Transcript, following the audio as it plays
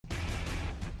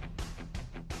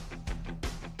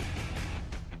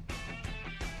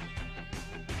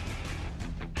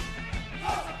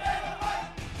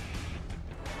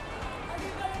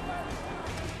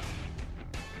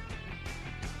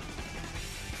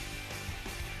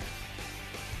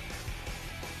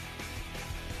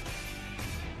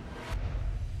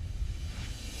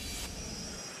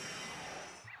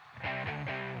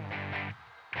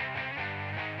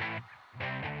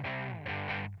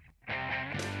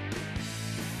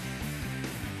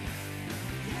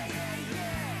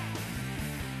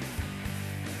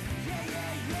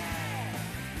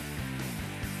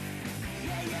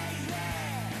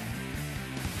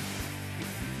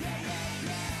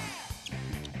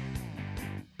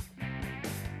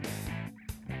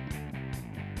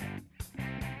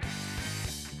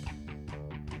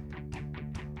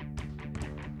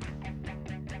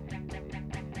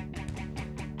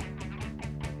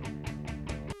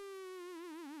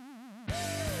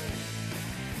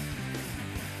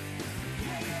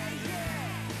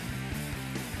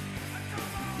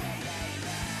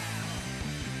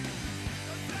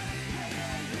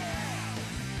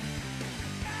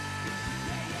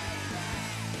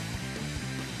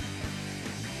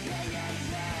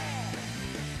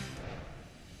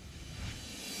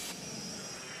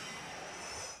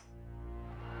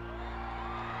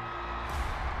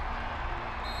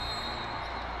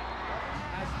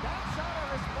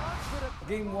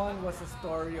Game 1 was a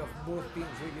story of both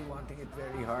teams really wanting it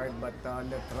very hard, but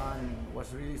Letran was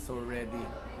really so ready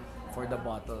for the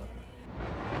battle.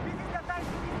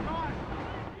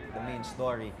 The main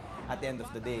story at the end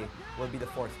of the day will be the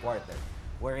fourth quarter,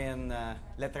 wherein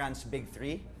Letran's big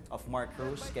three of Mark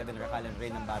Cruz, Kevin Racal, and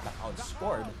Ray Batak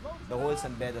outscored the whole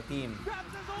San Beda team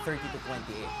 30-28.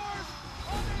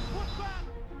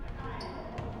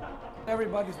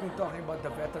 Everybody's been talking about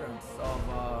the veterans of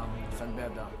San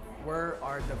Beda. Where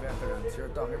are the veterans?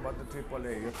 You're talking about the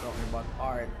AAA, you're talking about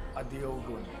Art,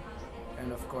 Adiogun,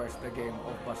 and of course the game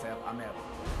of Baser Amer.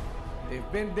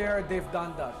 They've been there, they've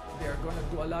done that. They're going to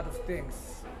do a lot of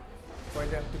things for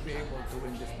them to be able to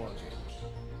win this ball game.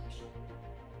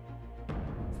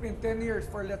 It's been 10 years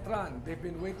for Letran. They've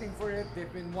been waiting for it,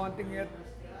 they've been wanting it.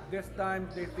 This time,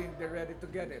 they think they're ready to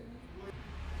get it.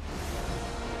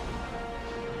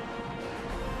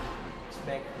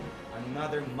 Expect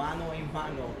another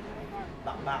mano-a-mano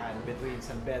bakbakan between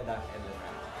San Beda and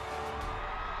Letran.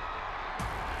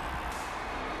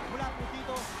 Mula po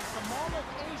dito sa Mall of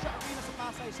Asia Arena sa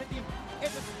Pasay City,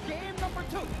 it is game number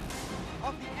 2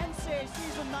 of the NCAA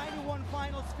Season 91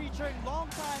 Finals featuring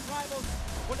longtime rivals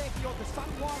Colegio de San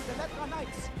Juan, the Letran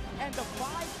Knights, and the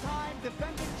 5-time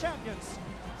defending champions,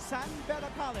 San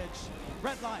Beda College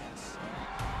Red Lions.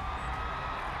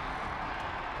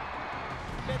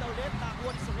 Beda ulit,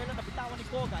 nakakuha ni Sorella na bitawan ni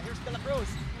Koga. Here's De La Cruz,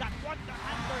 that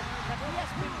one-hander that he has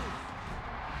believed.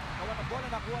 Kawan na bola,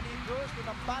 nakuha ni Cruz, to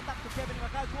the batak to Kevin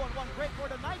Racal, 2-on-1 break for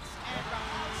the Knights, and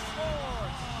Racal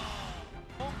scores!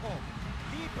 Bongo,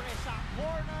 libre sa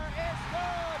corner, is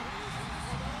good!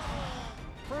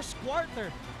 First quarter,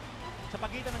 sa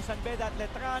pagitan ng San Beda at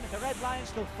Letran, the Red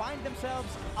Lions to find themselves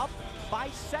up by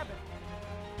 7.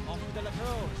 Off to De La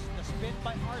Cruz, the spin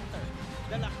by Arthur.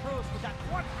 De La Cruz with that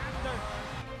one-hander.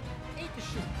 8 to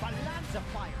shoot, Balanza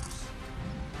fires.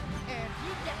 And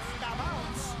he gets the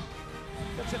bounce.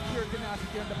 That's a pure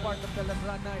tenacity on the part of the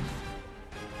Letran Knights.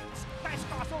 Nice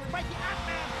crossover by the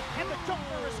Ant-Man. And the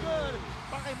jumper is good.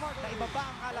 Para kay Mark na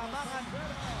ibaba ang kalamangan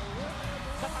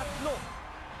sa tatlo.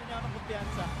 Kanya ng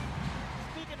kumpiyansa.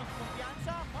 Speaking of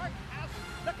kumpiyansa, Mark has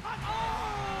the cut.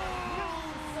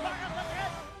 Oh! Para sa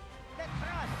red.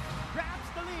 Letran grabs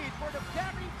the lead for the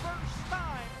very first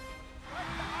time.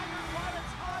 Right, the Iron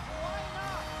Pirates hot, why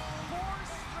not?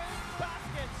 4 straight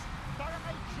baskets para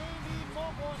kay Jamie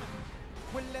Momon.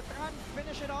 Will Letran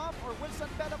finish it off or will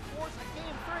San Beda force a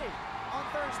game 3 on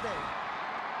Thursday?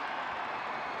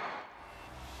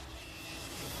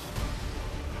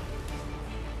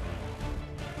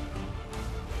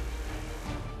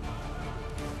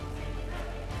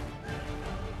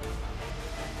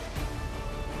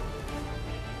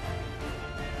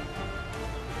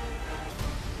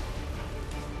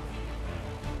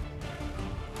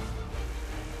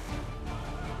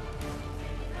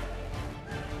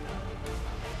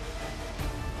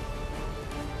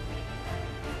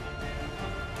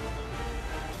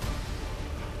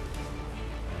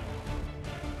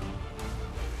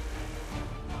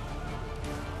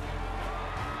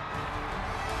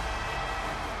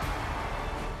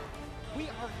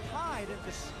 In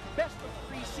this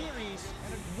best-of-3 series.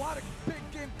 And what a big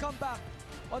game comeback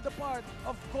on the part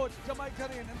of Coach Jamaica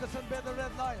Rin and the San Beda Red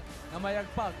Lions na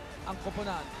mayagpag ang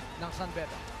koponan ng San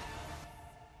Beda.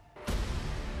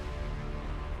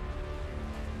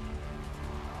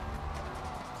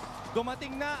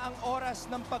 Dumating na ang oras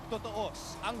ng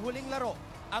pagtutuos, ang huling laro,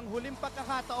 ang huling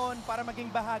pagkakataon para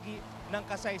maging bahagi ng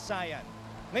kasaysayan.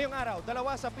 Ngayong araw,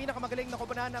 dalawa sa pinakamagaling na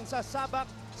koponan ang sasabak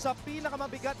sa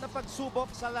pinakamabigat na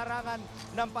pagsubok sa larangan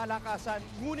ng palakasan,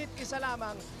 ngunit isa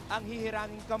lamang ang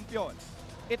hihiranging kampyon.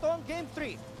 Ito ang Game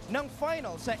 3 ng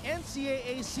final sa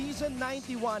NCAA Season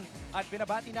 91 at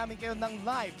binabati namin kayo ng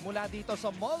live mula dito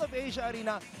sa Mall of Asia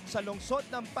Arena sa lungsod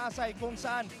ng Pasay kung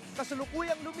saan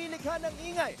kasalukuyang lumilikha ng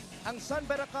ingay ang San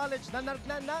Beda College na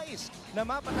nagnanais na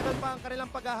mapatagal pa ang kanilang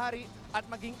paghahari at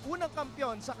maging unang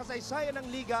kampyon sa kasaysayan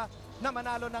ng liga na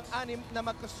manalo ng 6 na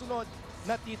magkasunod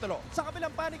na titulo. Sa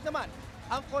kabilang panig naman,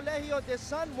 ang Colegio de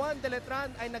San Juan de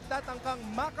Letran ay nagtatangkang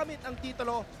makamit ang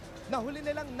titulo na huli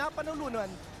nilang napanulunan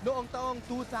noong taong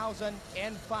 2005.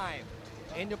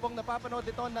 Inyo pong napapanood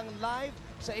ito ng live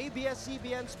sa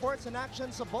ABS-CBN Sports and Action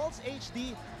sa Balls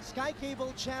HD, Sky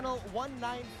Cable Channel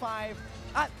 195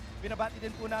 at binabati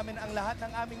din po namin ang lahat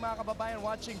ng aming mga kababayan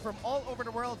watching from all over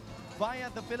the world via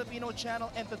the Filipino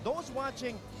channel and to those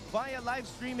watching via live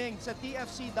streaming sa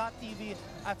tfc.tv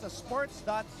at sa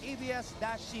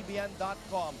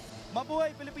sports.abs-cbn.com.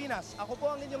 Mabuhay Pilipinas! Ako po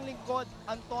ang inyong lingkod,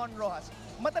 Anton Rojas.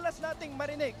 Madalas nating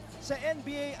marinig sa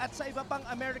NBA at sa iba pang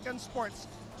American sports,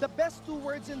 the best 2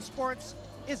 words in sports,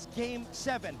 is Game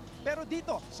 7. Pero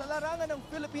dito, sa larangan ng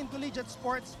Philippine Collegiate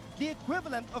Sports, the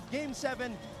equivalent of Game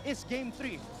 7 is Game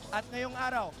 3. At ngayong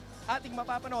araw, ating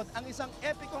mapapanood ang isang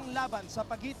epikong laban sa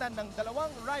pagitan ng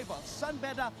dalawang rivals, San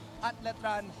Beda at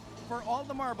Letran, for all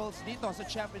the marbles dito sa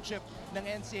championship ng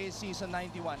NCAA Season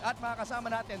 91. At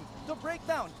makakasama natin to break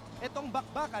down itong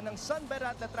bakbakan ng San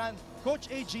Beda at Letran,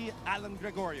 Coach AG Alan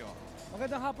Gregorio.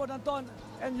 Magandang hapon, Anton.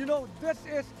 And you know, this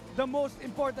is the most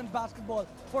important basketball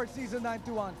for Season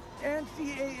 91.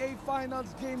 NCAA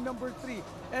Finals Game number 3.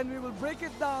 And we will break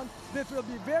it down. This will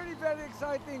be very, very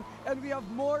exciting. And we have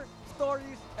more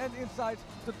stories and insights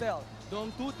to tell.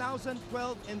 Noong 2012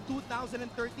 and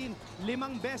 2013,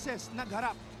 5 beses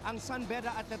nagharap ang San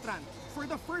Beda at Letran. For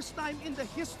the first time in the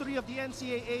history of the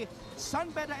NCAA, San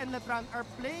Beda and Letran are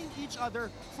playing each other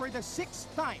for the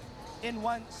 6th time in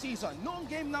one season. Noong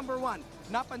game number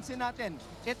 1, napansin natin,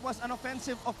 it was an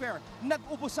offensive affair.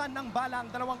 Nag-ubusan ng bala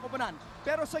ang dalawang koponan.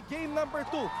 Pero sa game number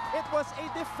 2, it was a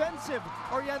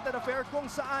defensive-oriented affair kung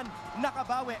saan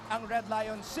nakabawi ang Red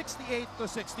Lions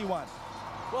 68-61.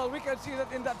 Well, we can see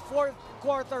that in that fourth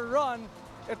quarter run,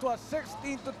 it was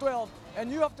 16-12.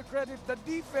 And you have to credit the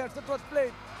defense that was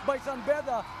played by San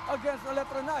Beda against the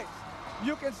Letranites.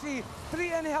 You can see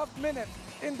 3.5 minutes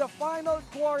in the final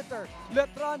quarter,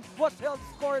 Letran was held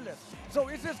scoreless. So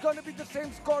is this going to be the same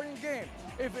scoring game?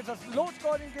 If it's a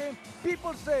low-scoring game,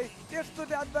 people say it's to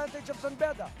the advantage of San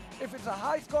Beda. If it's a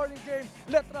high-scoring game,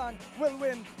 Letran will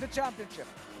win the championship.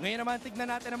 Ngayon naman, tignan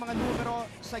natin ang mga numero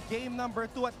sa game number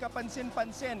 2 at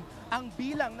kapansin-pansin ang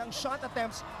bilang ng shot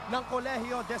attempts ng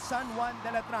Colegio de San Juan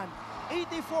de Letran.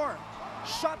 84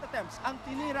 shot attempts ang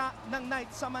tinira ng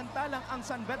Knights, samantalang ang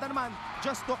San Beda naman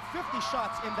just took 50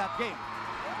 shots in that game.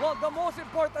 Well, the most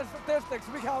important statistics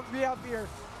we have here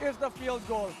is the field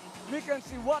goal. We can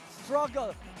see what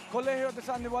struggle Colegio de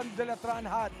San Juan de Letran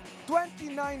had.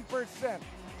 29%.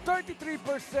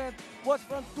 33% was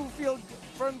from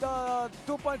the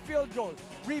two-point field goal.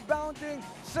 Rebounding,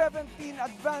 17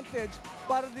 advantage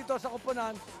para dito sa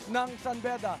koponan ng San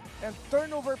Beda. And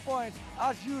turnover points,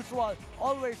 as usual,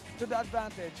 always to the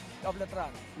advantage of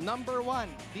Letran. Number 1,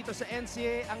 dito sa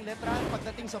NCAA ang Letran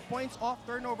pagdating sa points off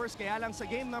turnovers. Kaya lang sa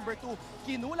game number 2,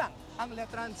 kinulang ang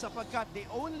Letran sapagkat they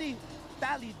only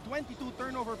tallied 22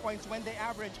 turnover points when they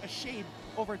average a shade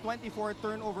over 24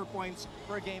 turnover points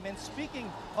per game. And speaking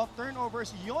of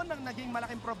turnovers, yon ang naging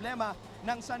malaking problema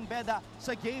ng San Beda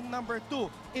sa game number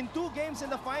 2. In 2 games in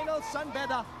the finals, San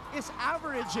Beda is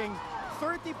averaging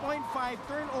 30.5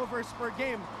 turnovers per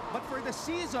game. But for the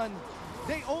season,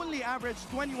 they only average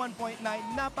 21.9.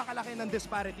 Napakalaki ng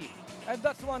disparity. And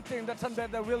that's one thing that San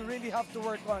Beda will really have to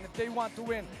work on if they want to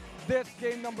win this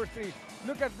game number 3.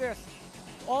 Look at this.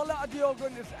 Ola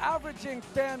Adiogun is averaging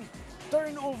 10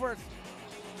 turnovers.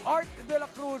 Art De La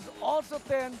Cruz also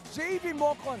 10. JV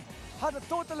Mocon had a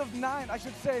total of 9, I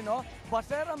should say, no?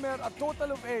 Basera Mer a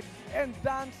total of 8. And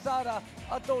Dan Sara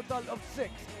a total of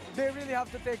 6. They really have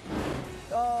to take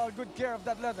good care of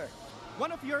that leather.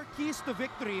 One of your keys to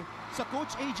victory sa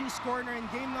Coach AG's corner in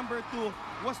game number 2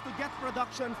 was to get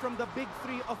production from the big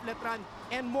 3 of Letran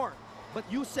and more. But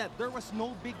you said there was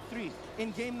no big 3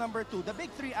 in game number 2. The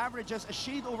big 3 averages a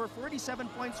shade over 47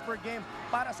 points per game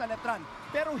para sa Letran.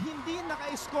 Pero hindi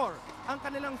naka-score ang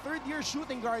kanilang third-year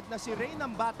shooting guard na si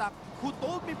Reynam Batak, who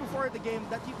told me before the game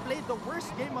that he played the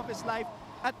worst game of his life.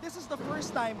 At this is the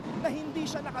first time na hindi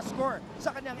siya nakascore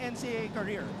sa kanyang NCAA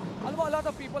career. Alam mo, a lot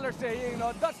of people are saying,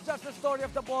 that's just the story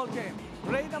of the ball game.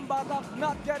 Reynam Batak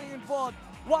not getting involved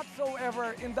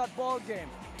whatsoever in that ball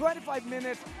game. 25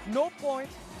 minutes, no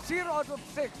points, 0 out of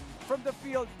 6 from the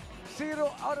field,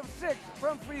 0 out of 6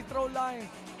 from free throw line.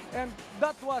 And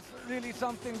that was really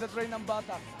something that Reynam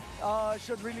Batak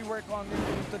should really work on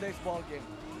in today's ball game.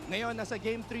 Ngayon, nasa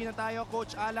game 3 na tayo,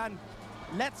 Coach Alan.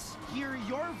 Let's hear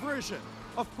your version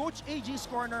of Coach AG's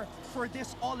corner for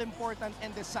this all-important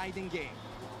and deciding game.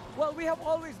 Well, we have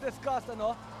always discussed,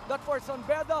 that for San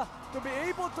Beda to be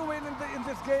able to win in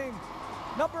this game,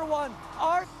 number 1,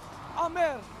 Art,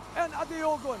 Amer, and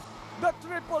Adiogun, the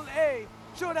AAA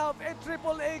should have a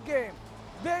AAA game.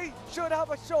 They should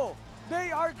have a show.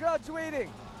 They are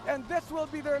graduating, and this will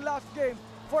be their last game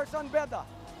for San Beda.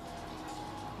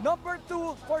 Number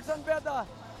 2 for San Beda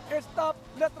is stop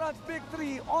Letran's big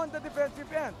 3 on the defensive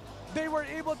end. They were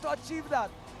able to achieve that,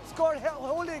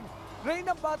 holding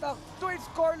Reynam Batak to a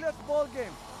scoreless ball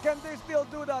game. Can they still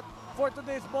do that for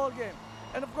today's ball game?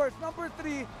 And of course, number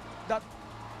 3,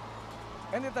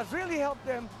 and it has really helped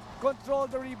them control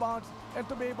the rebounds and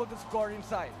to be able to score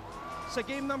inside. Sa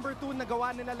game number 2,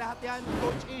 nagawa nila lahat yan,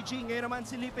 Coach AG. Ngayon naman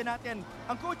silipin natin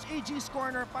ang Coach AG's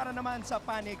corner para naman sa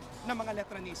panig ng mga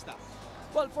Letranista.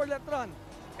 Well, for Letran,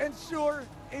 ensure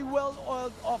a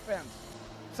well-oiled offense.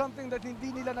 Something that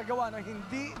hindi nila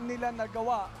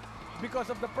nagawa because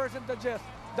of the percentages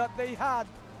that they had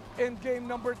in game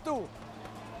number 2.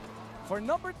 For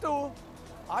number 2,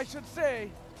 I should say,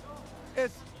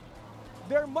 is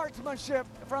their marksmanship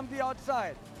from the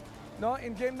outside. No,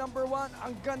 in game number 1,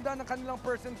 ang ganda ng kanilang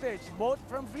percentage, both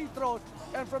from free throws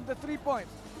and from the 3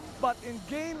 points. But in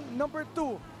game number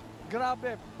 2,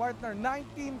 grabe, partner,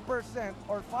 19%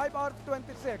 or 5 out of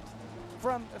 26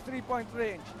 from a 3-point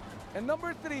range. And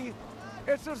number 3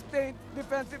 is sustained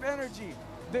defensive energy.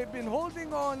 They've been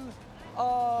holding on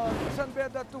San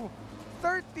Beda to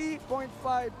 30.5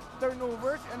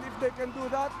 turnovers, and if they can do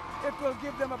that, it will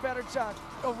give them a better chance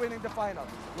of winning the final.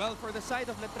 Well, for the side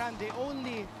of Letran, they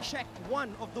only checked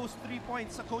one of those 3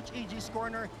 points sa Coach AG's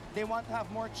corner. They want to have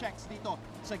more checks dito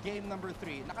sa game number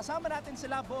 3. Nakasama natin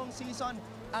sila buong season.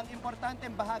 Ang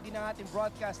importanteng bahagi ng ating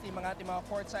broadcast team, ang ating mga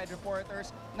courtside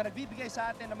reporters na nagbibigay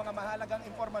sa atin ng mga mahalagang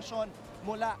impormasyon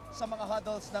mula sa mga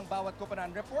huddles ng bawat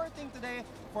koponan. Reporting today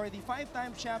for the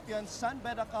 5-time champion San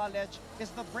Beda College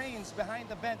is the brains behind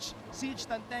the bench, Siege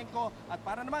Tantenko. At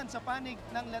para naman sa panig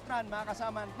ng Letran,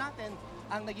 makakasama natin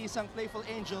ang nag-iisang playful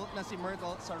angel na si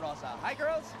Myrtle Sarosa. Hi,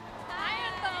 girls! Hi,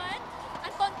 Anton!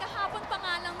 Anton, kahapon pa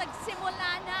nga lang nagsimula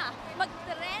na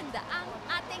mag-trend ang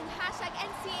ating hashtag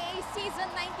NCAA Season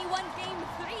 91 Game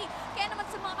 3. Kaya naman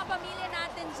sa mga kapamilya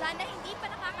natin dyan na hindi pa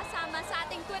nakakasama sa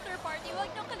ating Twitter party, huwag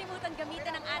niyong kalimutan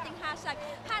gamitin ang ating hashtag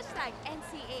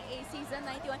NCAA Season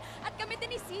 91. At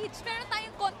gamitin ni Siege, meron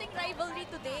tayong konting rivalry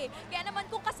today. Kaya naman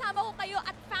kung kasama ko kayo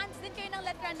at fans din kayo ng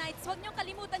Letran Knights, huwag niyong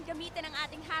kalimutan gamitin ang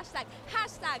ating hashtag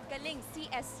galing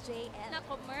CSJL.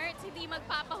 Naku, Mertz, hindi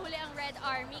magpapahuli ang Red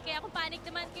Army. Kaya kung panig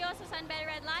naman kayo sa San Beda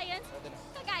Red Lions,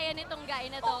 kagaya nitong guy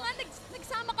na to. Oo nga,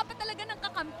 nagsama ka pa talaga ng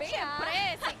kakampi.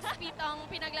 Siyempre, 6 feet ang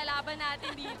pinaglalaban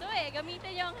natin dito eh.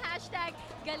 Gamitin yung hashtag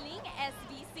galing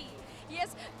SBC.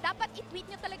 Yes, dapat i-tweet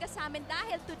nyo talaga sa amin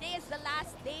dahil today is the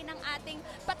last day ng ating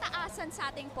pataasan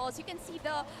sa ating polls. You can see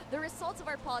the results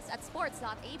of our polls at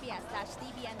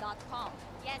sports.abs-cbn.com.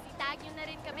 Yes, itag nyo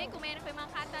na rin kami kung meron kayong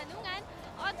mga katanungan.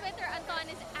 On Twitter, Anton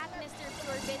is at Mr.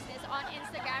 Pure Business. On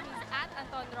Instagram, he's at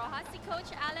Anton Rojas. Si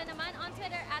Coach Alan naman on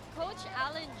Twitter at Coach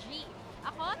Alan G.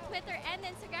 Ako, Twitter and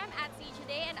Instagram at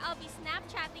CJday, and I'll be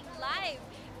Snapchatting live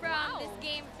from this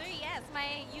Game 3. Yes,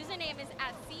 my username is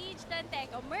at Siege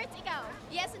Tantenko. Mertz, ikaw?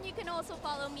 Yes, and you can also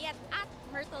follow me at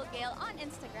Myrtle Gale on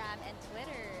Instagram and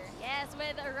Twitter. Yes,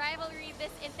 with a rivalry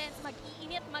this intense,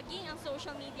 mag-iinit maging ang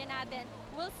social media natin.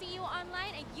 We'll see you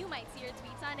online and you might see your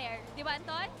tweets on air. Di ba,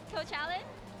 Anton? Coach Alan?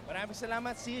 Maraming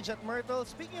salamat, Siege at Myrtle.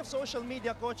 Speaking of social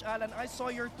media, Coach Alan, I saw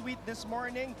your tweet this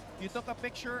morning. You took a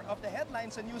picture of the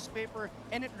headlines in newspaper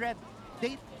and it read,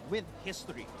 "Date with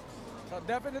History." So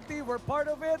definitely, we're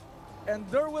part of it, and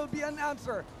there will be an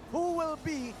answer. Who will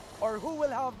be or who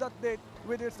will have that date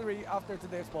with history after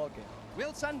today's ball game?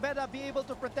 Will San Beda be able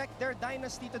to protect their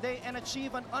dynasty today and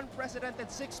achieve an unprecedented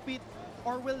 6-peat,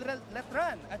 or will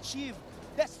Letran achieve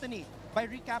destiny by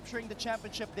recapturing the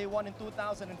championship they won in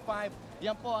 2005?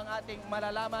 Yan po ang ating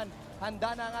malalaman.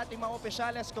 Handa na ang ating mga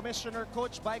opisyales, Commissioner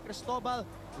Coach Bay Cristobal,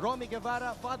 Romy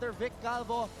Guevara, Father Vic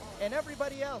Calvo, and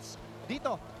everybody else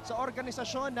dito sa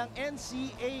organisasyon ng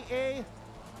NCAA.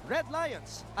 Red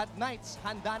Lions at Knights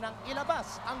handa nang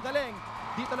ilabas ang galing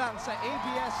dito lang sa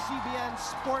ABS-CBN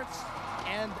Sports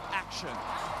and Action.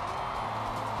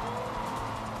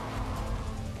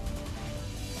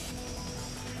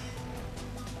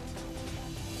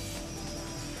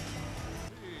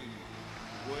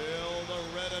 Will the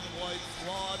red and white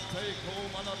squad take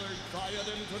home another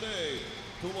diadem today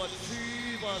to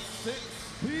achieve a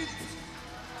 6-peat?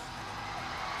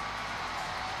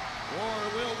 Or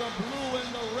will the blue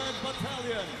and the red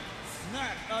battalion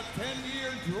snack a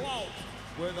 10-year drought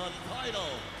with a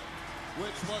title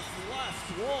which was last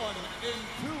won in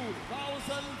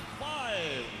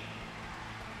 2005?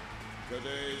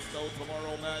 Today's No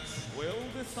Tomorrow match will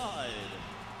decide.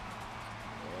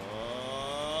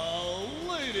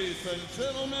 Ladies and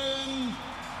gentlemen,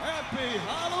 happy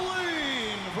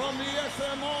Halloween from the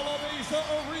SM Mall of Asia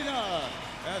Arena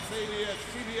as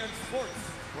ABS-CBN Sports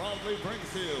proudly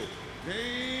brings you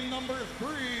game number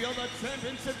 3 of the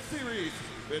championship series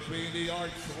between the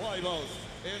arch rivals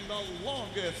in the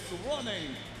longest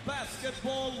running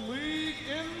basketball league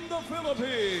in the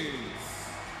Philippines.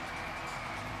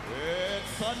 It's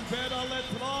San Beda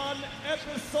Letran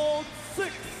Episode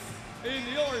 6 in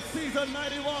your Season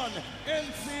 91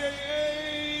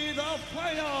 NCAA The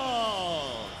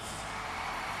Finals.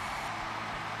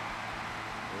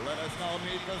 Let us now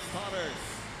meet the starters.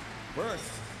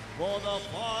 First, for the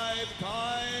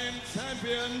 5-time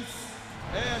champions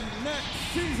and next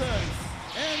season's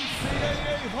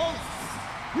NCAA hosts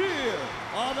here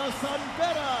on the San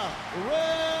Beda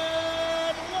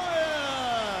Red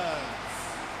Lions.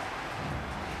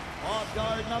 Off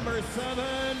guard number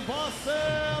 7,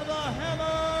 Baser the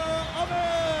Hammer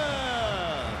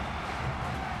Ahmed.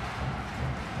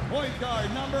 Point guard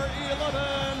number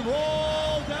 11,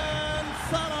 Roldan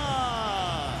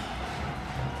Sara.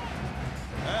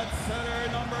 At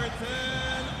center number 10,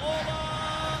 Ola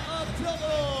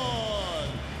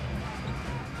Abdullah.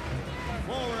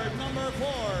 Forward number 4,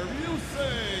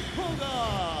 Yusei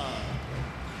Koga.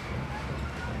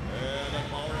 And at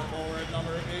power forward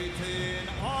number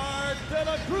 18, Art de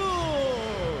la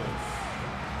Cruz.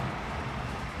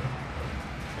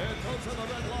 Head coach of the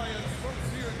Red Lions,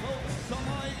 first-year coach,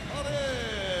 Samay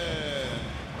Karin.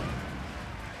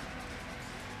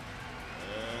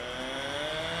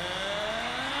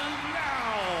 And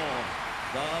now,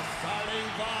 the starting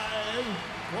five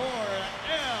for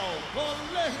El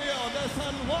Colegio de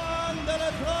San Juan de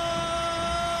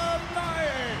Letran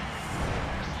Knights.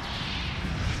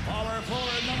 Power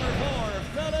forward number 4,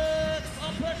 Felix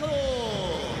Apeco.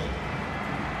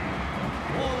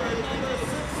 Forward number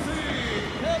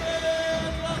 16,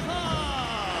 Kevin Lacal.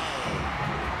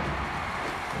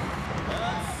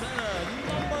 At center,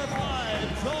 number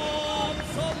 5, John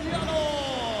Soriano.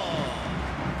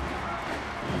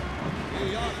 The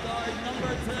off guard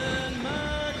number 10,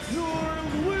 Max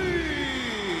Louis.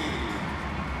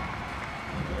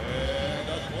 And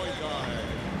at point guard,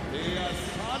 the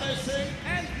astonishing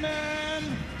Ant-Man,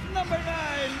 number 9,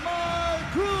 Mark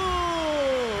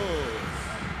Cruz.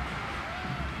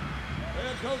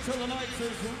 Head coach of the Knights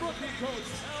is rookie coach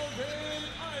Alvin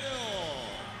Ayo.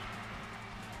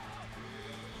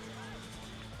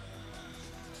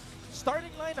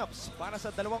 Starting lineups para sa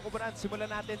dalawang kubanan. Simulan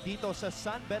natin dito sa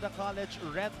San Beda College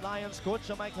Red Lions. Coach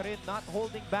Samay Karin not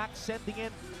holding back, sending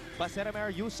in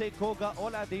Baseramer, Yusei Koga,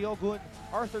 Ola Diogun,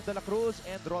 Arthur de la Cruz,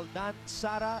 and Roldan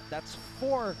Sara. That's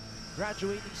 4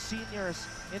 graduating seniors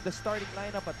in the starting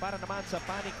lineup. At para naman sa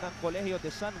panik ng Colegio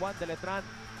de San Juan de Letran,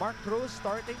 Mark Cruz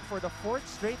starting for the 4th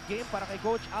straight game para kay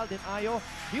Coach Alden Ayo.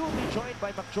 He will be joined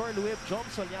by Macjor Luib, Jom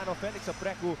Soliano, Felix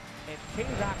Aprecu, and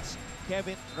K-Rax,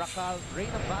 Kevin Racal. Ray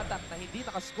ng Batak na hindi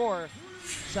nakascore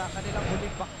sa kanilang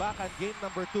huling bakbakan. Game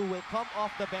number 2 will come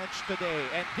off the bench today.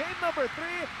 And game number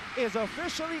 3 is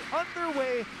officially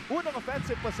underway. Unang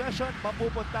offensive possession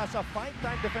mapupunta sa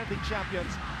five-time defending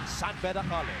champions, San Beda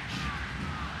College.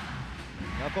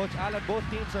 Now, Coach Alan, both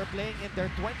teams are playing in their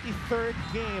 23rd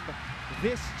game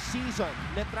this season.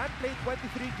 Letran played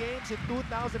 23 games in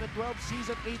 2012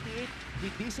 season 88.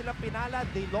 Hindi sila pinalad.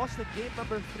 They lost in game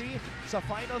number 3 sa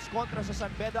finals kontra sa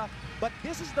San Beda. But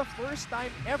this is the first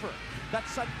time ever that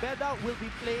San Beda will be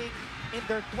playing in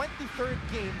their 23rd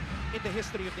game in the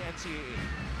history of the NCAA.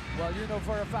 Well, you know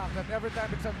for a fact that every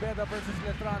time it's San Beda versus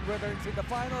Letran, whether it's in the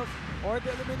finals or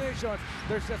the eliminations,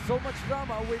 there's just so much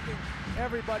drama awaiting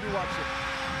everybody watching.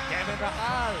 Kevin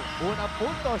Racal, unang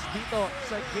puntos dito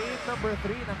sa game number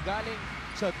 3 nang galing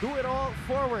sa do-it-all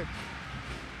forward.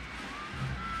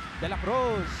 De La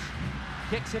Cruz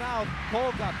kicks it out.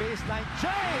 Koga, baseline.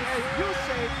 Jay and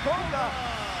Yusei Koga,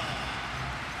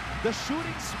 the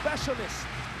shooting specialist,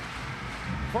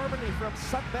 formerly from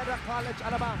San Beda College,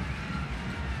 Alabang.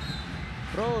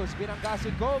 Cruz, binangga si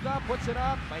Koga, puts it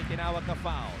up. May tinawag na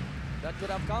foul. That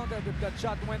could have countered if that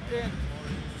shot went in.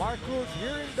 Mark Cruz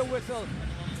hearing the whistle,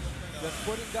 just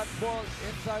putting that ball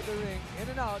inside the ring, in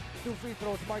and out. 2 free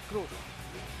throws, Mark Cruz.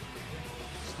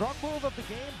 Strong move of the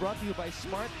game brought to you by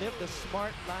Smart Live, the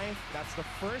Smart Life. That's the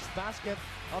first basket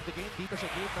of the game dito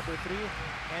sa game number 3.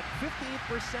 And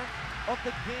 58% of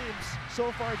the games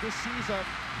so far this season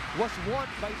was won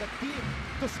by the team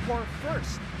to score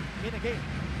first in a game.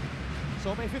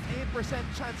 So may 58%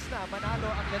 chance na manalo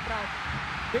ang Letran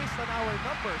based on our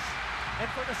numbers. And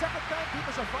for the second time dito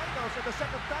sa finals and the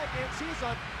second time ngayong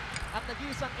season, ang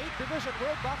nag-iisang 8th Division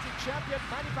World Boxing Champion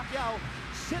Manny Pacquiao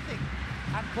sitting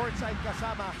at courtside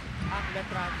kasama ang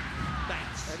Letran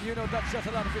Knights. And you know that's just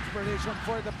a lot of inspiration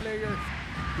for the players.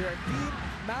 Their team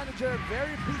manager,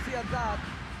 very busy at that.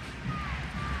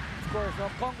 Of course,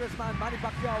 Congressman Manny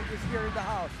Pacquiao is here in the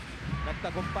house.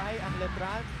 Nagtagumpay ang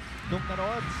Letran nung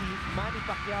nanood si Manny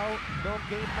Pacquiao noong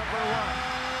game number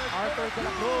 1. Arthur de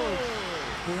la Cruz,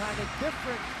 who had a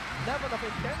different level of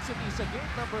intensity sa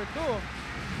game number 2,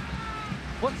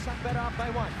 puts San Beda up by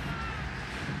 1.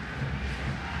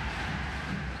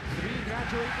 3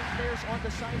 graduating players on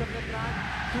the side of Letran.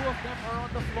 2 of them are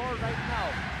on the floor right now.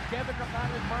 Kevin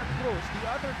Racal and Mark Cruz. The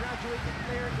other graduating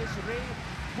player is Ray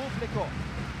Publico.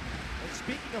 And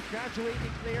speaking of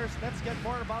graduating players, let's get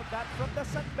more about that from the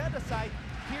San Beda side.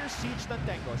 Here's Siege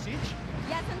Tantengo. Siege?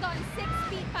 Yes, Anton, 6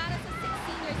 feet para sa 6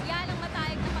 seniors. Yan ang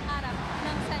matayag na pangarap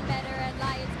ng San Beda Red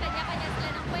Lions. Kanya-kanya sila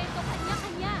ng kwento,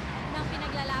 kanya-kanya ng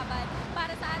pinaglalaban.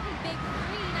 Para sa ating Big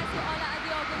 3 na si Ola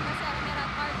Adiogun, Marcelo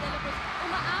Merat, Art de la Cruz,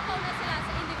 umaakaw na sila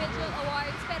sa individual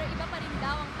awards pero iba pa rin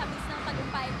daw ang tamis ng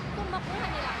tagumpay kung makuha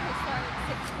nila ang historic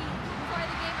 6 feet. Before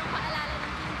the game, ang paalala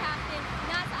ng team captain,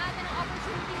 nasa atin ang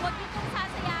opportunity, huwag itong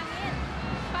sasayangin.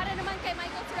 Para naman kay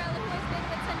Michael Torello, who has been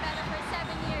with San Beda for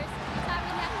 7 years, sabi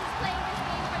niya he's playing this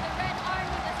game for the Red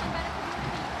Army, the San Beda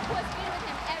community, who has been with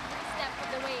him every step of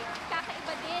the way.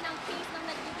 Kakaiba din ang case ng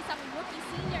nag-iisang rookie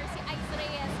senior, si Ice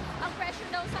Reyes. Ang pressure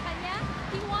daw sa kanya,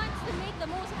 he wants to make the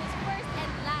most of his first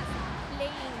and last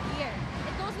playing year.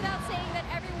 It goes without saying that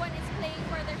everyone is playing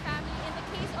for their family. In the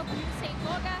case of Yusei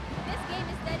Goga, this game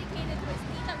is dedicated to his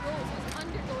tita Rose, who's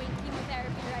undergoing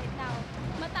chemotherapy right now.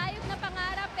 Matayog na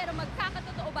pangarap, pero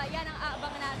magkakatotoo ba? Yan ang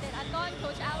aabangan natin. Anton,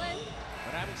 Coach Allen?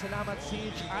 Maraming salamat,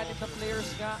 Siege. 6 na players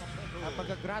nga ang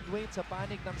mag-graduate sa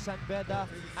panig ng San Beda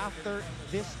after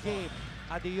this game.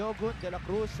 Adiogun, De La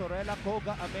Cruz, Sorella,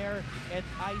 Koga, Amer, and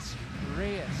Ice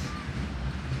Reyes.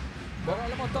 Pero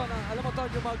alam mo, Ton,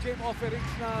 yung mga game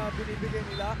offerings na binibigay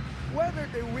nila, whether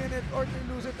they win it or they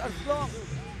lose it, as long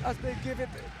as they give it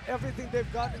everything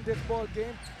they've got in this ball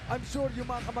game, I'm sure yung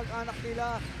mga kamag-anak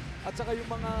nila at saka yung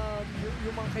mga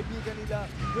kaibigan nila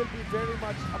will be very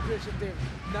much appreciative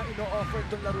na ino-offer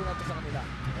itong laro na ito sa kanila.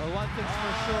 Well, one thing's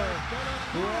for sure,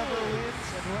 whoever wins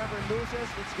and whoever loses,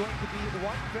 it's going to be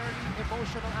one very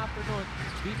emotional afternoon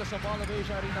dito sa Mall of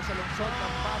Asia Arena sa lungsod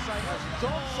ng Pasay as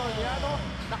John Soriano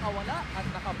nakawala at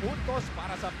nakapuntos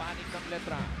para sa panig ng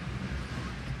Letran.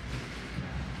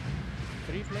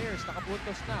 3 players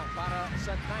nakapuntos na para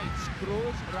sa Knights,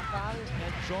 Cruz, Racal,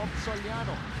 and Job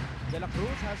Soliano. De La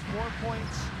Cruz has 4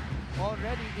 points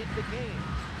already in the game.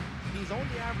 He's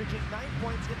only averaging 9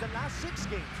 points in the last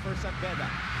 6 games for San Beda.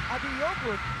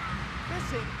 Adiogun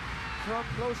missing from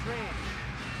close range.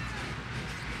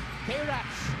 K-Rax,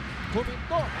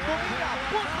 huminto, tumira,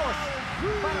 puntos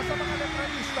para sa mga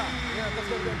Letranista. Yeah,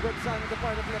 that's going to be a good sign on the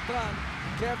part of Letran.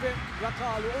 Kevin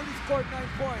Racal, who only scored 9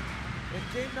 points in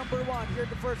game number 1 here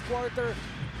in the first quarter,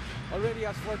 already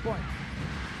has 4 points.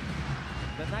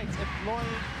 The Knights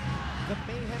employing the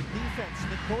mayhem defense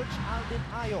ni Coach Alden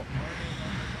Ayo.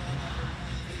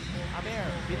 Amer,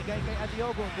 binigay kay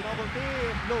Adiogun, dinouble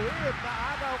team, Luwib,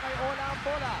 naagaw kay Ola ang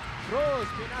bola. Cruz,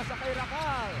 pinasa kay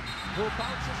Racal, who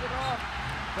bounces it off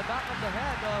the back of the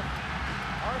head of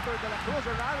Arthur De La Cruz,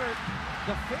 or rather,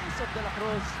 the face of De La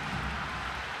Cruz.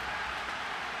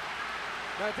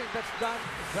 I think that's Dan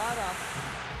Zara.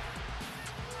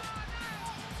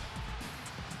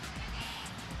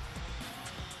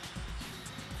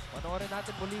 Panoorin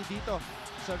natin muli dito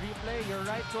sa replay. You're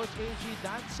right, Coach AG.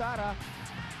 Dan Sara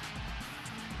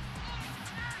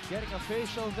getting a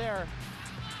facial there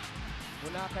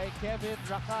mula kay Kevin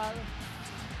Racal.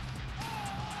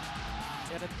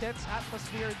 An intense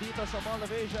atmosphere dito sa Mall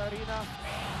of Asia Arena.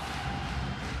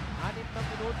 6 na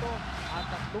minuto at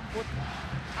 36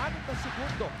 na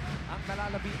segundo ang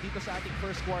nalalabing dito sa ating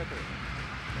first quarter.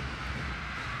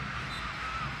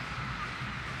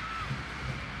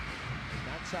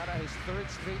 Sara, his 3rd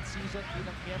straight season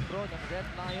bilang miyembro ng Red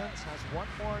Lions, has 1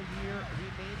 more year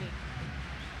remaining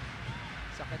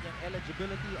sa kanyang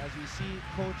eligibility, as we see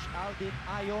Coach Alden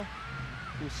Ayo,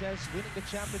 who says winning the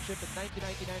championship in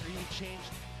 1999 really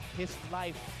changed his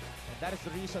life. And that is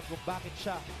the reason kung bakit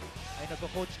siya ay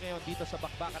nagko-coach ngayon dito sa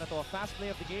bakbakan na to. A fast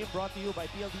play of the game brought to you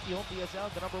by PLDT Home DSL,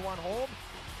 the #1 home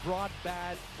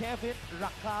broadband. Kevin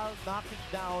Racal knocking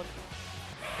down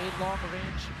a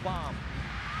long-range bomb.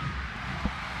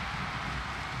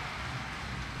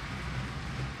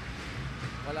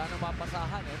 Wala nang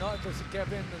mapasahan, eh, no? Ito si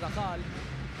Kevin Racal.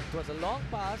 It was a long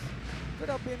pass. Could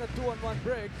have been a 2-on-1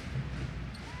 break.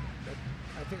 But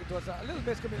I think it was a little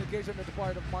miscommunication on the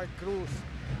part of Mark Cruz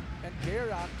and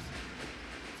K-Rax.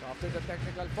 So after the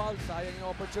technical foul, sayang yung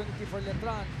opportunity for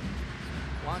Letran.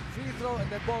 1 free throw and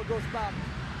then ball goes back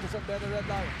to San Beda Red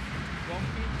Lions. From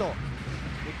Pinto,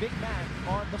 the big man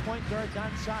on the point guard,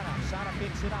 Dan Sara. Sara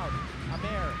picks it out.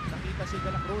 Amer, nakita si De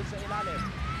La Cruz sa ilalim.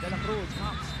 De La Cruz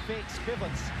hops, fakes,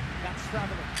 pivots. That's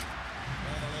traveling.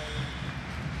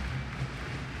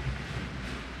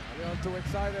 A little too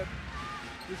excited.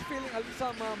 He's feeling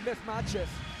some mismatches.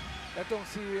 Itong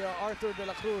si Arthur De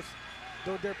La Cruz.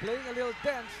 Though they're playing a little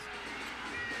tense.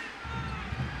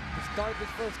 To start this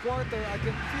first quarter, I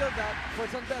can feel that for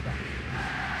San Beda.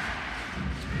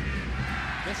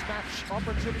 Mismatch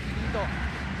opportunity dito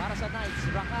para sa Knights.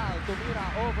 Racal, tumira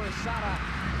over Sara.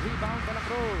 Rebound De La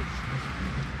Cruz.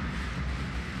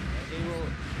 And they will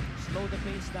slow the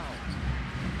pace down.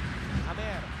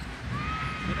 Amer.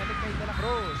 Binalik kay De La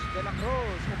Cruz. De La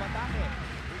Cruz, umatake.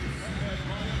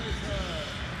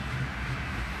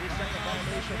 This is a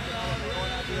violation kay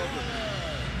Ola Diogo.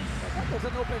 That was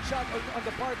an open shot on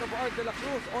the part of Art De La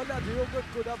Cruz. Ola Diogo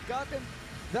could have gotten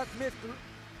that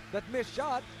missed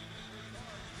shot.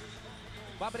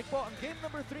 Babalik po ang game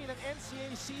number 3 ng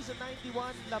NCAA Season 91.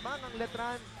 Lamang ang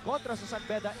Letran kontra sa San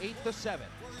Beda 8-7.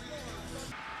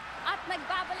 At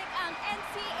nagbabalik ang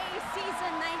NCAA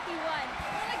Season 91.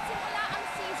 Nung nagsimula ang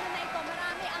season na ito,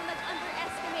 marami ang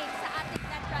nag-underestimate sa ating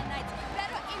Letran Knights.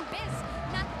 Pero imbes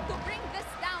na to bring this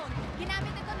down,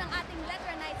 ginamit ito ng ating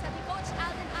Letran Knights at ni Coach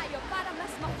Alden Ayo para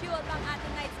mas ma-fuel pa ang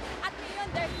ating Knights. At ngayon,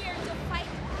 they're here to fight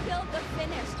till the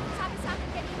finish. Sabi sa akin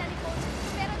kanina ni Coach,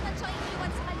 meron na siyang iniwan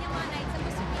sa kanyang mga Knights. Ang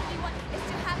gusto niya iniwan is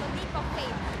to have a leap of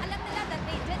faith. Alam nila that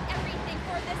they did everything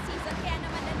for this season, kaya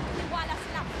naman naniniwala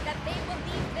sila that they will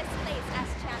leave this place as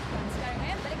champions. Pero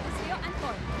ngayon, balik na sa iyo,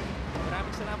 Anton.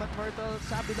 Maraming salamat, Myrtle.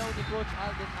 Sabi daw ni Coach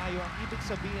Alden Ayo, ang ibig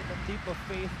sabihin ng leap of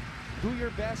faith, do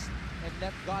your best and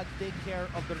let God take care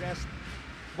of the rest.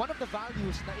 One of the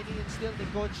values na ini-instill ni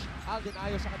Coach Alden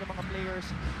Ayo sa kanyang mga players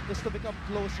is to become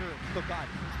closer to God.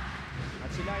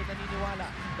 At sila ay naniniwala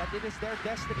that it is their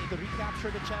destiny to recapture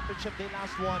the championship they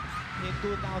last won in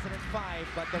 2005.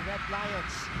 But the Red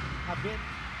Lions have been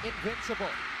invincible,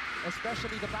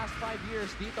 especially the past 5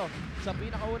 years dito sa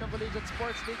pinakaunang collegiate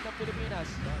sports league ng Pilipinas.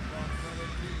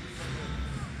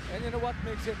 And you know what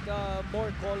makes it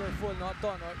more colorful, not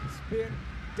Ton? It's been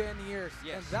 10 years.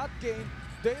 Yes. And that game,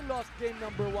 they lost game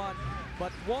number 1,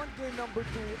 but won game number 2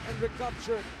 and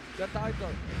recaptured the title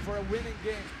for a winning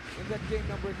game in that game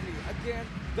number 3. Again,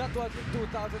 that was in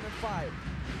 2005.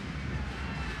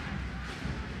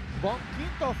 Bong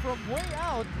Quinto from way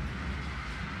out.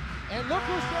 And look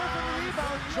who's there for the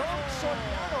rebound, John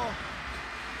Soriano.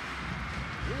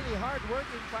 Really hard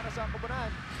working para sa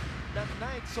koponan ng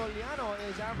Knights. Soriano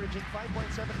is averaging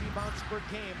 5.7 rebounds per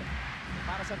game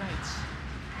para sa Knights.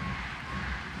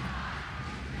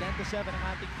 10-7 ang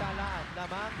ating talaan.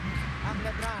 Lamang ang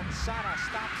Letran. Sara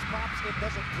stops, pops, it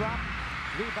doesn't drop.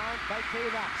 Rebound by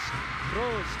K-Rax.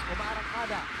 Cruz,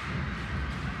 umarangkada.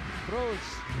 Cruz,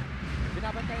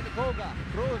 binabantay ni Koga.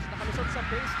 Cruz, nakalusot sa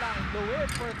baseline. Luwid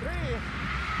for 3.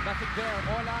 Nothing there.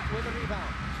 Ola with a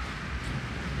rebound.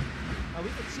 We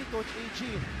can see Coach AG.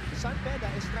 San Beda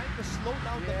is trying to slow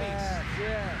down the pace.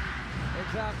 Yeah,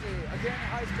 exactly. Again,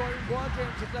 high-scoring ball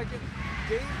game, just like in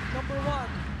game number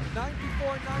 1.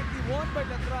 94-91 by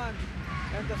Letran.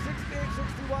 And the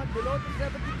 68-61 below the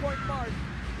 70-point mark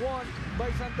won by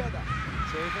San Beda.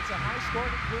 So if it's a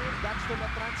high-scoring game, that's the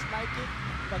Letran's liking.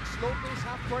 Pag slow-pace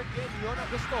half-court game, yun ang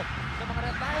gusto ng mga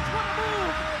Red Lions. What a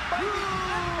move by the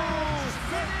Lions!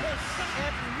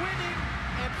 And winning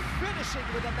and finishing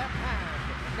with a left hand.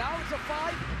 Now it's a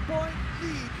 5-point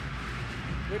lead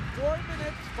with 4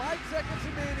 minutes, 5 seconds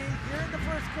remaining here in the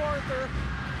first quarter.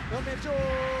 No, medyo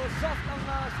soft ang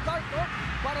start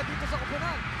para dito sa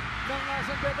koponan ng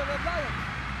San Beda Red Lions.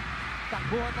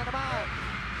 Takbuhan na naman.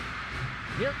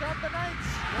 Here come the Knights.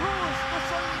 Cruz to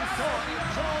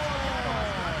Soriano.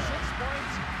 6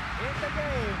 points in the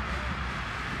game.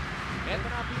 Ito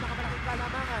na ang pinakamalaking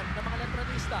kalamangan ng mga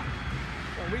Letranista.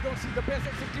 Well, we don't see the best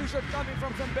execution coming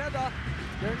from San Beda.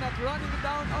 They're not running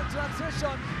down on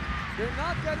transition. They're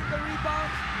not getting the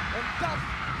rebounds. And that's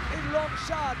a long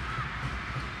shot.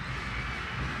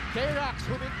 K-Rax,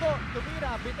 huminto,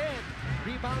 tumira, bitin.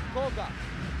 Rebound, Koga.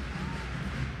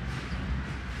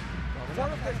 Four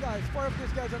of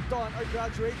these guys on Don are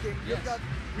graduating. Yes. You've got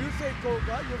Yusei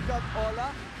Koga, you've got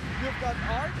Ola, you've got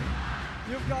Art,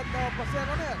 you've got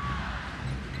Paseroner.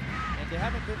 And they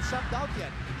haven't been subbed out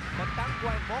yet.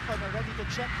 Magtangwa and Mocon are ready to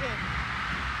check in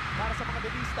para sa mga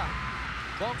Belista.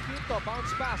 Bong Quinto,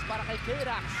 bounce pass para kay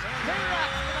K-Rax. K-Rax,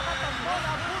 pinakatang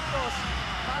bola, puntos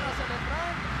para sa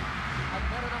Letran. At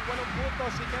meron ng 8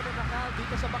 puntos si Kevin Racal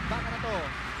dito sa bakbakan na to.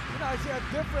 You know, I see a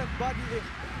different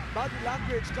body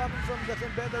language coming from the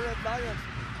San Beda Red Lions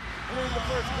in the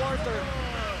first quarter.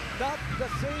 That's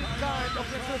the same kind of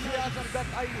enthusiasm that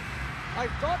I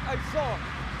thought I saw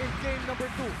in game number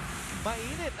 2.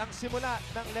 Mainit ang simula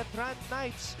ng Letran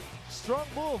Knights. Strong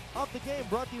move of the game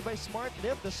brought to you by Smart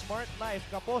Live, the Smart Life.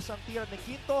 Kapos ang tira ni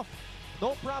Quinto.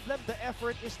 No problem, the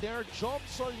effort is there. Jom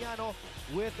Soriano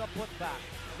with a putback.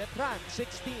 Letran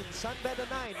 16, San Beda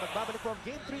 9. Magbabalik po ang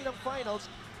Game 3 ng Finals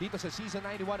dito sa Season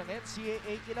 91 ng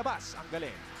NCAA. Ilabas ang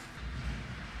galing.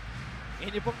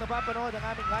 Inyo pong napapanood ang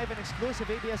aming live and exclusive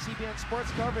ABS-CBN sports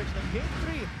coverage ng Game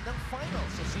 3 ng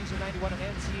Finals sa Season 91 ng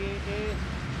NCAA.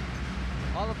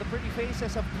 All of the pretty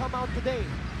faces have come out today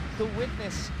to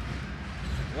witness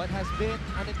what has been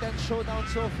an intense showdown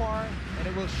so far, and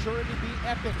it will surely be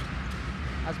epic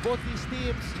as both these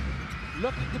teams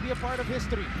looking to be a part of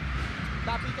history.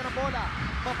 Tapi ka ng bola,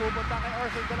 mapupunta kay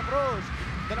Arthur De La Cruz.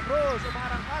 De La Cruz,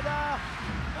 umarangkada.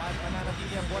 At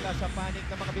mananatili ang bola sa panig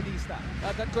ng mga bilista.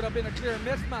 That could have been a clear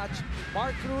mismatch.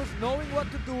 Mark Cruz knowing what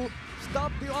to do, stop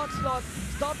the onslaught,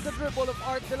 stop the dribble of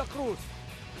Art De La Cruz.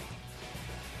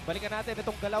 Balikan natin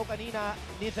itong galaw kanina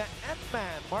ni the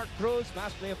Ant-Man. Mark Cruz,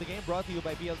 match play of the game brought to you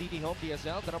by BLDT Home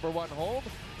DSL, the #1 home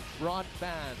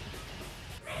broadband.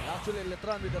 Actually,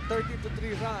 Letran with a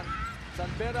 13-3 run. San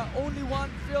Beda only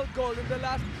one field goal in the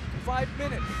last 5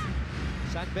 minutes.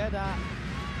 San Beda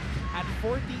at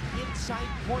 40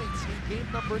 inside points in game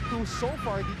number 2 so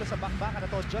far dito sa bakbakan na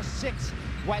to, just 6,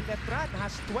 while Letran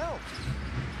has 12.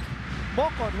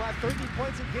 Mocon, who had 13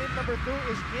 points in game number 2,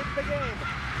 is in the game.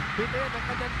 Bitin ang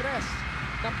kanyang dress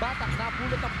ng Batak,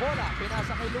 napulot ang bola,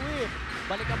 pinasa kay Luis,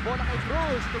 balik ang bola kay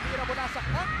Cruz, tumira mula sa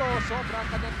kanto, sobrang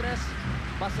kanyang dress.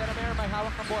 Maseramer may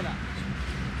hawak ng bola.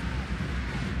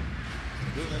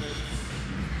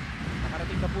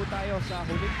 Nakarating na po tayo sa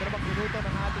huling 2 minuto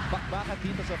ng ating bakbakan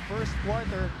dito sa first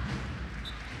quarter.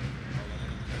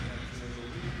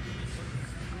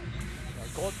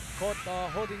 Caught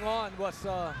holding on was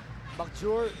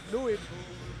Bakjur Louis.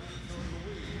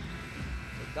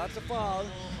 So that's a foul.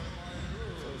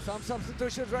 So some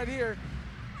substitutions right here.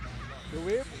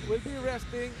 Louis will be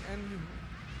resting, and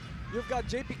you've got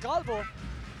JP Calvo,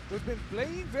 who's been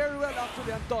playing very well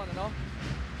actually, Anton, you know?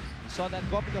 Saw that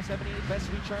Copico 78 best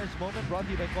recharge moment brought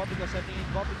to you by Copico 78,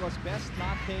 Copico's best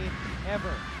latte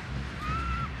ever.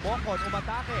 Mocon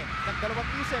umatake,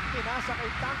 nagdalawang isip, pinasa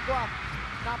kay Tangwa,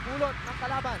 napulot ng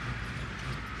kalaban.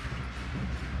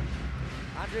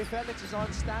 Andre Felix is on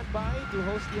standby to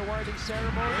host the awarding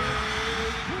ceremony,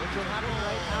 which will happen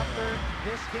right after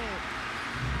this game.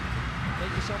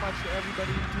 Thank you so much to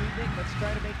everybody tweeting. Let's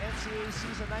try to make NCAA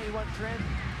Season 91 trend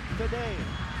today.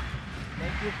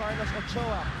 Thank you, Carlos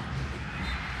Ochoa.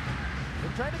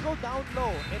 We're trying to go down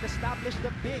low and establish the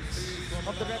bigs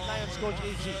of the Red Lions, Coach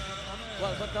AG.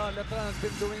 Well, but Letran has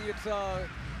been doing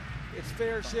its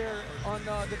fair share on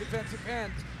the defensive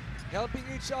end, helping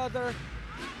each other,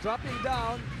 dropping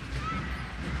down.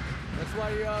 That's why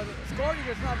scoring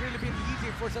has not really been easy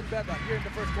for San Beda here in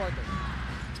the first quarter.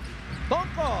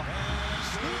 Tonko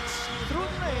sneaks through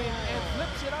the lane and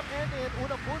flips it up and in.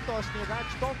 Unang puntos ni Raj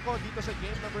Tonko dito sa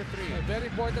game number 3.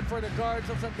 Very important for the guards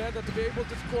of San Beda to be able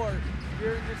to score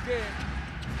here in this game,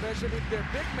 especially if their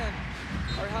big men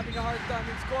are having a hard time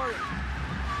in scoring.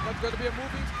 That's going to be a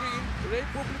moving screen. Ray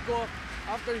Publico,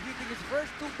 after hitting his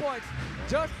first 2 points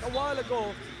just a while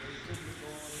ago.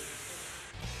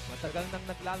 Matagal nang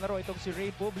naglalaro itong si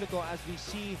Ray Publico as we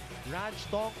see Raj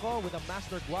Tonko with a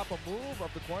Master Guapo move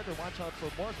of the quarter. Watch out for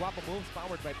more Guapo moves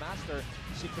powered by Master.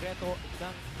 Sikreto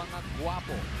ng mga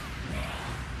Guapo.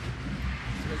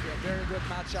 It's going to be a very good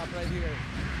matchup right here.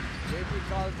 JP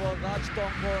Calvo, Raj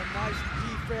Tonko, nice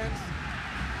defense.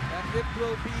 And it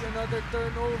will be another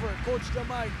turnover. Coach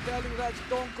Jamay telling Raj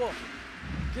Tonko,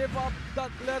 give up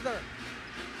that leather.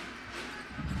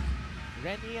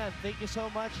 Renian, thank you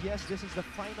so much. Yes, this is the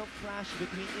final clash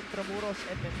between Intramuros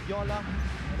and Mendiola.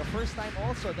 And the first time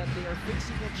also that they are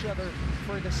facing each other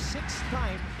for the 6th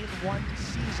time in one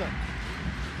season.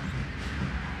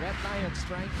 Red Lions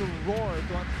trying to roar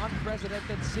to an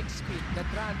unprecedented 6-speed.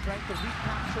 Letran trying to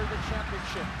recapture the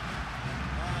championship.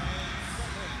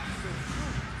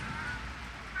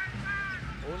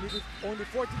 Only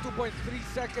 42.3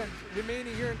 seconds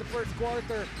remaining here in the first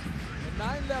quarter. And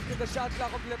 9 left in the shot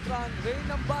clock of Letran. Ray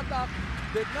ng Batak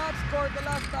did not score the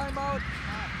last time out.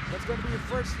 That's going to be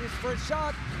his first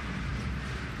shot.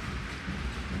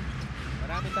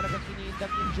 Marami talagang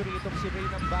iniindang injury itong si Ray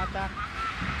ng Batak.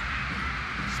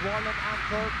 Swollen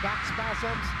ankle, back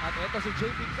spasms. At ito si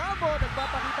JP Calvo,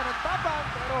 nagpapakita ng tapang.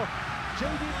 Pero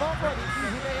JB Mocon, hindi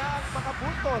hinayaan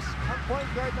makapuntos ang point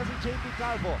guard na si JP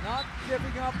Calvo. Not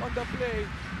giving up on the play.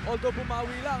 Although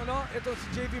bumawi lang, no? Ito si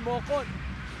JB Mocon.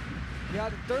 He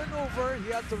had a turnover,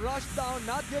 he had to rush down,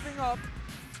 not giving up.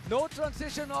 No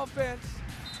transition offense.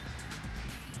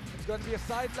 It's going to be a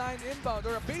sideline inbound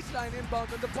or a baseline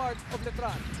inbound on the part of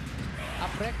Letran.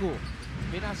 Apreku,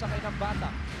 binasakay ng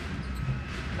Batak.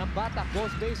 Ng Batak,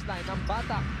 goes baseline. Ng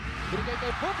Batak, binigay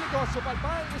kay Publico,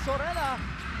 supalpay ni Sorella.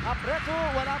 Apreku,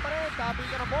 wala pa rin, tabi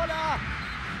ka ng bola.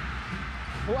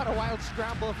 What a wild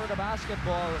scramble for the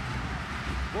basketball.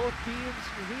 Both teams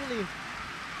really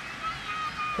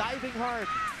diving hard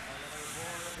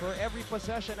for every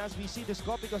possession as we see this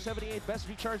Copico 78 best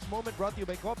recharge moment brought to you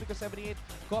by Copico 78,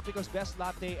 Copico's best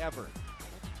latte ever.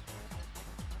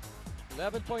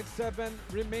 11.7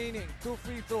 remaining. 2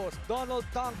 free throws. Donald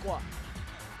Tangwa.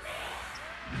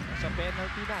 Sa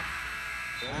penalty na.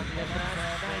 ang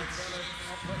Letran Knights.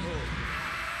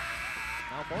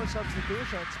 Now more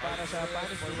substitutions para sa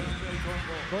Spanish team.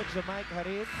 Coach Mike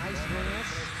Harin, Ice Reyes,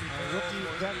 rookie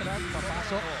veteran,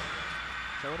 papasok.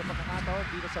 Sa unang pagkakataon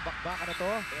dito sa bakbakan na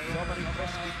to, Dominic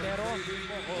Presbitero,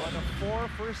 one of 4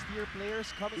 first-year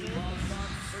players coming in.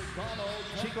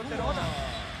 Chico Terona,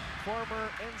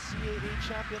 former NCAA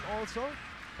champion also,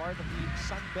 part of the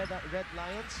San Beda Red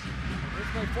Lions. He's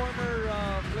my former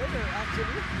player,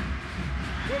 actually.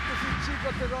 Good to see Chico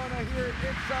Terona here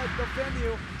inside the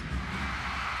venue.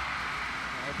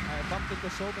 I bumped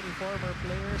into so many former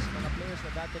players, mga players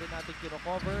na dati rin natin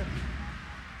kino-cover.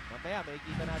 Mamaya,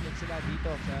 makikita natin sila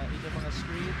dito sa inyong mga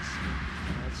screens.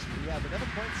 As we have 11.7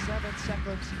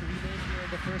 seconds remaining here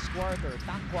in the first quarter.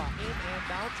 Tangwa in and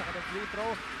down sa kanyang free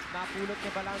throw. Napulot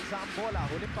niya Balanza ang bola.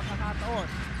 Huling pagkakataon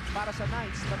para sa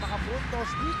Knights na makapuntos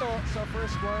dito sa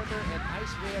first quarter. And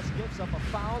Ice Reyes gives up a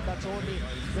foul. That's only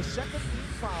the second team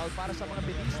foul para sa mga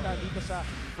bilista dito sa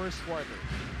first quarter.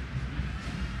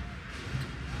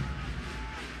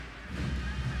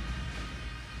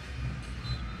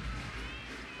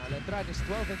 Letran is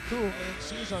 12-2 in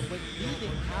season when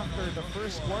leading after the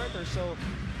first quarter. So,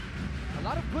 a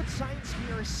lot of good signs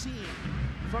we are seeing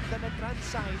from the Letran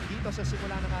side dito sa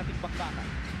simula ng ating bakbakan.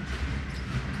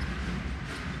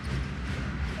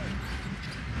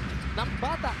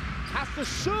 Nambata has to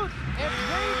shoot, and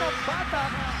Ray Nambata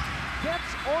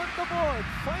gets on the board.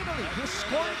 Finally, his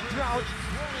scoring drought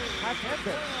has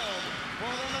ended.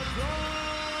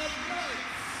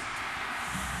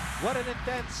 What an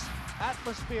intense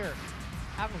atmosphere.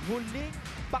 Ang huling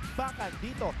bakbakan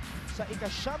dito sa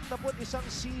ika-71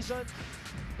 season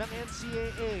ng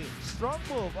NCAA. Strong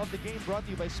move of the game brought to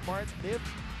you by Smart. Live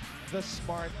the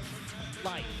Smart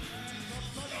Life.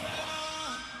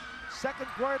 Second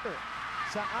quarter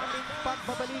sa aming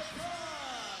pagbabalik.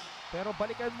 Pero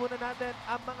balikan muna natin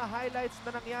ang mga highlights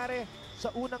na nangyari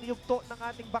sa unang yugto ng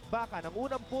ating bakbakan. Ang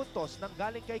unang puntos nang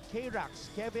galing kay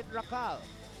K-Rax, Kevin Racal,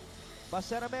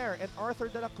 Baseramer, and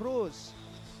Arthur de la Cruz.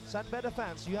 San Beda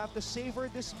fans, you have to savor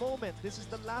this moment. This is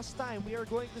the last time we are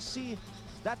going to see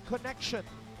that connection.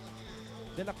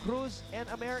 De la Cruz and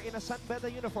Amer in a San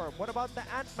Beda uniform. What about the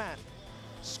Ant-Man?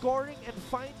 Scoring and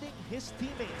finding his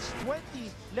teammates. 20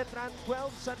 Letran,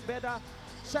 12 San Beda.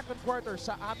 Second quarter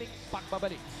sa aming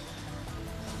pagbabalik.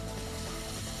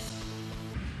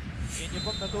 Inyo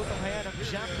pong natutunghayan ang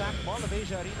jam-packed Mall of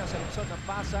Asia Arena sa lungsod ng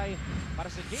Pasay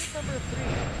para sa game number 3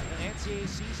 ng NCAA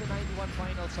Season 91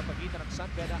 Finals sa pagitan ng San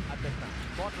Beda at Letran.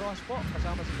 Con Ross po,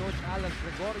 kasama si Coach Alan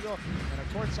Gregorio. And at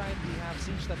courtside, we have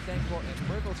Siege Tantenko and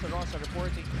Myrtle Sarosa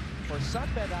reporting for San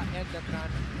Beda and Letran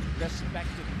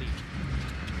respectively.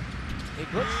 A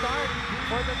good start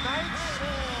for the Knights.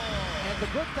 And the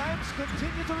good times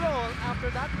continue to roll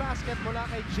after that basket mula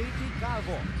kay JP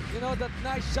Calvo. You know, that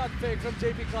nice shot fake from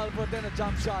JP Calvo, then a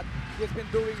jump shot. He's been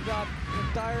doing that the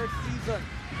entire season.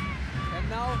 And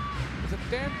now, it's a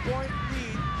 10-point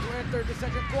lead to enter the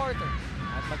second quarter.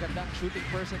 At magandang shooting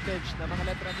percentage ng mga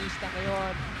Letranista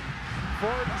ngayon,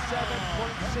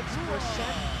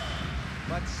 47.6%.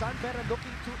 But San Beda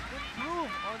looking to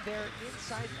improve on their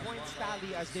inside points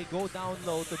tally as they go down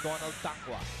low to Donald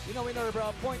Tangwa. You know, in our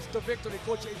points to victory,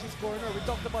 Coach AG's corner, we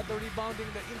talked about the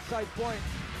rebounding, the inside points.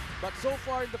 But so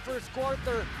far in the first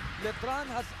quarter, Letran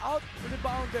has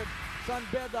out-rebounded San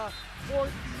Beda 14-8.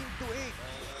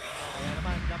 Kaya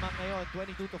naman, lamang ngayon,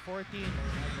 22-14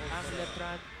 ang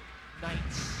Letran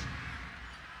Knights.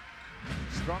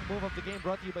 Strong move of the game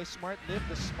brought to you by Smart. Live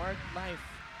the Smart Life.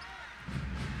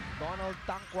 Donald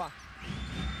Tangwa. 3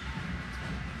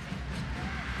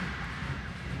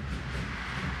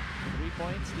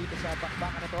 points dito sa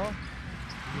bakbakan na to.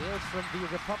 Hails from the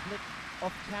Republic of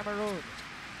Cameroon.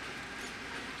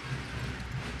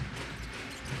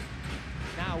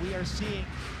 Now we are seeing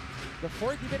the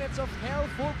 40 minutes of hell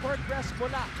full court press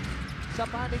mula sa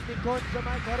panig ni Coach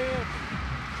Jamai Karim.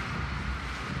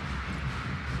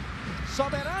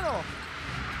 Soberano.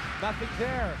 Nothing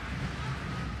there.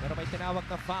 Pero may tinawag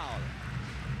na foul.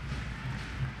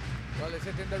 Well, is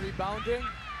it in the rebounding?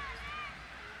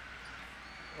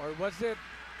 Or was it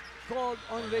called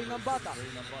on Ray Nambata?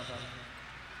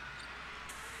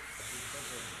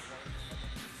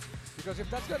 Because if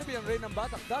that's going to be on Ray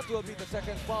Nambata, that will be the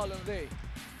second foul on Ray.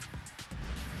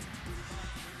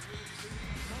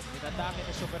 Inatake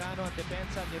ni Soberano ang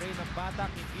depensa ni Ray Nambata.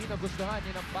 Hindi nagustuhan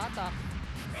ni Nambata.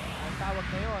 Ang tawag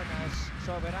ngayon as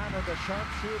Soberano, the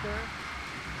sharpshooter,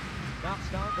 knocks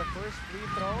down the first free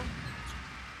throw.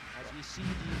 As we see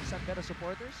the San Beda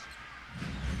supporters.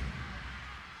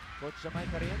 Coach Jamai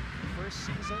Karim, first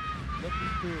season,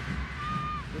 looking to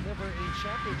deliver a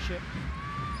championship.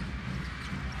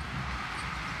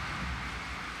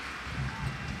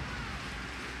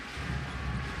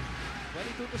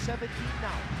 22-17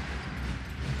 now.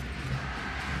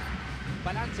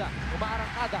 Balanza,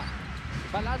 umaarangkada.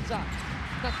 Balanza,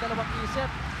 nagdalawang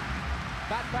isip.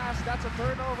 Bad pass, that's a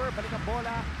turnover. Balik ang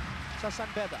bola sa San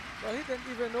Beda. Well, he didn't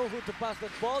even know who to pass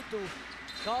that ball to.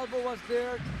 Calvo was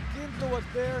there, Quinto was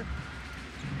there,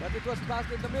 but it was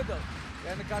passed in the middle.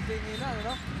 Kaya nagkatinginan, you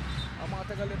know? Ang mga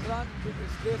taga-Letran,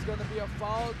 is this gonna be a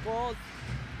foul called?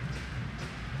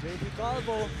 JB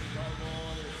Calvo.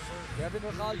 Kevin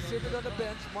Racal seated on the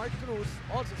bench. Mark Cruz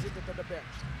also seated on the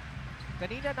bench.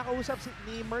 Kanina nakausap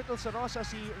ni Myrtle Sarosa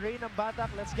si Ray ng Batak.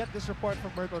 Let's get this report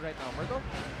from Myrtle right now. Myrtle?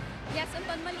 Yes,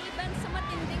 Anton, maliban sa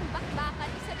matinding bakbakan,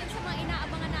 isa din sa mga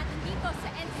inaabangan natin dito sa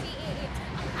NCAA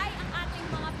ay ang ating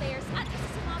mga players. At isa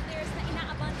sa mga players na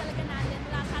inaabangan talaga natin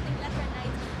mula sa ating Letran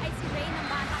Knights ay si Ray ng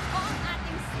Batak o ang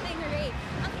ating Stingray.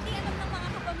 Ang hindi alam ng mga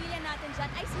kapamilya natin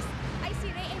dyan ay si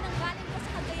Ray ay nanggaling pa sa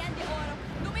Cagayan de Oro.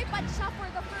 Lumipad siya for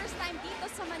the first time dito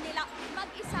sa Manila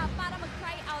mag-isa para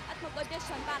mag-try out at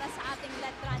mag-audition para sa ating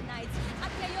Letran Knights.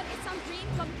 At ngayon, isang dream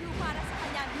come true para sa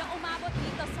kanya na umabot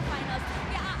dito sa finals.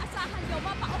 Kaya aasahan nyo,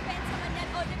 mapa-offensa man yan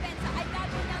o depensa ay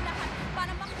gagawin niyang lahat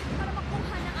para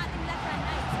makuha ng ating Letran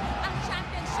Knights ang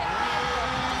championship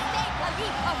to take a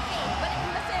leap of faith. Balik mo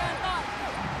na sa'yo, Anton.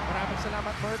 Maraming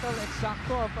salamat, Myrtle.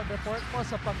 Eksakto ang pag-report mo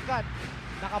sapagkat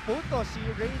nakapunto si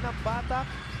Ray ng Batak,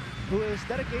 who is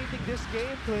dedicating this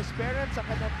game to his parents, ang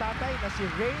kanyang tatay na si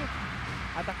Ray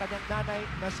at ang kanyang nanay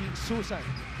na si Susan.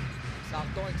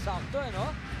 Eksakto,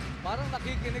 no? Parang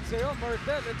nakikinig sa'yo,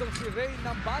 Myrtle, itong si Ray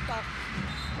ng Batak.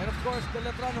 And of course, the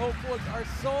Letran hopefuls are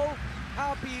so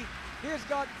happy. He's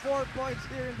got 4 points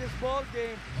here in this ball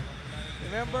game.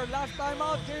 Remember, last time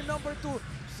out, game number 2,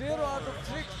 0 out of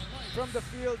 6 from the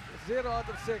field, 0 out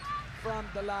of 6 from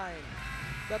the line.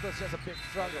 That was just a big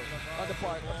struggle on the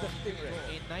part of the Stingray.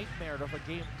 A nightmare of a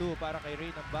game 2 para kay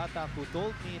Ray ng Batak, who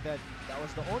told me that that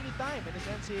was the only time in his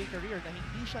NCAA career na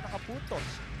hindi siya nakapuntos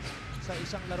sa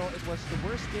isang laro. It was the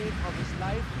worst game of his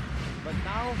life, but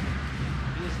now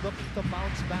he is looking to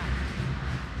bounce back.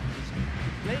 He's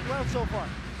playing well so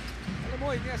far. Alam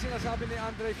mo, hindi nga sinasabi ni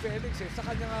Andre Felix sa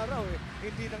kanyang araw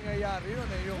hindi nangyayari yun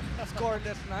yung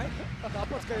scoreless night.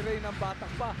 Tapos kay Ray ng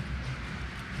Batak pa.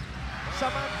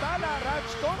 Samantala, Raj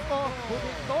Tonko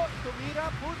huminto,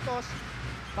 tumira puntos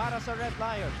para sa Red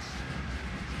Lions.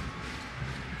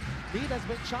 Lead has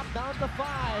been chopped down to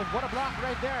 5. What a block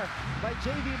right there by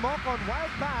JV Mocon.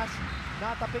 Wild pass.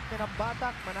 Natapik ni ng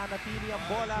Batak. Mananatili ang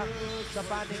bola sa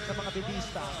panig ng mga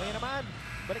bidista. Ngayon naman,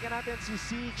 balikan natin si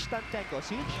Siege Tantenko.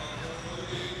 Siege?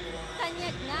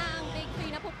 Tanyag na ang Big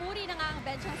 3. Napupuri na nga ang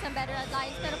bench ng San Beda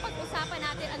Lions. Pero pag-usapan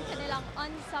natin ang kanilang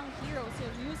unsung hero, si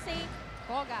Yusei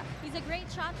Koga. He's a great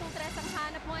shot kung tres ang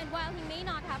hanap mo, and while he may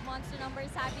not have monster numbers,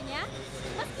 sabi niya,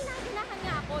 mas ginaganahan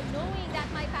nga ako knowing that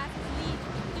my passes lead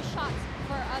to shots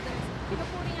for others.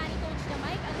 Pinupuri nga ni Coach na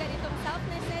Mike ang ganitong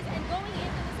selflessness, and going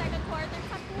into the second quarter,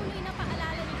 patuloy na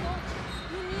paalala ni Coach,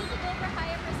 you need to go for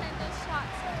higher percentage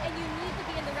shots and you need to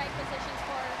be in the right positions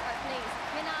for our plays.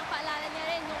 Yan ang paalala niya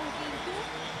rin noong Game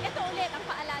 2. Ito ulit ang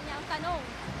paalala niya. Ang tanong,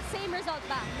 same result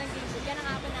ba ng Game 2? Yan ang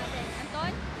hapon natin.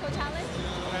 Anton, Coach Allen?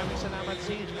 Maraming salamat,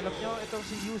 Siege. Alam nyo, itong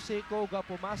si Yusei Koga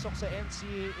pumasok sa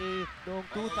NCAA noong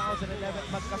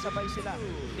 2011. Magkasabay sila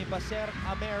ni Baser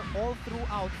Amer all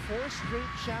throughout 4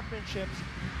 straight championships,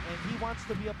 and he wants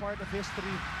to be a part of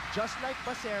history just like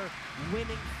Baser,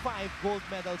 winning 5 gold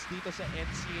medals dito sa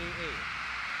NCAA.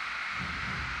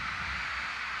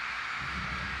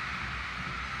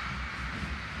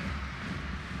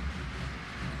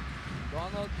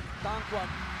 Donald Tangquan.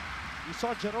 You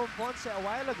saw Jerome Ponce a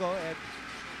while ago, and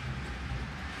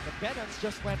the Bedans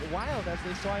just went wild as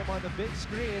they saw him on the big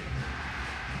screen.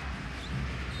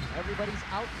 Everybody's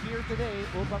out here today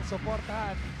upang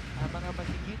suportahan ang mga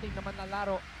magigiting naman na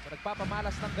laro na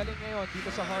nagpapamalas ng galing ngayon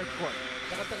dito sa hardcourt.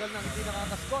 Nakatagal nang hindi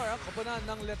nakakascore ang koponan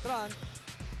ng Letran.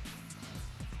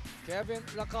 Kevin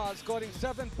Racal scoring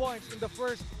 7 points in the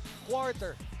first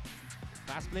quarter.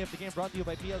 Last play of the game brought to you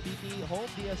by PLDT Home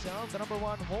DSL, the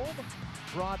 #1 home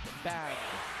broadband.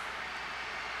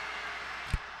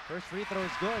 First free throw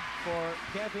is good for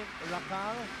Kevin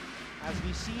Racal. As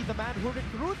we see the man who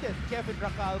recruited Kevin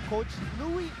Racal, Coach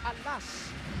Louis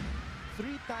Alas,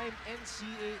 3-time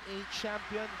NCAA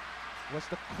champion, was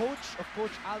the coach of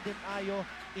Coach Alden Ayo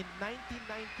in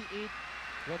 1998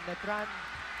 when Letran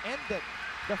ended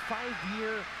the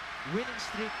 5-year winning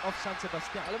streak of San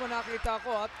Sebastian. Alam mo, nakita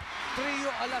ko at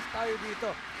trio alas tayo dito.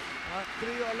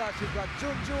 Trio alas. You've got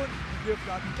Junjun, you've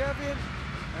got Kevin,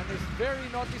 and his very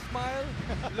naughty smile.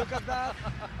 Look at that.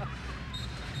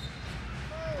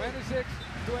 26-21.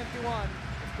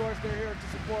 Of course, they're here to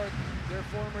support their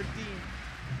former team,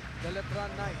 the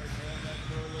Letran Knights.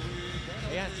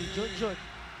 Ayan, si Junjun.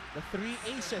 The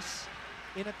 3 aces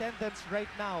in attendance right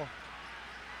now.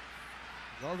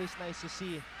 It's always nice to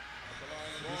see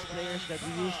these players that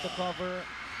we used to cover.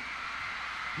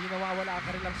 Di nawawala ang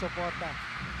kanilang suporta.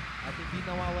 At hindi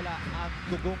nawawala ang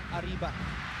dugong Arriba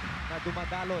na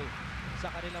dumadaloy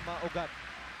sa kanilang mga ugat.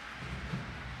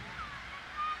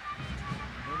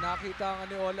 May nakita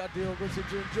nga ni Ola Diogo si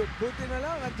Junjun. Buti na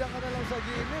lang, andyan ka na lang sa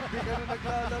gilid. Di ka na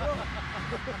naglalaro.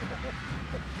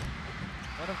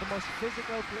 One of the most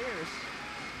physical players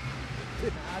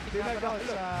na ating napanood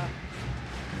sa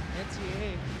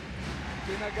NCAA.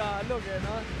 Tinagalog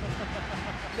no?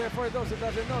 For those who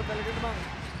doesn't know, talaga namang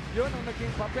yun ang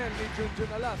naging papel ni Junjun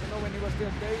Alas, when he was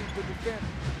still playing to defend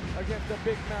against the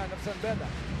big man of San Beda.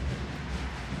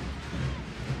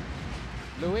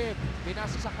 Luwib,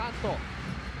 pinasa sa kanto.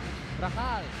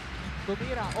 Rakal,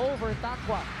 tumira over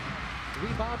Takwa.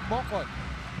 Rebound Mokon.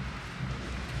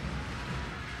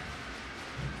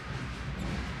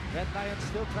 Red Lions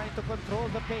still trying to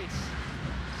control the pace.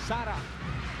 Sara,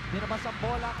 dinabas ang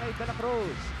bola kay De La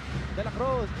Cruz. De La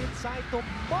Cruz inside to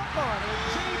Mokon. And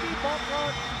JB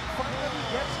Mokon finally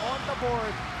gets on the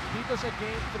board dito sa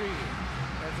Game 3.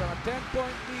 It's a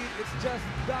 10-point lead. It's just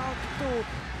down to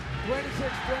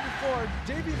 26-24.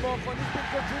 JB Mokon has been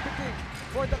contributing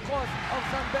for the cause of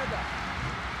San Beda.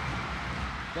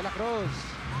 De La Cruz,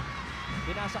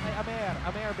 pinasa kay Amer.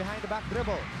 Amer behind the back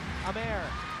dribble. Amer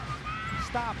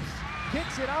stops,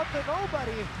 kicks it out to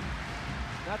nobody.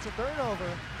 That's a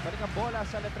turnover. Balik ang bola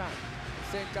sa Letran.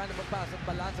 Same kind of a pass at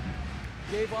Balanza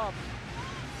gave up.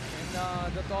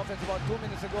 And that offense about 2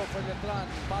 minutes ago for Letran,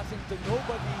 passing to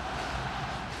nobody.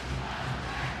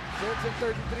 So it's in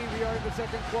 33. We are in the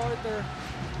second quarter.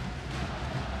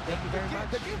 Thank you very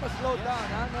much. The game has slowed down.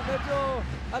 Na medyo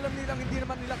alam nilang hindi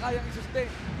naman nila kayang i-sustain.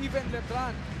 Even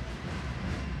Letran.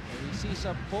 And we see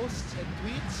some posts and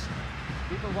tweets.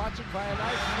 People watching via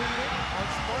live streaming on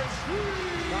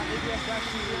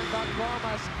sports.abs-cbn.com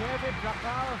as Kevin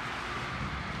Rakal.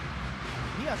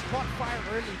 He has caught fire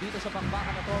early dito sa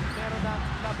bakbakan na to. Meron ng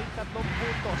 13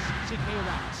 puntos si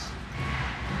K-Rax.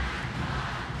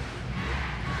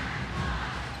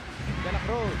 De La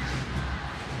Cruz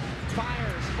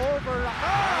fires over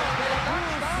Rakal. De La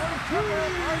Cruz.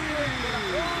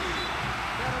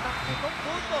 Meron ng 7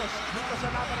 puntos dito sa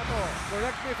laban na to.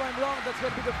 Correct me if I'm wrong, that's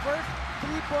going to be the first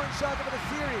 3-point shot of the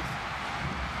series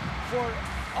for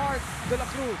Art De La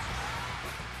Cruz.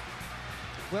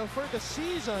 Well, for the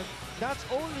season, that's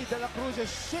only De La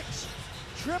Cruz's 6th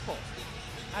triple.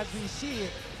 As we see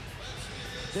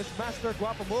this Master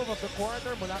Guapo move of the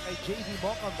quarter mula kay JV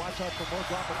Mokon. Watch out for more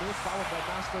Guapo moves followed by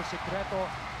Master Secreto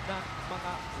ng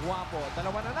mga Guapo.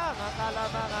 Dalawa na lang ang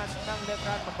kalamangan ng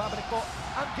Letran. Magbabalik po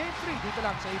ang Game 3 dito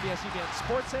lang sa ABS-CBN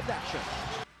Sports and Action.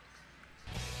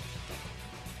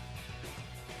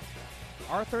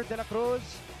 Arthur De La Cruz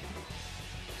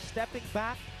stepping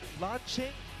back,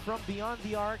 launching from beyond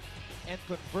the arc, and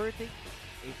converting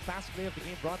a fast play of the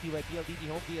game brought to you by PLDT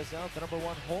Home DSL, the #1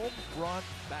 home run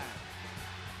band.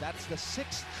 That's the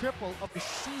 6th triple of the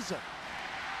season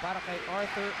para kay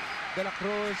Arthur De La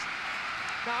Cruz.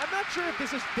 Now, I'm not sure if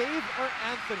this is Dave or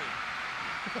Anthony.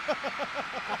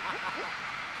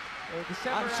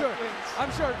 I'm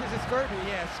sure this is Kirby.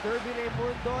 Yes, Kirby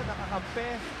Raimundo,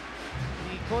 nakakampi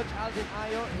ni Coach Alvin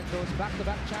Ayo in those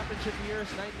back-to-back championship years,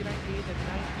 1998 and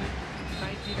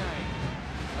 1999.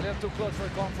 A little too close for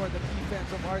comfort, the defense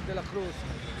of Art De La Cruz,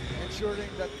 ensuring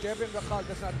that Kevin Rakal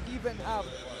does not even have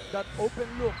that open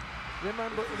look.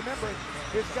 Remember,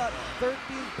 he's got 13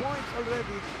 points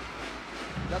already.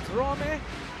 That's Rome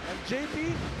and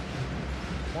JP.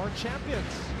 More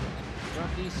champions from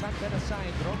the San Beda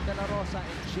side, Rom De La Rosa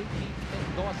and JP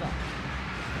Mendoza.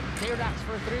 K-Rax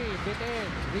for 3, bitin,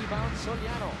 rebound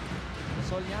Soliano.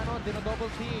 Soliano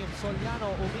dino-double team.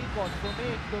 Soliano umikot,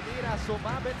 tumira,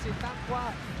 sumabit si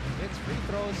Takwa. It's free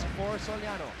throws for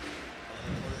Soliano.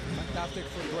 Fantastic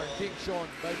footwork being shown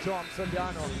by John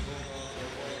Soliano.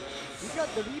 He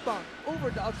got the rebound over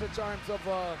the outstretched arms of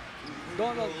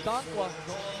Donald Takwa.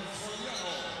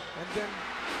 And then,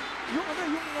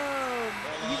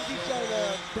 hindi siya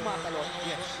tumatalon.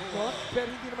 Yes. No? Pero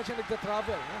hindi naman siya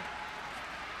nagta-travel.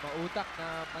 Mautak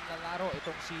na manlalaro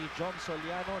itong si John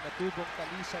Soliano na tubong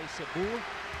Talisay, Cebu.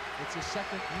 It's his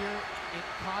 2nd year in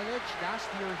college. Last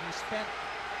year, he spent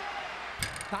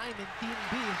time in Team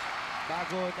B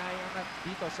bago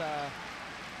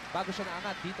siya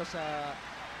naangat dito sa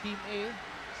Team A.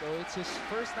 So it's his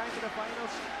first time in the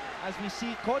finals as we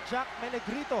see Coach Jack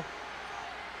Menegrito.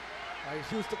 I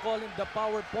used to call him the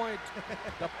power point,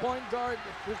 the point guard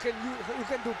who can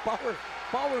do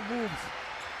power moves.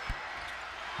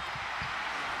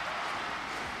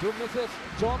 Two misses,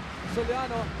 John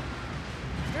Soliano.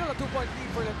 Still a 2-point lead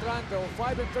for Letran though.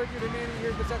 5:30 remaining here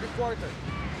in the second quarter.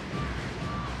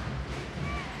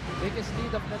 Biggest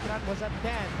lead of Letran was at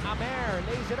 10. Amer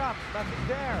lays it up. Nothing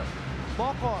there.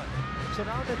 Bocon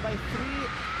surrounded by 3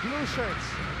 blue shirts.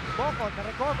 Bocon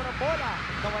na-recover ang bola.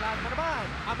 Nawala na naman.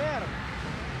 Amer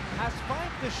has 5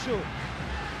 to shoot.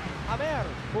 Amer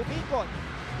umikot.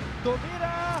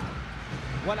 Tumira.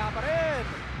 Wala pa rin.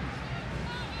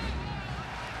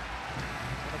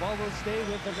 The ball will stay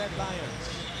with the Red Lions.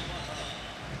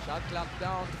 Shot clock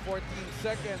down to 14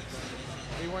 seconds.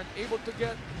 They weren't able to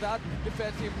get that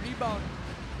defensive rebound.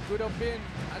 Could have been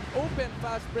an open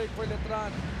fast break for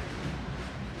Letran.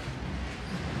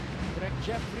 Direct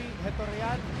Jeffrey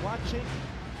Hetorian watching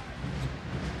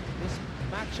this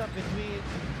matchup between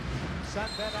San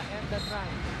Beda and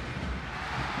Letran.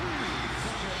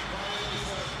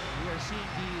 We are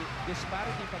seeing the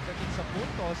disparity pagdating sa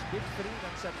puntos. Big 3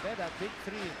 ng San Beda, big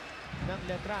 3 ng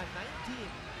Letran. 19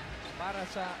 para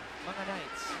sa mga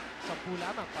Knights. 10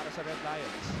 lamang para sa Red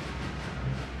Lions.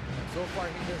 And so far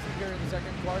here in the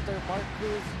second quarter, Mark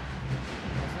Cruz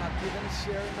has not given his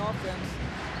share in offense.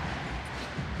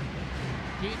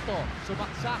 Quinto,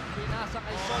 sumaksak, pinasa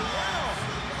kay Soliano.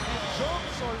 And Jom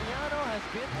Soliano has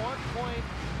been on point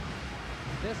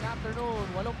this afternoon.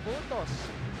 8 puntos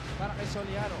para kay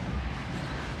Soliano.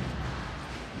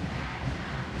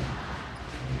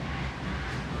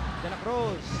 De La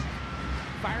Cruz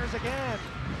fires again.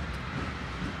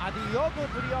 Adiogun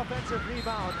with the offensive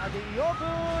rebound.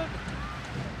 Adiogun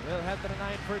will head to the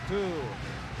 9 for 2.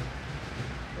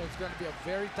 It's going to be a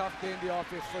very tough day in the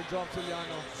office for John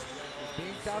Soliano. He's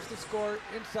being tasked to score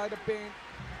inside the paint.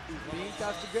 He's being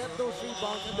tasked to get those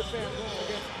rebounds and defend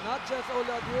against not just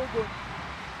Ola Adiogun,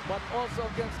 but also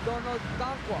against Donald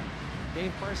Tanqua.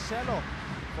 Dave Marcelo,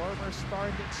 former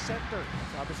starting center.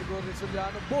 Sabi siguro ni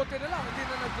Soliano, buti na lang, hindi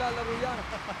na naglalaro yan.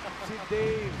 Si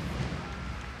Dave.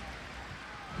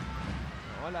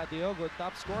 Ola Adiogun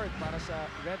top scored para sa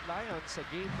Red Lions sa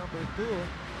game number 2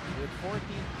 with 14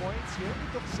 points. He only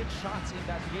took 6 shots in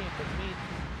that game but made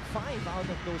 5 out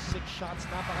of those 6 shots.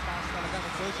 Napakataas talaga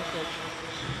ng percentage.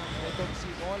 Itong si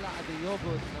Ola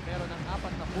Adiogun na meron ng 4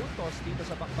 na puntos dito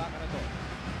sa bakbakan na to.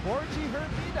 Borgie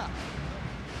Hermida,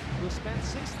 who spent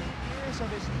 16 years of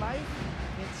his life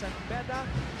in San Beda,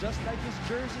 just like his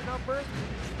jersey number,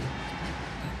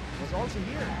 was also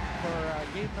here for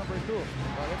game number 2.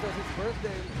 Well, it was his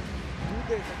birthday 2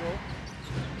 days ago.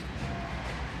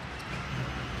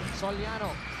 Soliano,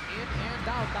 in and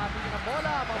out, tapping ng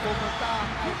bola, mapupunta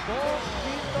kay Bong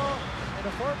Quinto, and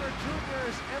the former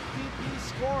juniors MVP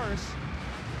scores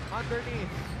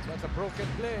underneath. That's a broken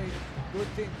play. Good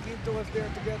thing Quinto was there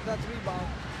to get that rebound.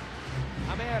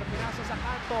 Amer, pinasa sa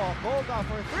kanto, Koga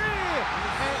for 3,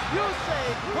 and Yusei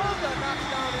Koga knocks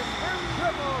down his first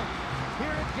triple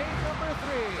here in game number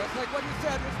 3. Just like what you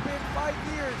said, it's been 5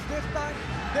 years. This time,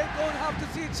 they don't have to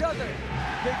see each other.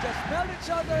 They just smell each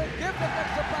other, give the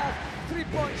extra pass,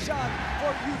 3-point shot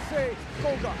for Yusei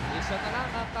Koga. Isa na lang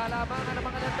ang kalamangan ng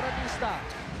mga Letranista.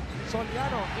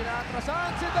 Soliano,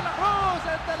 inaatrasan si De La Cruz,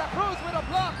 and De La Cruz with a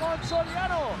block on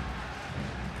Soliano.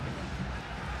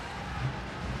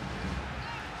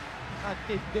 Ang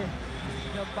tindi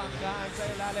ng banggaan sa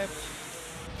ilalim.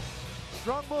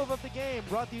 Strong move of the game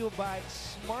brought to you by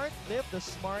Smart Live the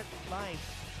Smart Life.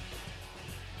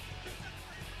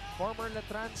 Former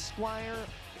Letran Squire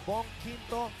Bong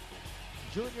Quinto,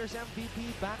 Juniors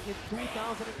MVP back in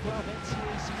 2012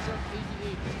 NCAA season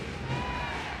 88.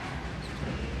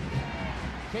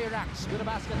 K-Rax with a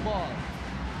basketball.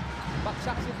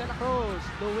 Baksak si De La Cruz.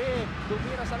 Luwib,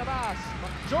 tumira sa labas.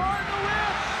 Jordan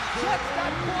Luwib gets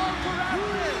that ball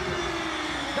correctly.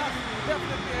 That's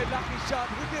definitely a lucky shot.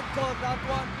 He did call that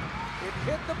one. It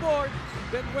hit the board,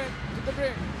 then went to the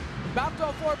ring. Back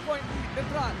to a 4-point lead.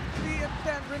 Letran, 3 and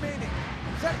 10 remaining.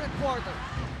 Second quarter.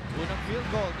 Unang field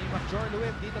goal ni Major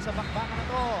Luwib dito sa bakbakan na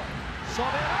to.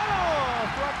 Soberano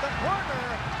from the corner.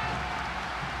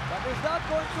 But is that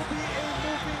going to be a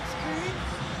moving screen?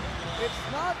 It's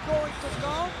not going to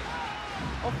count.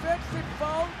 Offensive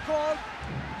foul called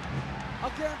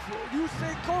against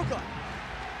Yusei Koga.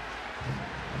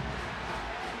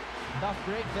 Tough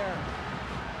break there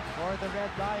for the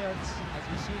Red Lions as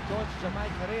you see Coach Jamai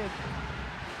Karid.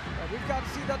 We've got to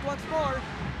see that once more.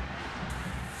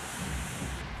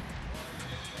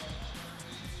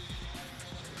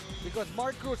 Because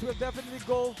Mark Cruz will definitely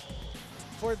go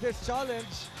for this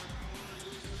challenge.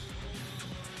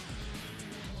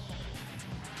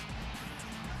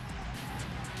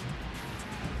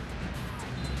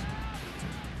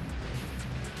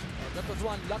 That was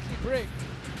one lucky break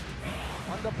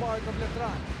on the part of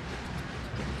Letran.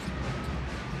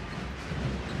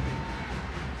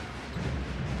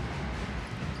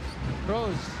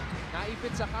 Cruz,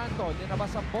 naipit sa kanto,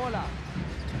 linabas ang bola.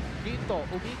 Quinto,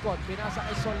 umikot, pinasa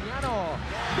kay Soliano.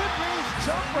 Good range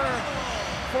jumper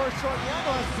for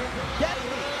Soliano has been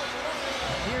deadly.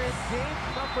 Here in game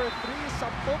number 3,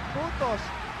 10 puntos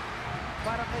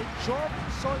para kay John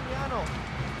Soliano.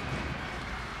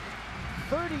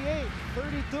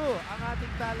 38-32 ang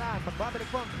ating talaan. Magbabalik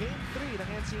po ang Game 3 ng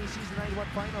NCAA Season 91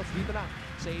 Finals dito lang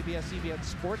sa ABS-CBN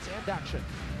Sports and Action.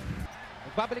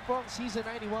 Magbabalik po ang Season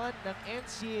 91 ng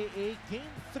NCAA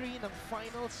Game 3 ng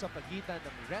Finals sa pagitan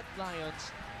ng Red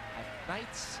Lions at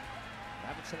Knights.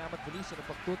 Maraming salamat muli sa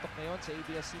pagtutok ngayon sa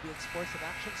ABS-CBN Sports and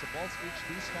Action sa Balls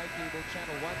HD Sky Cable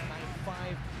Channel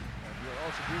 195. And we are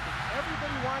also greeting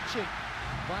everybody watching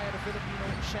via the Filipino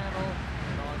channel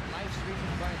and on live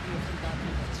streaming via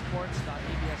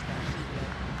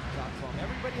dfc.sports.abs-cbn.com.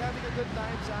 Everybody having a good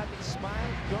time sa ating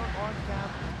Smile Your On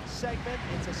Cam segment.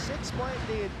 It's a 6-point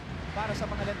lead para sa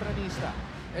mga Letranista.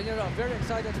 And you're a very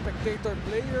excited spectator,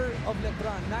 player of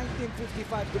Letran,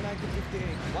 1955 to 1958.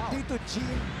 Wow. Tito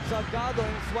Jean Salgado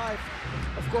and his wife,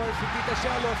 of course, Tita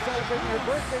Shelo, celebrating her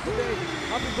birthday today.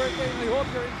 Happy birthday, and I hope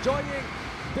you're enjoying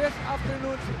this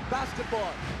afternoon's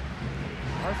basketball.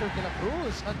 Arthur de la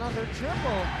Cruz, another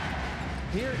triple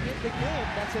here in the game.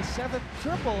 That's his 7th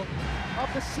triple of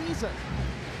the season.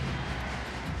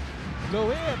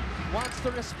 Lewin wants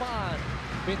to respond.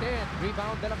 Bitin,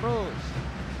 rebound de la Cruz.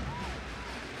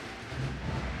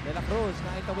 De la Cruz,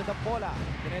 naitawid ang bola.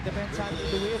 Dinedepensahan ni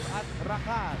Luis at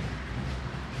Rakan.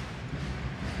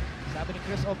 Sabi ni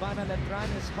Chris Obana, Letran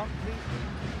is hungry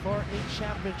for a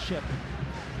championship.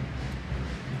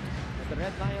 And the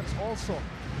Red Lions also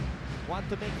want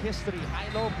to make history.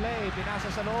 High-low play.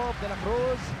 Pinasa sa loob. De la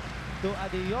Cruz to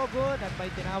Adiogun at may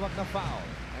tinawag na foul.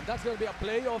 And that's going to be a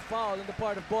play of foul on the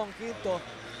part of Bong Quinto,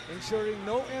 ensuring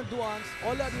no end-ones.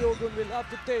 Ola Diogun will have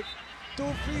to take 2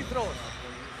 free throws.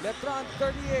 Letran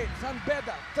 38, San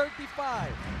Beda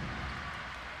 35.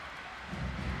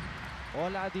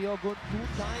 Ola Diogun,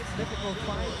 2-time Mythical 5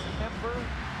 member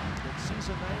in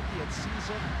Season 90 and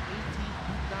Season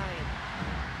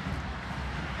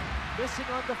 89. Missing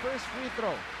on the first free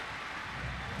throw.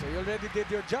 So you already did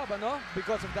your job, ano?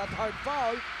 Because of that hard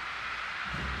foul.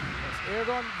 As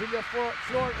Aaron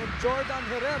Villaflor and Jordan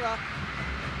Herrera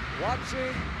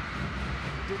watching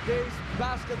today's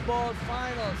basketball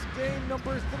finals. Game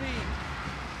number 3.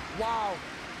 Wow.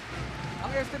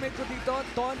 Ang estimate ko dito,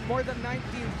 Ton, more than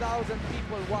 19,000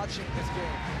 people watching this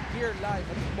game here live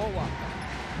at MOA,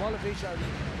 Mall of Asia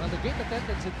Arena. Well, the gate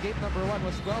attendance in game number 1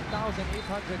 was 12,825.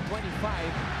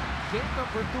 Game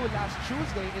number 2 last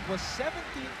Tuesday, it was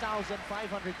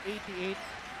 17,588.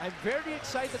 I'm very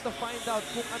excited to find out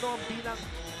kung ano ang bilang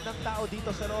ng tao dito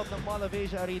sa loob ng Mall of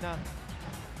Asia Arena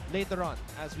later on,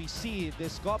 as we see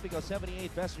this Gopico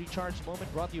 78 Best Recharge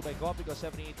moment brought to you by Gopico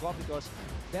 78, Gopico's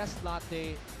best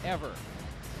latte ever.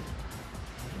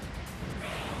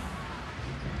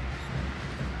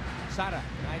 Sara,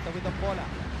 naitawid ang bola.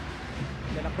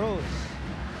 De la Cruz.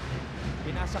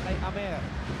 Pinasa kay Amer.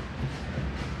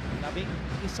 11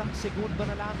 segundo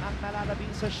na lang ang nalalabing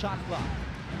sa shot clock.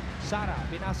 Sara,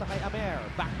 pinasa kay Amer.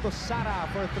 Back to Sara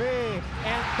for 3.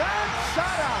 And then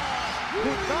Sara, who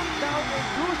knocked down a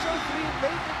crucial 3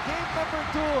 late in game number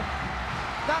 2,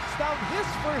 knocks down his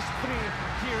first 3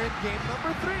 here in game number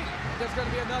 3. There's going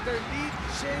to be another lead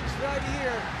change right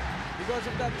here because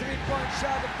of that 3-point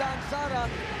shot of Dan Sara.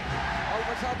 All of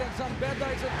a sudden, San Beda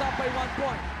is on top by 1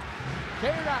 point.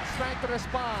 K-Rax trying to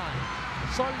respond.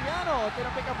 Soliano,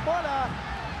 tinapik ang bola.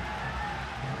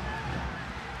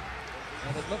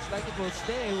 And it looks like it will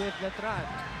stay with Letran.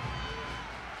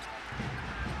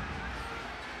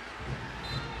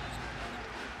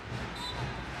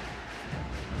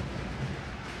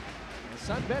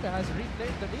 San Beda has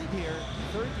reclaimed the lead here,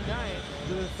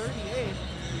 39-38.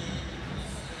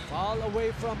 Foul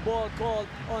away from ball called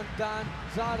on Dan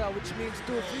Zara, which means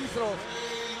 2 free throws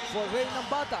for Rey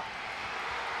Nambata.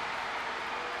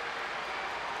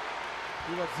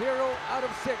 He was 0 out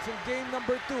of 6 in game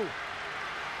number 2.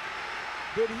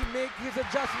 Did he make his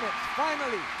adjustments?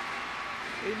 Finally,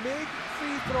 a made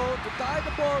free throw to tie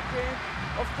the ball game.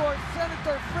 Of course,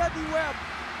 Senator Freddie Webb.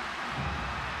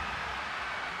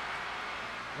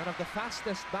 One of the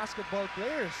fastest basketball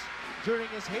players during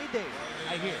his heyday,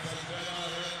 I hear.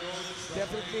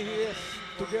 Definitely he is,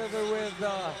 together with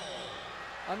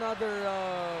another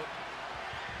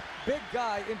big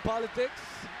guy in politics,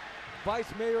 Vice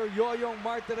Mayor Yoyong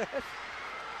Martirez.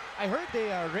 I heard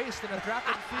they raced in a track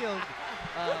and field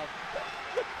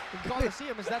in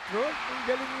Coliseum. Is that true? Ang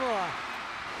galing mo ah.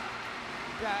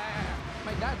 Yeah,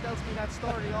 my dad tells me that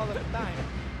story all of the time.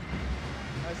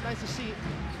 It's nice to see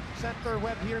Center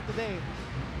Web here today,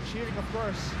 cheering of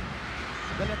course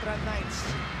the Letran Knights.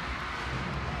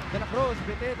 De La Cruz,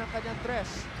 bitin ang kanyang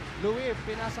tres. Louis,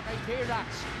 pinasa kay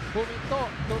K-Rax. Huminto,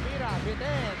 tumira,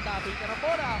 bitin. Taping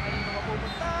karambora, kanino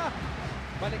mapupunta?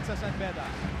 Balik sa San Beda.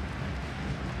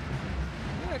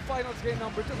 Yung finals game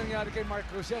number 2, nangyari kay Mark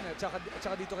Cruz yan.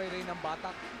 Tsaka dito kay Reynang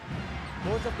Batak.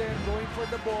 Both of them going for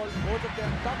the ball. Both of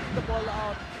them tapping the ball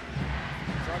out.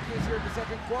 So at least here in the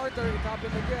second quarter, it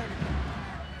happened again.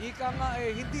 Ika nga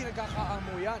hindi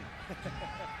nagkakaamo yan.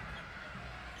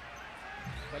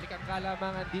 Balik ang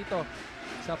kalamangan dito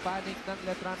sa panig ng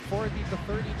Letran.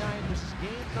 40-39. This is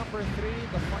game number 3,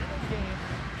 the final game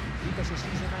dito sa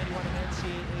season 91 ng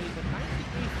NCAA, the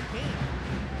 98th game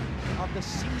of the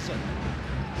season.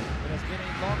 It has been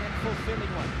a long and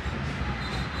fulfilling one.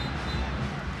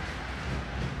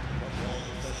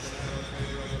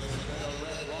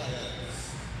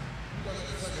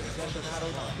 Possession arrow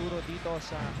nakaturo dito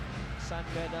sa San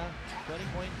Beda.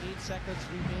 20.8 seconds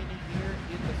remaining here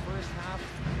in the first half.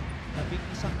 Labing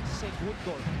isang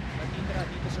segundo na titira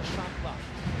dito sa shot clock.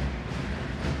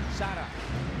 Sara.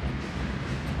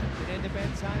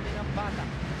 Dinedepensahan din ang bata.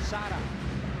 Sara.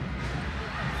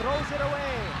 Throws it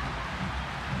away.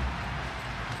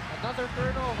 Another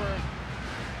turnover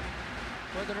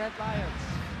for the Red Lions.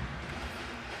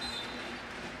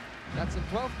 That's the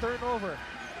 12th turnover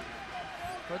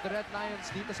for the Red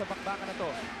Lions dito sa bakbakan na to.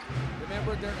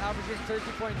 Remember, they're averaging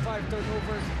 30.5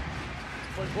 turnovers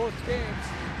for both games.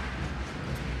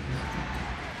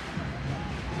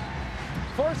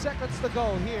 4 seconds to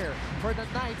go here for the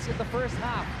Knights in the first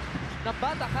half.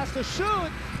 Nabata has to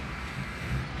shoot.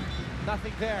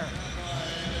 Nothing there.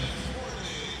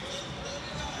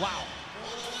 Wow.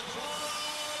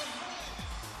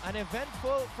 An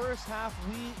eventful first half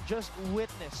we just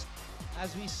witnessed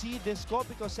as we see this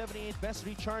Copico 78 Best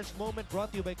Recharged moment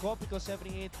brought to you by Copico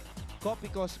 78,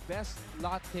 Copico's best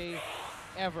latte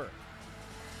ever.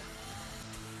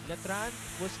 Letran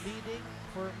was leading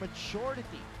for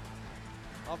majority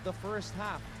of the first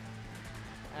half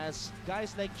as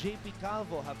guys like JP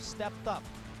Calvo have stepped up.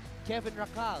 Kevin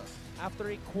Racal, after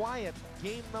a quiet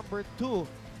game number 2,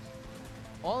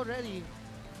 already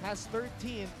has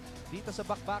 13 dito sa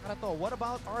bakbakan na to. What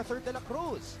about Arthur De La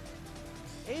Cruz?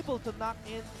 Able to knock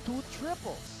in 2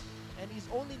 triples, and he's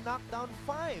only knocked down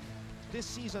 5 this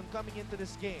season coming into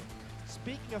this game.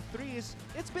 Speaking of threes,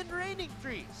 it's been raining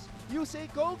threes. Yusei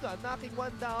Koga knocking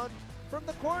one down from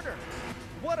the corner.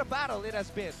 What a battle it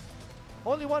has been.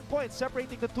 Only 1 point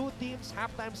separating the two teams.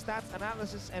 Halftime stats,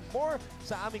 analysis, and more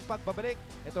sa aming pagbabalik.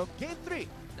 Ito ang Game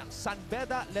 3 ng San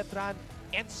Beda Letran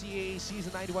NCAA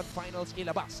Season 91 Finals.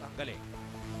 Ilabas ang galing.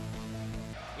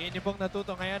 Inyo pong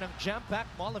natuto ngayon ang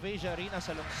jam-packed Mall of Asia Arena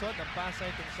sa lungsod ng Pasay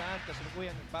kung saan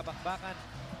kasalukuyang nagbabakbakan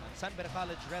ang San Beda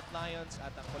College Red Lions at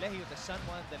ang Colegio de San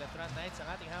Juan de Letran Knights. Ang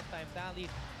ating halftime tally,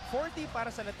 40 para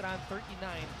sa Letran, 39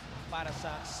 para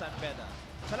sa San Beda.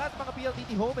 Sa lahat ng mga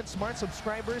PLDT Home and Smart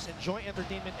subscribers, enjoy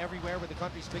entertainment everywhere with the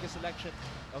country's biggest selection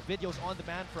of videos on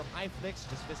demand from iFlix.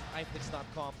 Just visit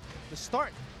iflix.com to start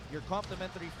your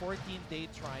complimentary 14-day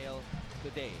trial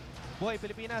today. Buhay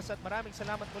Pilipinas at maraming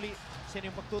salamat muli sa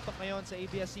inyong pagtutok ngayon sa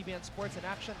ABS-CBN Sports in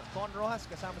Action. Ton Rojas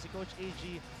kasama si Coach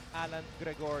AG Alan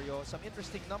Gregorio. Some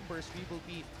interesting numbers we will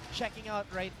be checking out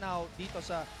right now dito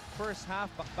sa first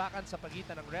half. Bakbakan sa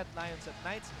pagitan ng Red Lions at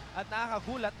Knights. At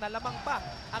nakakagulat na lamang pa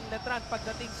ang Letran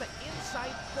pagdating sa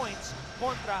inside points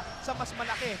kontra sa mas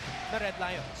malaki na Red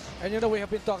Lions. And you know, we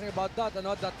have been talking about that,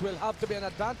 that will have to be an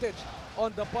advantage on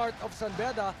the part of San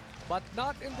Beda, but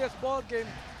not in this ball game.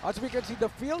 As we can see, the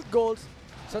field goals,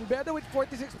 San Beda with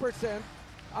 46%.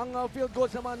 Ang field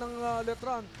goals naman ng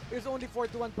Letran is only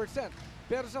 41%.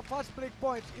 Pero sa fast break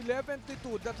points,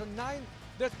 11-2. That's a 9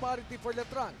 disparity for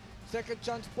Letran. Second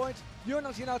chance points, yun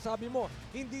ang sinasabi mo.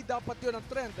 Hindi dapat yun ang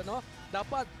trend,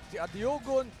 Dapat si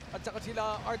Adiogun at saka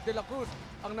sila Art De La Cruz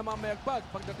ang namamayagpag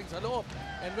pagdating sa loob.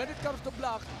 And when it comes to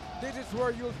blocks, this is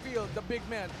where you'll feel the big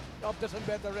men of the San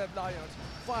Beda Red Lions.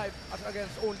 5 as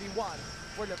against only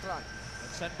 1 for Letran.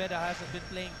 San Beda hasn't been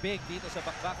playing big dito sa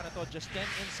bakbakan na to. Just 10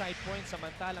 inside points,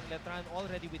 samantalang Letran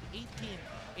already with 18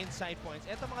 inside points.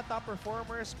 Ito mga top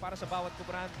performers para sa bawat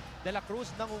kuburan. De La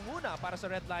Cruz nangunguna para sa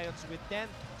Red Lions with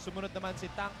 10. Sumunod naman si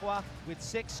Tangqua with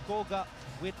 6, Koga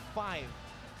with 5.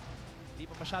 Di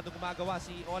pa masyado gumagawa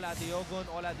si Ola Diogon.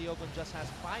 Ola Diogon just has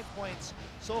 5 points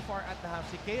so far at the half.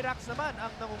 Si K-Rax naman ang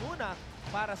nangunguna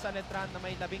para sa Letran na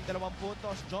may 12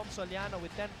 puntos. Jom Soliano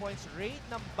with 10 points. Raid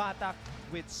ng Batak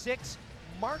with 6.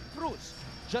 Mark Cruz,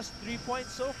 just 3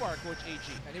 points so far, Coach AG.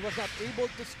 And he was not able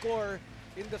to score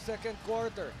in the second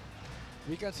quarter.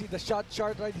 We can see the shot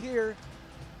chart right here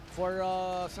for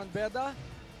San Beda.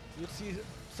 You see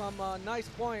some nice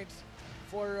points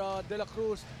for De La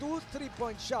Cruz. 2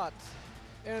 3-point shots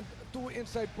and 2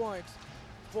 inside points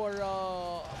for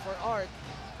Art.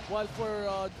 While for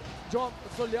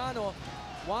Soliano,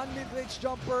 1 mid-range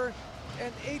jumper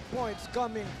and 8 points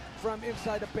coming from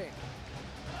inside the paint.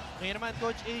 Ngayon naman,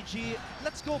 Coach AG,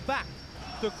 let's go back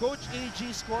to Coach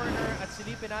AG's corner at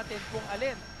silipin natin kung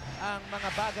alin ang mga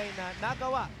bagay na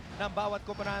nagawa ng bawat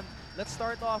koponan. Let's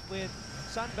start off with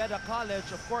San Beda College.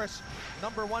 Of course,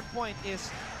 number 1 point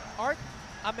is Art,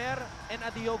 Amer, and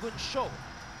Adiogun show.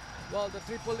 Well, the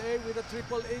AAA with a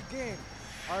AAA game.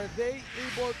 Are they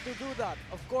able to do that?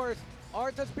 Of course,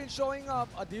 Art has been showing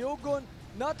up. Adiogun,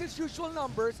 not his usual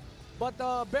numbers, but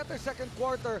a better second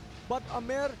quarter. But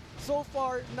Amer, so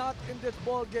far, not in this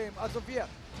ball game as of yet.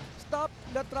 Stop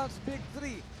Letran's big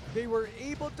three. They were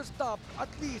able to stop at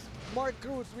least Mark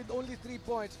Cruz with only 3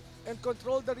 points and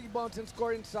control the rebounds and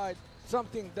score inside,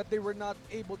 something that they were not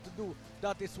able to do.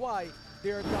 That is why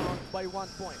they are down by 1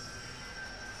 point.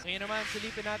 Ngayon naman,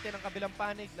 silipin natin ang kabilang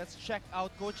panig. Let's check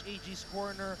out Coach AG's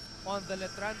corner on the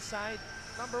Letran side.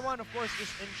 Number 1, of course,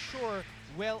 is ensure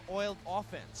well-oiled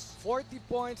offense. 40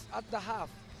 points at the half,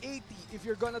 80 if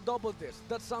you're gonna double this.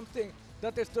 That's something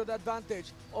that is to the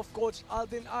advantage of Coach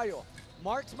Aldin Ayo.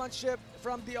 Marksmanship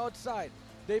from the outside.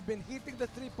 They've been hitting the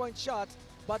 3-point shots,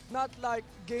 but not like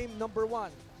game number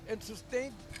 1. And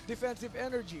sustained defensive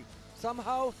energy.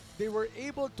 Somehow, they were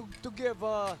able to give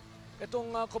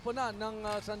itong koponan ng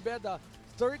San Beda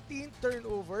 13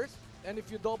 turnovers. And if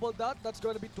you double that, that's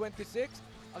going to be 26.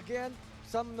 Again,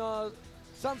 something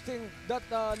that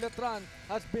Letran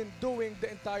has been doing the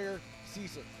entire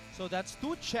season. So that's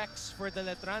 2 checks for the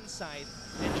Letran side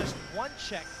and just 1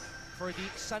 check for the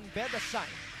San Beda side.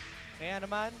 Kaya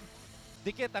naman,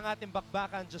 dikit ang ating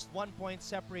bakbakan, just 1 point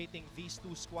separating these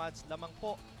 2 squads. Lamang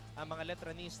po ang mga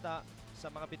Letranista sa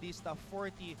mga Bedista,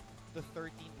 40 to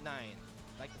 39.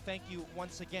 I'd like to thank you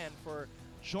once again for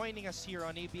joining us here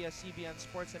on ABS-CBN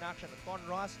Sports in Action. Con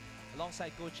Ross,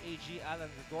 alongside Coach AG, Alan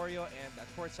Gregorio, and at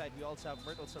courtside we also have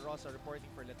Myrtle Sarosa reporting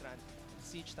for Letran,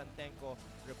 Siege Tantenko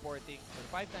reporting for the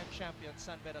 5-time champion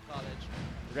San Beda College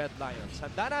Red Lions.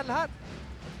 Handa na lahat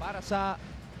para sa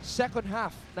second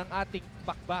half ng ating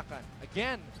bakbakan.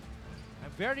 Again,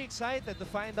 I'm very excited to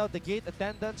find out the gate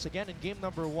attendance. Again, in game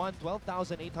number 1,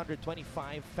 12,825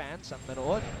 fans ang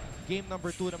nanood. Game number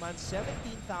 2 naman,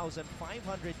 17,588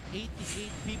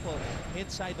 people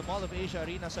inside the Mall of Asia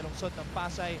Arena sa lungsod ng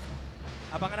Pasay.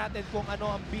 Abangan natin kung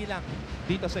ano ang bilang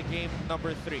dito sa game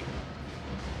number 3.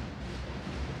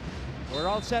 We're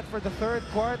all set for the third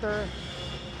quarter.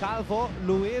 Calvo,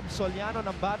 Luib, Soliano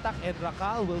ng Batak, and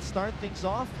Racal will start things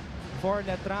off for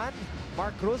Letran.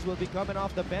 Mark Cruz will be coming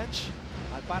off the bench.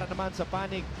 At para naman sa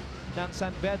panig ng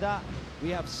San Beda,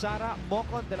 we have Sara,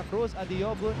 Mocon, De La Cruz,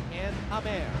 Adiogun, and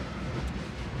Amer.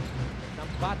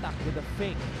 Ng Batak with a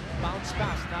fake. Bounce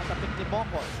pass, natapik ni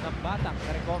Mocon. Ng Batak,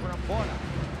 na-recover ang bola.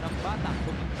 Ng Batak,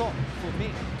 tuminto,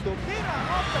 Fuming. Tumira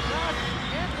off the glass,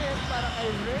 and in para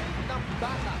kay Ray ng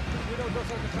Batak. You know,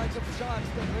 those are the kinds of shots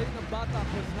that Ray ng Batak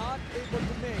was not able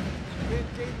to make in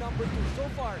game number 2. So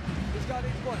far, he's got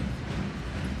 8 points.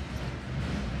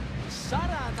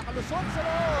 Sara, nakalusot sa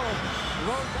loob.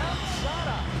 Roldan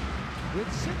Sara with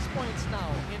 6 points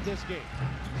now in this game.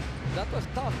 That was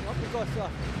tough, no? Because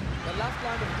the last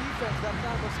line of defense that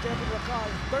time was Kevin Racal.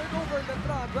 Turnover in the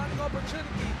run, running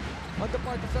opportunity on the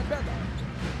part of San Beda.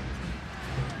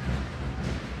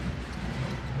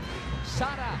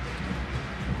 Sara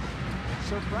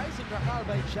surprising Racal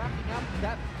by jacking up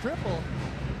that triple.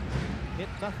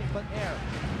 Hit nothing but air.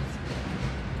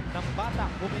 Ng Batak,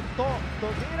 buminto,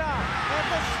 tumira, and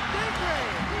the Stingray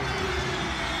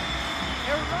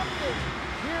erupted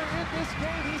here in this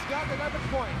game. He's got 11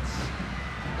 points.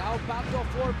 Now back to a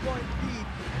 4-point lead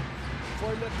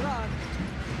for Letran.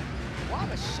 What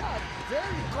a shot.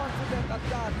 Very confident at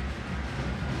that.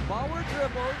 Power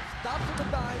dribble, stops to the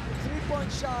dime,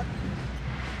 3-point shot.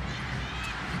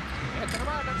 Ito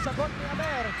naman ang sagot ni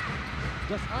Amer.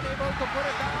 Just unable to put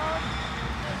it down.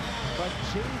 But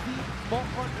JV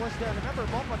Mocon was there. Remember,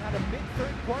 Mocon had a big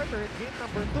third quarter in game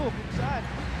number 2. Kung saan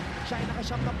siya ay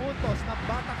nakasyam na puntos. Ng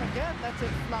Batak again, lets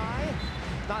it fly.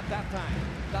 Not that time.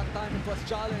 That time it was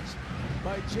challenged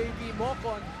by JV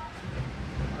Mocon.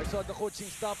 I saw the coaching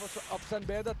staff of San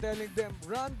Beda telling them,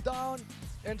 run down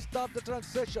and stop the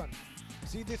transition.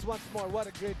 See this once more. What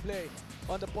a great play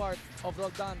on the part of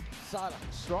Roldan Sara.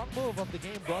 Strong move of the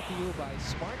game brought to you by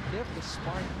Smart Lift to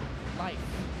Smart Life.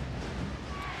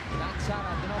 Roldan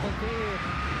Sara, double team.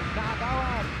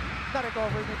 Nakagawan.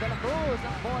 Na-recover ni De La Cruz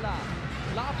ang bola.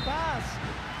 Lob pass.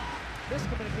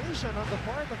 Miscommunication on the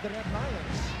part of the Red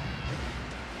Lions.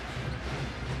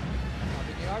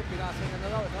 pinasa niya na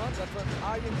raw, no? That's what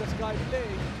eyeing the sky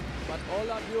play. But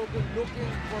Ola Diogun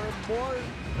looking for a more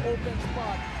open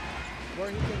spot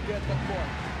where he can get that ball.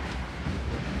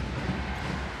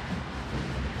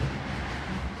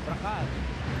 Rakal.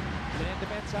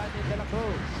 Pinindepensa ni De La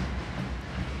Cruz.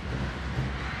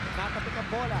 Natapik ang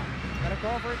bola.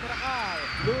 Na-recover ni Rakal.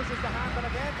 Loses the handle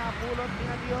again. Napulot ni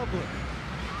Adiogun.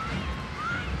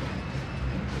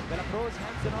 De La Cruz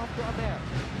hands it off to Amer.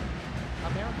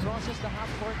 Amer crosses the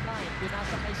half-court line.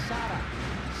 Pinasa kay Sara.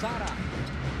 Sara.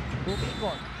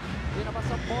 Bumikot. Tinabas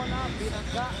ang bola.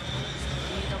 Binangga.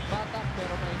 Ng Batak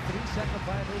pero may 3-second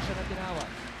violation na tinawag.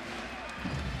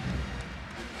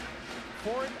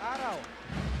 Fourth araw.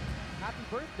 Happy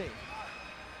birthday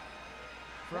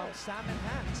from Sam and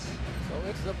Hans. So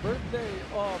it's the birthday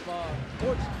of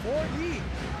Coach Fordy.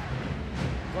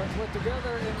 Of course, we're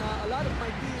together in a lot of my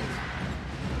teams.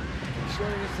 I'm sure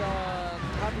he's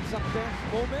having some tense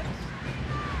moments.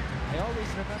 I always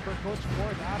remember Coach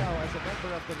Ford Araw as a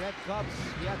member of the Red Cubs.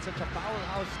 He had such a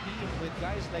powerhouse team with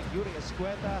guys like Yuri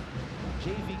Escueta,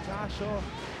 J.V. Casio,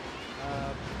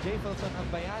 Jayfelson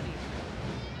Agbayani.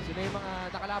 Sila yung mga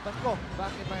nakalaban ko back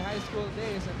in my high school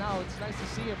days, and now it's nice to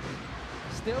see him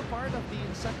still part of the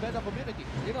San Beda community.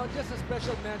 You know, just a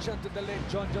special mention to the late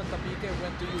John Tabique,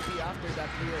 went to UP after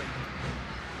that year.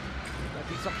 That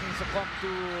he succumbed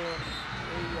to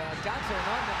a cancer,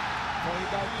 no? So he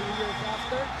died 2 years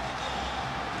after.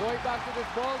 Going back to this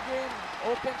ball game,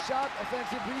 open shot,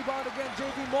 offensive rebound again,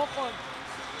 J.V. Mocon.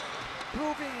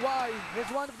 Proving why he's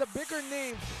one of the bigger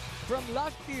names from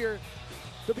last year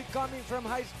to be coming from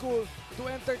high school to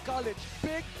enter college.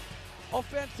 Big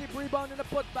offensive rebound and a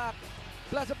putback,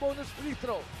 plus a bonus free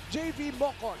throw. J.V.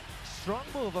 Mocon. Strong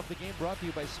move of the game brought to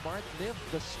you by Smart. Live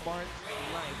the smart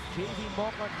life. J.V.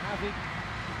 Mocon having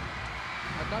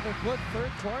another good third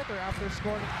quarter after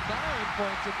scoring 9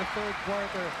 points in the third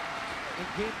quarter in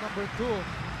game number 2.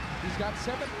 He's got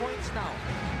 7 points now.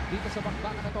 Dito sa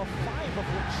bakbakan na to, 5 of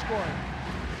which scored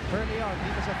early on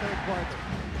dito sa third quarter.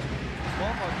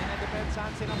 Mocon,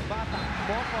 dinadepensahan silang Batak.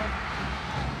 Mocon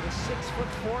is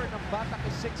 6'4", ng Batak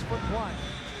is 6'1".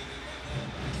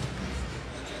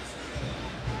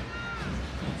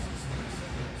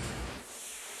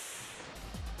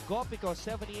 Gopico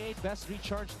 78, best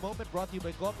recharged moment brought to you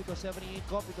by Gopico 78,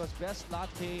 Gopico's best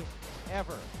latte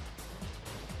ever.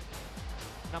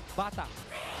 Ng Batak.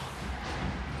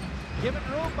 Given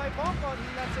room by Mocon, he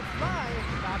lets it fly.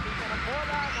 Taping ka ng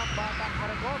bola ng Batak na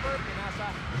recover. Pinasa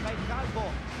kay Calvo.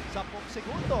 10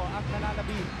 segundo ang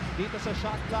nalalabi dito sa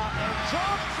shot clock. And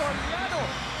John Soriano,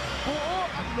 buo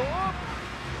ang loob.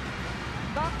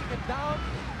 Knocking it down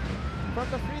from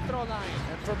the free throw line.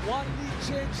 And from one lead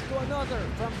change to another,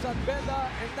 from San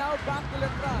Beda and now back to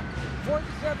Letran.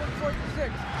 47-46.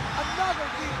 Another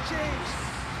lead change.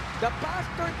 The past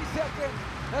 30 seconds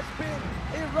has been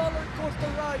a roller coaster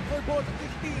ride for both of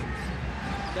these teams.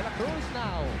 De La Cruz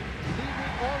now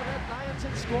leading all Red Lions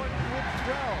in scoring with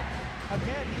 12.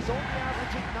 Again, he's only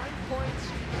averaging 9 points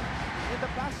in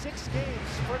the past 6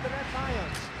 games for the Red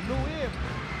Lions. Luim,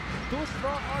 too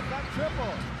strong on that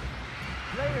triple.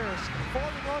 Players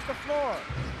falling on the floor.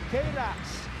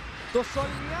 Kalax to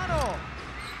Soliano.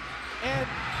 And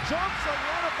John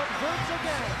Soliano converts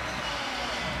again.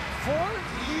 4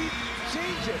 lead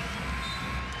changes.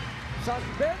 San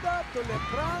Beda to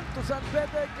Letran to San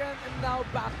Beda again, and now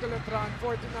back to Letran,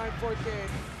 49-48.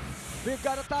 We've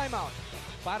got a timeout.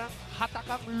 Parang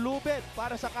hatakang lubid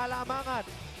para sa Kalamangan.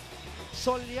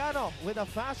 Soliano with a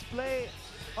fast play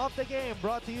of the game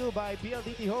brought to you by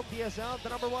PLDT Home DSL,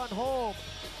 the #1 home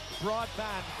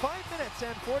broadband. 5 minutes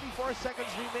and 44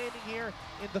 seconds remaining here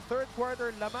in the third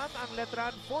quarter. Lamang ang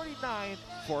Letran,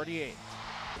 49-48.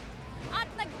 At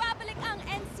nagbabalik ang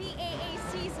NCAA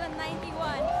Season 91.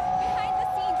 Behind the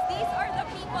scenes, these are the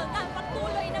people na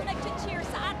patuloy na nag-cheer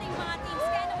sa ating mga teams.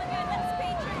 Kaya naman ngayon, let's pay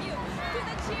tribute to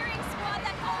the cheering squad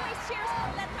that always cheers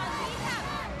for Letran. We have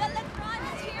the Letran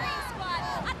cheering squad.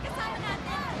 At kasama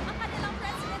natin ang kanilang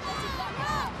president na si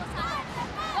Dominic.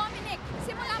 Dominic,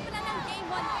 simula pa lang ng Game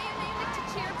 1, kayo na yung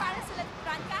nag-cheer para sa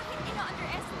Letran. Kahit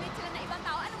ino-underestimate sila na ibang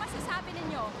tao, ano masasabi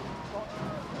ninyo?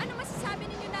 Ano masasabi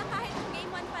ninyo na kahit ng Game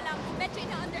 1 pa lang, medyo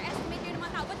ina-underestimate yung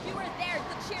mga tao, but you were there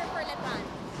to cheer for Letran?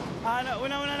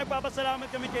 Una-una nagpapasalamat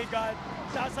kami kay God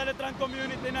sa Letran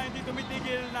community na hindi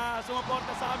tumitigil na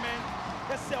sumuporta sa amin.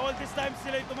 Kasi all this time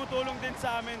sila tumutulong din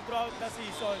sa amin throughout the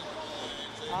season.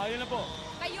 Yun na po.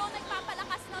 Kayo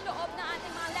nagpapalakas ng loob ng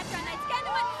ating mga Letranites. Kaya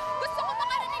naman, gusto ko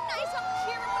makarinig na isang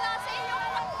cheer mula sa inyo.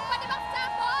 Pwede bang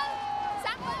sample?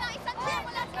 Sample na isang cheer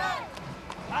mula sa inyo.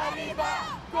 Arriba!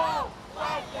 Go!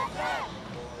 Fight Letran!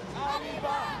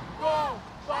 Arriba! Go!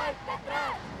 Fight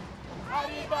Letran!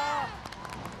 Arriba!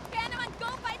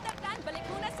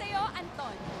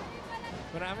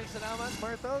 Maraming salamat,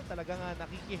 Myrtle. Talagang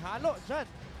nakikihalo dyan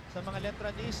sa mga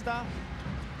Letranista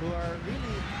who are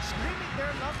really screaming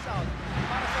their lungs out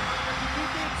para sa mga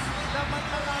nagtikitig na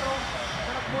manlalaro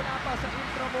na nagmula pa sa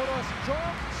Intramuros.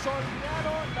 Joe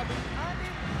Soliano,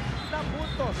 16 na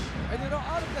puntos. And you know,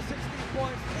 out of the 16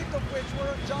 points, 8 of which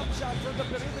were on jump shots from the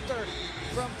perimeter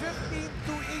from 15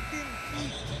 to 18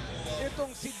 feet.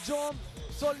 Itong si John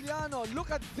Soliano, look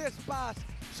at this pass.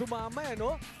 Sumama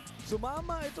no?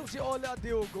 Sumama itong si Ole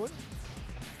Adiogun.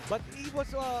 But he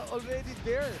was already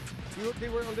there. They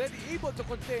were already able to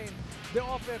contain the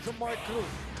offense of Mark Cruz.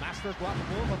 Master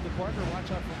Guapamove of the corner. Watch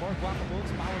out for more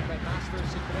Guapamoves powered by Master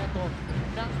Secreto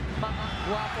ng mga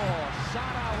Guapo.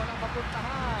 Sara, walang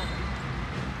mapuntahan.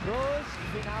 Cruz,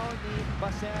 final ni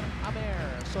Baser Amer.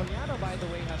 Soliano, by the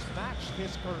way, has matched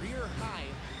his career high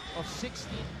of 16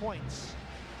 points.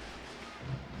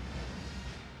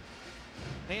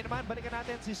 Ngayon naman, balikan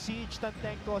natin si Siege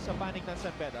Tantenko sa panig ng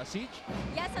San Beda. Siege?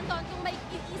 Yes, Anton, kung may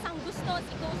isang gusto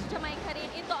si Coach Jamaica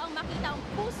rin, ito ang makita ang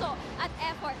puso at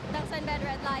effort ng San Beda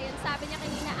Red Lions. Sabi niya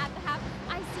kanina at the half,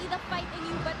 I see the fight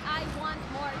in you but I want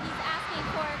more. He's asking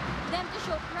for them to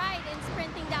show pride in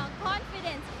sprinting down,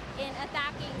 confidence in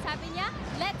attacking. Sabi niya,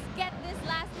 let's get this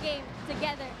last game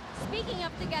together. Speaking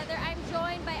of together, I'm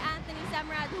joined by Anthony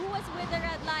Semrad, who was with the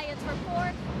Red Lions for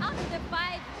 4 out of the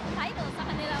 5 titles sa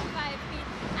kanilang 5 feet.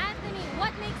 Anthony, what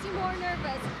makes you more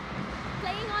nervous?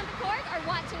 Playing on the court or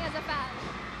watching as a fan?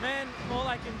 Man, all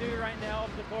I can do right now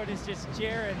off the court is just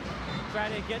cheer and try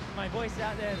to get my voice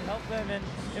out there and help them. And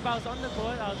if I was on the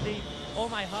court, I'll leave all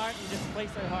my heart and just play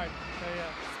so hard. So yeah.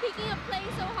 Speaking of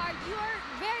playing so hard, you are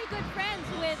very good friends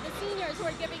with the seniors who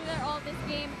are giving their all this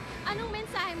game. Anong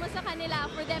mensahe mo sa kanila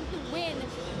for them to win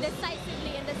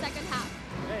decisively in the second half?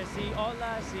 Yeah, see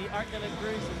Ola, see Art de la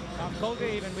Cruz, Koga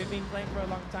even, we've been playing for a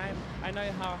long time. I know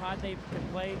how hard they can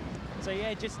play. So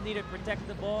yeah, just need to protect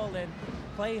the ball and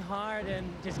play hard and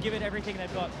just give it everything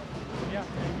they've got. Yeah.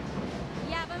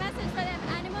 You have a message for them,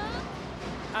 Animal?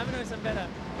 I'm gonna some better.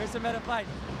 There's some better fight.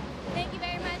 Thank you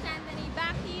very much, Anthony.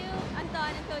 Back to you,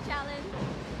 Anton and Coach Allen.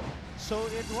 So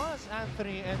it was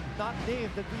Anthony and not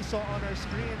Dave that we saw on our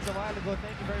screens a while ago.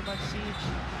 Thank you very much, Siege.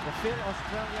 The Phil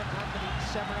Australian Anthony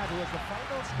Semrad, who was the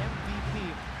finals MVP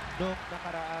noong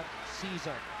nakaraang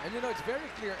season. And you know, it's very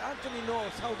clear. Anthony knows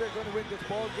how they're going to win this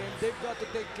ball game. They've got to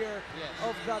take care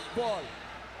of that ball.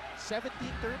 17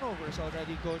 turnovers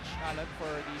already, Coach Allen,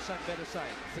 for the San Beda side.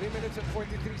 3 minutes and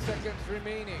 43 seconds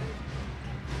remaining.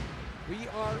 We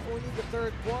are only in the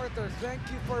third quarter. Thank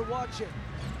you for watching.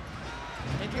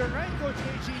 And you're right, Coach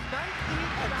AG, 19,000.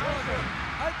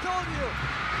 I told you.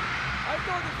 I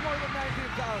told it's more than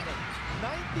 19,000.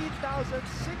 19,678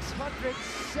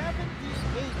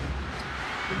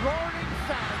 roaring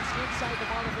fans inside the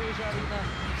Mall of Asia Arena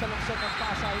sa lungsod ng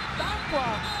Pasay.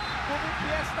 Tangwa,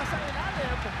 pumipiesta sa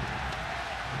ilalim.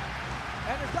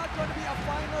 And is that going to be a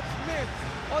final miss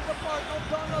on the part of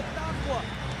Donald Tangwa?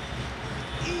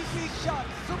 Easy shot,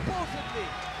 supposedly.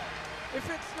 If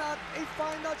it's not a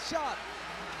final shot.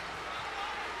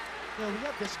 You know, we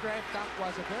have described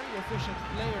Tangwa as a very efficient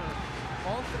player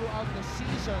all throughout the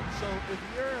season. So if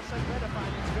you're a San Beda fan,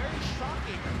 it's very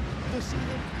shocking to see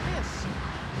him miss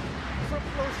from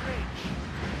close range.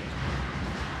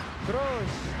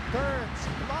 Cruz turns,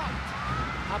 blocked.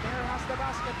 Amer has the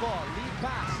basketball. Lead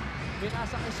pass.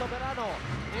 Pinasa kay Soberano.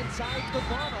 Inside to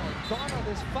Donald. Donald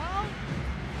is fouled.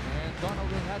 And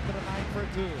Donald will head to the line for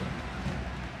 2.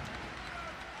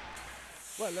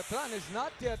 Well, Letran is not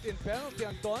yet in penalty,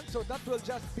 Anton, so that will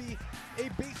just be a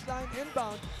baseline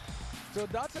inbound. So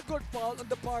that's a good foul on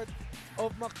the part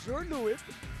of Maxur Lewis.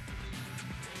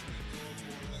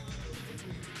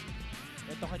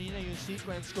 Ito kanina yung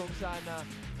sequence kung saan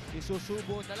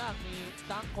isusubo na lang ni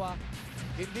Tangwa.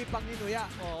 Hindi panginuya.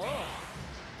 Oo.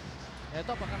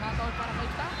 Ito, pagkakataon para kay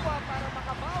Tangwa para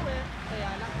makabawi.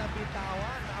 Kaya lang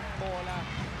nabitawan ang bola.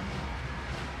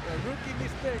 The rookie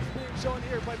mistakes being shown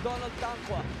here by Donald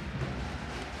Tangwa.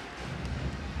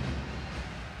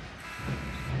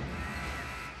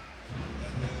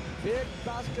 Big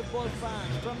basketball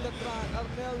fans from Letran,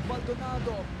 Arnel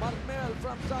Baldonado, Marmel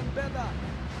from San Beda.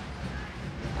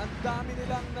 Ang dami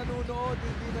nilang nanunood,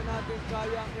 hindi na natin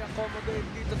kayang i-accommodate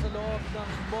dito sa loob ng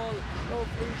Mall of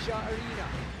Asia Arena.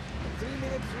 3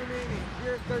 minutes remaining,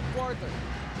 here third quarter.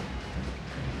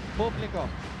 Publiko.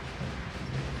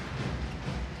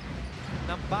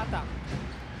 Ng Batak.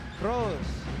 Cruz.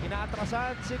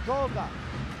 Inaatrasan si Koga.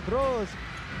 Cruz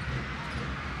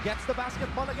gets the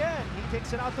basketball again. He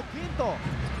kicks it out to Quinto.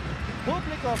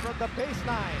 Publiko from the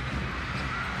baseline.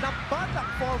 Ng Batak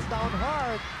falls down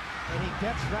hard. And he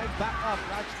gets right back up.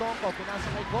 Raj Tongko, pinasa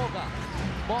kay Koga.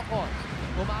 Mokon.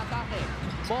 Umaatake.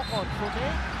 Mocon, Fume.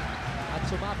 At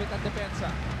sumabit ang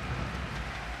depensa.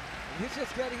 He's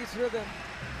just getting his rhythm.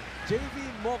 JV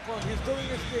Mocon, he's doing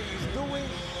his thing. He's doing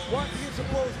what he's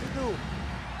supposed to do.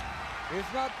 He's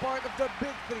not part of the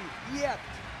big three yet.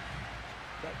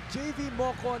 But JV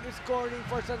Mocon is scoring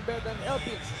for San Beda and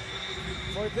helping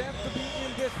for them to be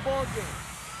in this ball game.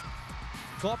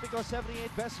 Copico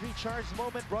 78 Best Recharge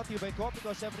Moment brought to you by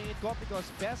Copico 78, Copico's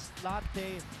best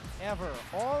latte ever.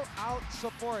 All-out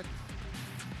support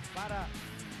para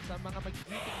sa mga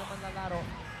magigiting na manlalaro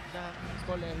ng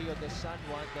Colegio de San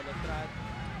Juan de Letran.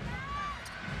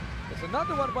 There's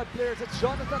another one of my players. It's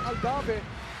Jonathan Aldave,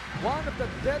 one of the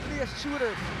deadliest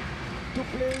shooters to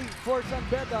play for San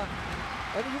Beda.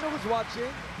 And you know who's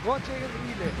watching? Goche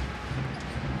Enrile.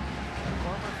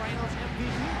 Former Finals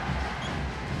MVP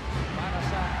para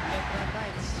sa Letran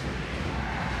Knights.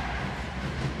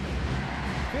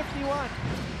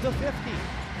 51-50.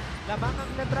 Lamang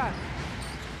ang Letran.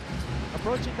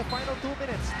 Approaching the final 2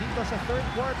 minutes dito sa third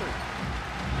quarter.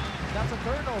 That's a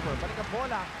turnover. Balik ang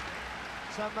bola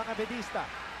sa mga bedista.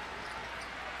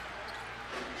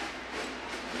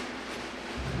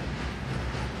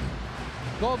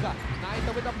 Goga,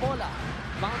 naitawid ang bola.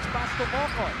 Bounce pass to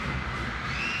Mocon.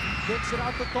 Kicks it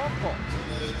out to Tonko.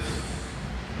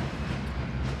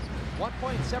 1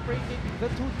 point separating the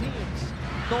two teams.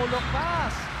 No look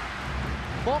pass.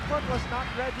 Mocon was not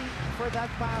ready for that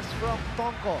pass from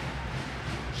Tonko.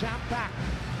 Jam-packed.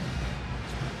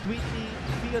 Tweet ni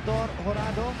Theodore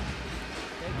Horado.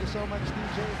 Thank you so much,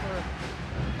 DJ, for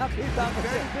Nakita ko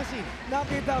very siya. busy.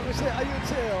 Nakita ko siya. Ayun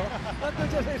siya, oh. Nandun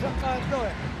siya sa isang kanto,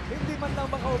 eh. Hindi man lang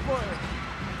makaupo, eh.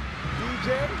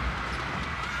 DJ?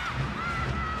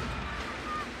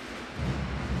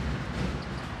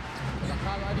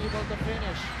 Lakal unable to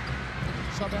finish.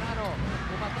 Soberano,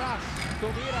 umatras,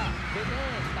 tumira,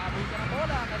 bitin, taboy ka ng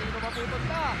bola, kanino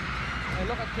mapupunta. And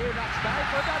look at K-Max dive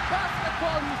for that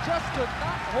basketball. He just could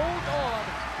not hold on.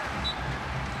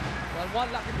 Well, one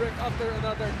lucky break after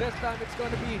another. This time it's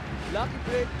going to be lucky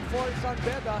break for San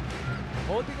Beda.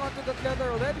 Holding on to that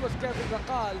leather already was Kevin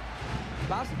Racal.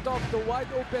 Pass it off to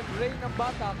wide open Ray ng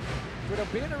Batak. Could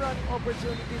have been a running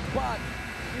opportunity, but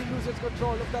he loses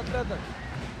control of that leather.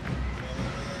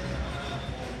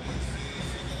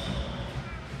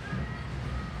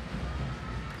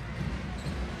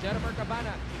 Jeremy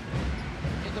Cabana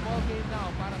in the ball game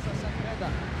now para sa San Beda.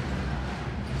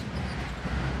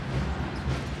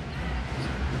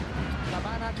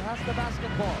 Cabana has the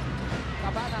basketball.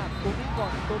 Cabana,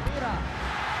 umikot, tumira.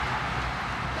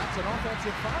 That's an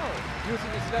offensive foul. Using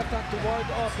his left hand to ward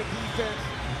off the defense.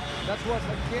 That was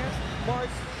against Mark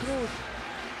Cruz.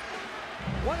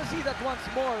 Want to see that once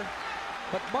more,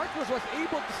 but Mark Cruz was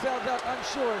able to sell that, I'm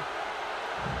sure.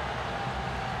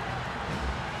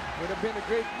 Would have been a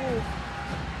great move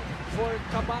for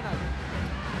Cabana.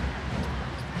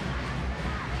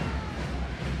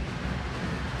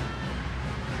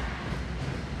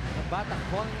 Batak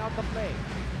calling out the play.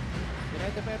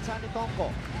 Pinedepensa ni Tonko.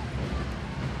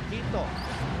 Quinto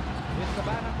with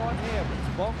Cabana on him.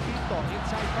 Bong Quinto,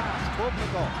 inside pass.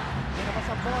 Publico.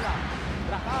 Kinabas ang bola.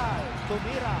 Racal.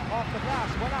 Tumira. Off the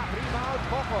glass. Wala. Rebound.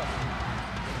 Mocon.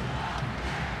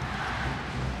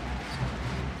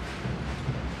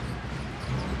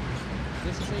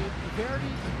 This is a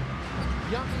very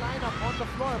young lineup on the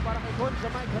floor para kay Coach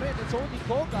Jamai Karin. It's only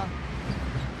Goga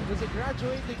who's a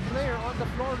graduating player on the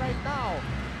floor right now.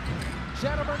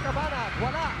 Jeremy Cabana,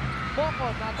 wala.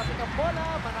 Mocon, natapik ang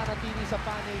bola, mananatili sa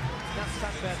panig ng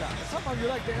San Beda. Somehow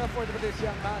you like the effort of this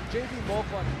young man, JV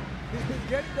Mocon. He's been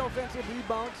getting the offensive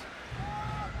rebounds,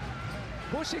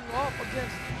 pushing off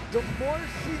against the more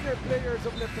senior players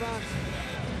of Letran.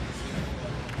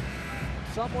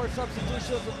 Some more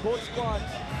substitutions of both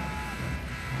squads.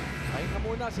 Pahinga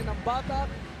muna si Batak.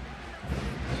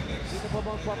 Sino pa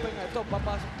bang papahinga? Ito,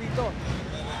 papasok dito.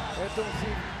 Itong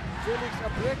si Felix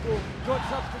Abreco. Good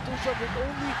substitution with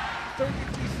only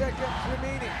 33 seconds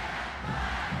remaining.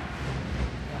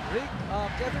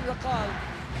 Kevin Racal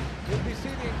will be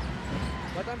sitting,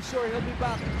 but I'm sure he'll be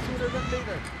back sooner than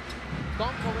later.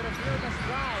 Tonko with a fearless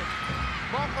drive.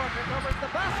 Mocon recovers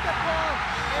the basketball,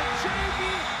 and JV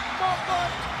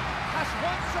Mocon has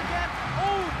once again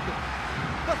owned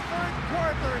the third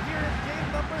quarter here in game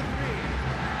number 3.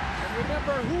 And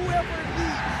remember, whoever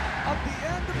leads at the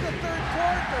end of the third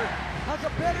quarter has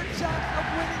a better chance of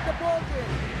winning the ball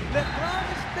game. Letran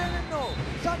is 10-0.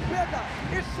 San Beda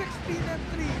is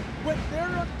 16-3 when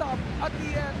they're on top at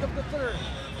the end of the third.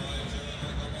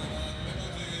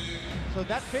 So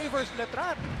that favors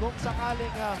Letran kung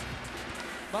sakaling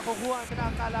makukuha ang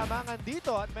pinakalamangan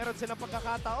dito at meron silang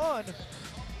pagkakataon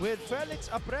with Felix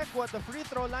Apreco at the free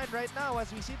throw line right now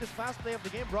as we see this fast play of the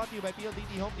game brought to you by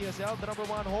PLDT Home DSL, the #1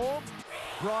 home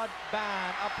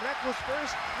broadband. Apreco's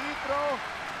first free throw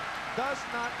does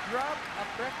not drop.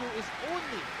 Apreco is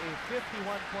only a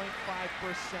 51.5%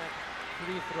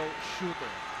 free throw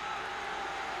shooter.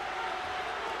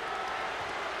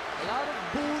 A lot of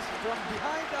boos from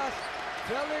behind us.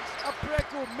 Felix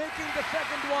Apreco making the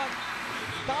second one.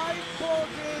 Tied ball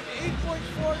game,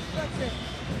 8.4 seconds.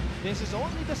 This is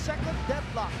only the second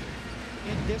deadlock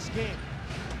in this game.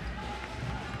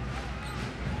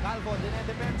 Calvo,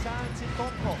 dinedepensahan si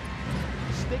Tongko.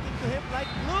 Sticking to him like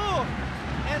glue.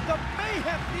 And the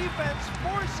mayhem defense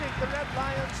forcing the Red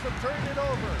Lions to turn it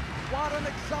over. What an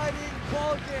exciting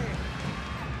ball game.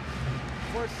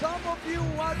 For some of you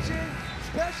watching,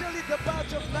 especially the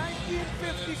batch of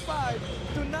 1955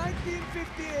 to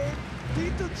 1958,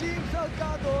 Tito Jim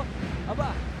Salgado,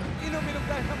 aba, inom-inom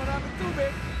tayo na maraming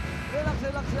tubig. Relax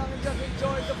lang and just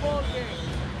enjoy the ball game.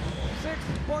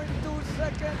 6.2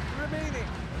 seconds remaining.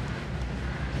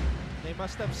 They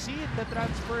must have seen the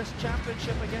Transfers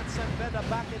Championship against San Beda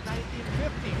back in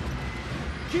 1950.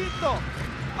 Quito.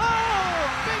 Oh!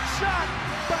 Big shot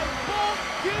by Bong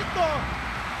Quito.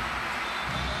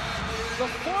 The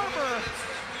former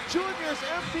Juniors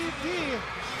MVP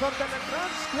from the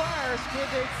Letran Squires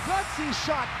with a gutsy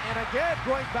shot. And again,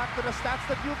 going back to the stats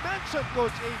that you mentioned,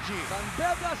 Coach AG. San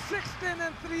Beda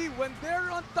 16-3 when they're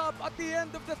on top at the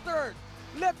end of the third.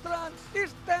 Letran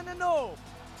is 10-0.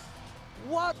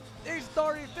 What a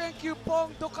story. Thank you,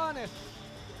 Pong Docanes.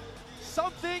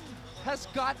 Something has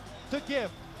got to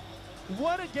give.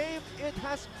 What a game it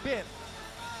has been.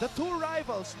 The two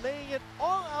rivals laying it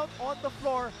all out on the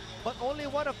floor, but only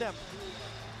one of them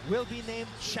will be named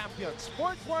champions.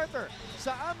 Fourth quarter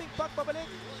sa aming pagbabalik.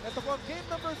 Ito po ang game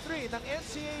number 3 ng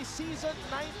NCAA Season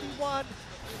 91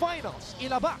 Finals.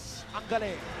 Ilabas ang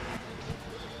galing.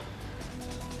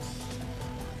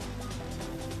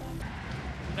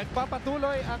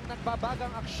 Nagpapatuloy ang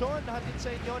nagbabagang aksyon. Hatid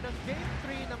sa inyo ng Game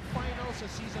 3 ng Finals sa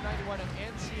Season 91 ng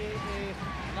NCAA.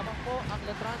 Naman po ang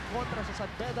Letran kontra sa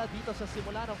San Beda dito sa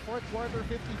simula ng fourth quarter,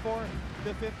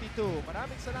 54-52.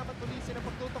 Maraming salamat muli sa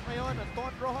pagtutok ngayon.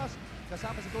 Anton Rojas,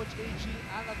 kasama si Coach AG,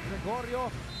 Alan Gregorio,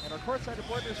 and our courtside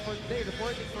reporters for today,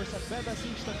 reporting for San Beda,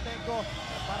 Siege Tantenko,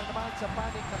 at para naman sa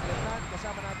panig ng Letran,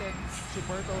 kasama natin si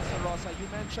Berto Sarosa. You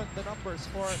mentioned the numbers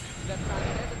for Letran,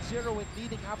 10-0 in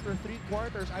leading after 3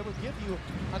 quarters. I will give you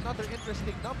another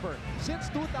interesting number.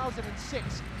 Since 2006,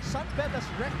 San Beda's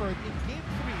record in Game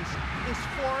 3s is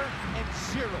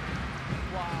 4-0.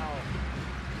 Wow.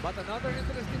 But another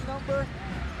interesting number,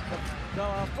 the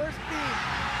first team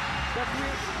that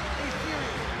wins a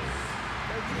series,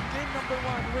 that's in game number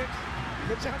 1, wins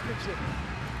the championship.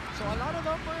 So a lot of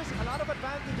numbers, a lot of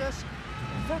advantages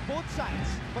for both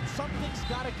sides. But something's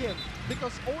gotta give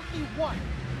because only one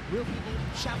will be named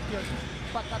champion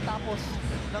pagkatapos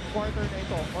ng quarter na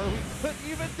ito. Or we could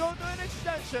even go to an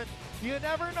extension. You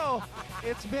never know.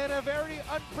 It's been a very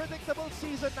unpredictable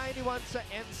season 91 sa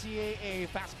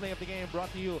NCAA. Fast play of the game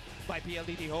brought to you by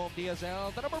PLDT Home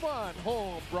DSL, the #1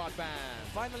 home broadband.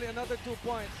 Finally, another 2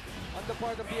 points on the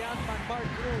part of the Ant-Man, Mark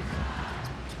Cruz.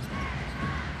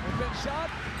 Open shot.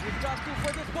 He's got 2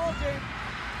 for this ball game.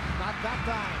 Not that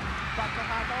time.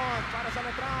 Pagkakataon para sa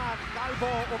Letran.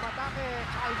 Calvo umatake.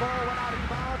 Calvo wala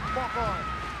rebound. Mocon.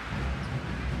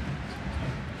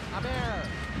 Amer.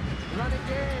 Running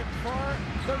game for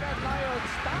the Red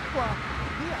Lions. Taqua,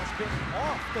 he has been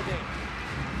off today.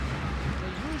 The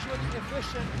usually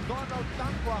efficient Donald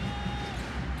Taqua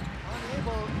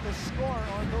unable to score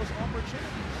on those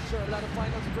opportunities. I'm sure a lot of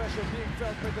finals pressure being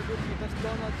felt by the rookie. That's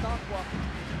Donald Taqua.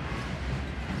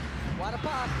 What a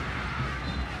pass.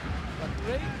 But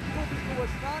Ray Publico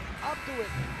was not up to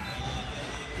it.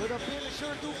 Would have been a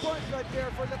sure 2 points right there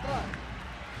for Letran.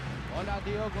 Ola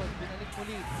Diogo, pinalik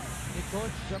muli ni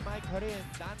Coach Jamai Karin.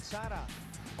 Dan Sara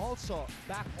also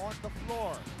back on the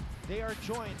floor. They are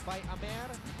joined by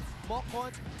Amer,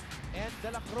 Mocon, and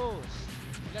De La Cruz.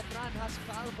 Letran has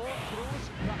Calvo, Cruz,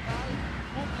 Racal,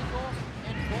 Publico,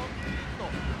 and Bong Quito.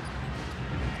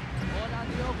 Ola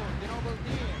Diogo, dinouble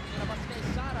team. Nilabas kay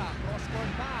Sara.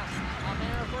 Cross-court pass.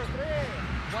 Amer for 3.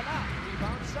 Wala.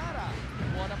 Rebound Sara.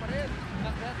 Wala pa rin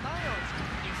ng Red Lions.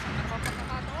 Isa na naman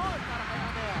pagkakataon para kay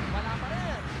Amer. Wala pa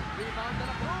rin. Rebound De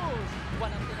La Cruz.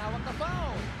 Walang tinawag na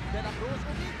foul. De La Cruz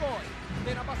umikot.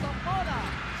 Tinabas ang bola.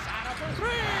 Sara for 3.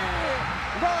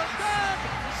 Roll back.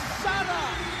 Sara.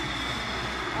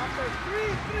 After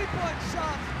 3 3-point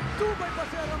shots, 2 by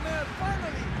Baser Amer.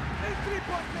 Finally, a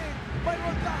 3-point made by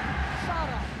Roldan.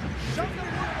 Sara. Shot the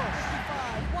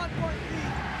 1-point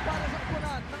lead para sa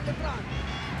kunan ng Letran.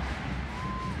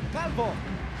 Calvo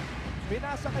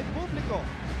Pinasa kay Publico.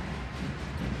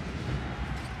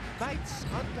 Knights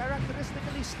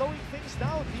uncharacteristically slowing things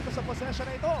down dito sa possession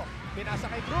na ito. Pinasa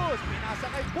kay Cruz,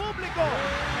 pinasa kay Publico.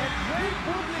 And Ray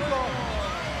Publico,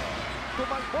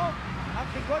 tumalbog ang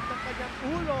likod ng kanyang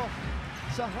ulo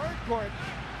sa hardcourt.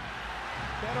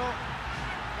 Pero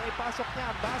naipasok niya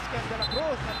ang basket de la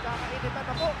Cruz. Nagkakainitan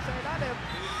na po sa ilalim.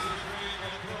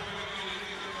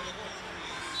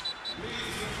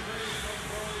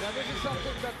 Now this is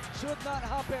something that should not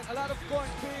happen. A lot of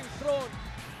coins being thrown.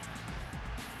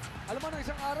 Alam mo, nung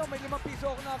isang araw, may 5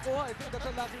 piso ako nakakuha. I think that's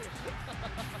a lucky,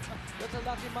 that's a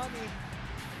lucky money.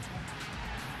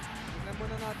 Tingnan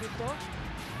muna natin to.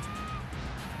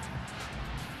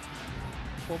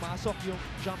 Pumasok yung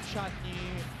jump shot ni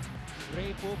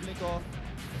Ray Publico.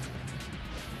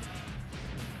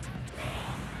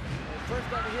 First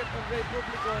that hit on Ray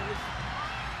Publico is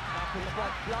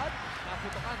blood.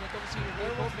 Naputokan itong si Ray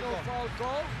There was no Publico. foul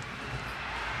call.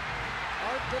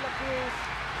 Art de la Cruz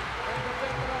and the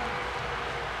veteran.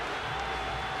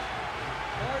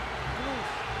 Art Cruz.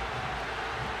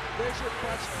 They should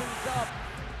patch things up.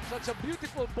 Such a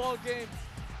beautiful ball game.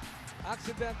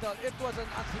 Accidental. It was an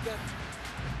accident.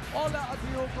 Ola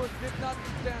Adiogun did not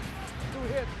intend to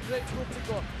hit Ray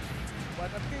Publico.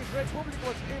 But at least Ray Publico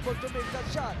was able to make that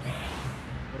shot.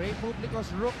 Ray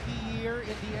Publico's rookie year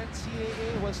in the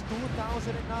NCAA was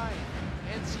 2009.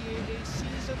 NCAA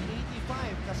season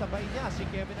 85, kasabay niya si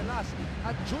Kevin Alas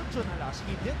at Junjun Alas.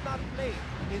 He did not play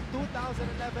in 2011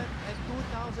 and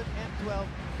 2012.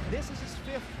 This is his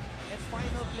 5th and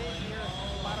final playing year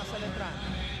para sa Letran.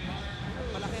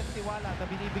 Malaki ang tiwala na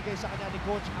binibigay sa kanya ni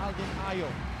Coach Aldin Ayo.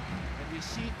 And we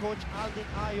see Coach Aldin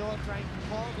Ayo trying to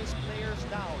calm his players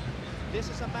down.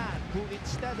 This is a man who,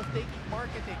 instead of taking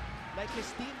marketing like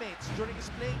his teammates during his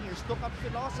playing years, took up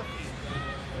philosophy.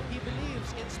 He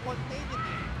believes in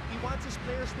spontaneity. He wants his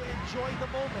players to enjoy the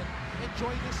moment,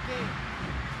 enjoy this game.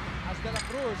 As De La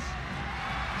Cruz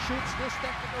shoots this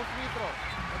technical free throw.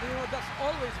 And you know, that's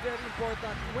always very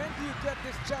important. When do you get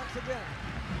this chance again?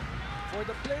 For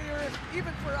the players,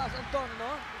 even for us, Anton,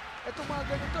 no? Itong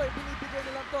mga ganito, binibigay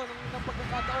nilang to ng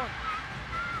pagkakataon.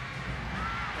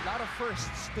 A lot of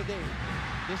firsts today.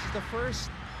 This is the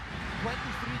first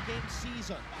 23-game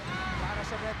season para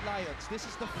sa Red Lions. This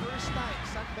is the first time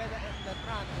San Beda and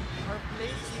Letran are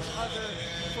playing each other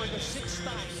for the 6th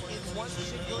time in one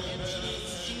single NCAA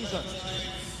season.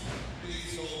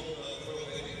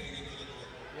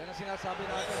 Yan ang sinasabi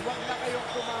natin. Huwag na kayong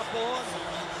tumapon.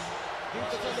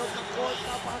 Dito sa loob ng court,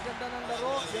 napakaganda ng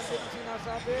laro. Yan din ang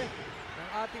sinasabi ng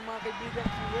ating mga kaibigan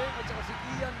si Wayne at saka si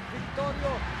Ian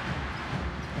Victorio,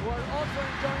 who are also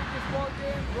enjoying this ball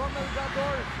game. Romel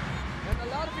Gador and a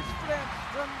lot of his friends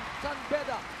from San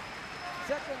Beda.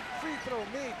 Second free throw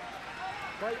made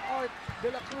by Art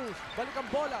de la Cruz. Balik ang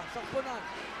bola sa punan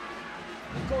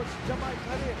ni Coach Jamal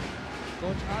Karim.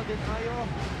 Coach Aldin Ayo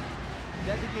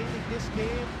dedicating this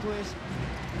game to his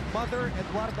mother,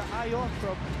 Eduarda Ayo,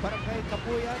 from Barangay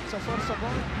Kapuyan sa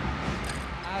Sorsogon.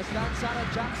 As Lansara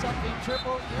jacks up a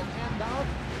triple in and out.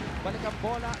 Balik ang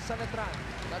bola sa Letran.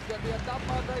 That's gonna be a top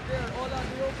out right there. Ola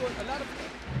Diogun. A lot of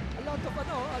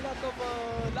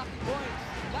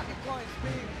lucky coins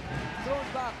being thrown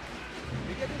back.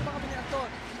 Bigyan din pa kami ni Anton.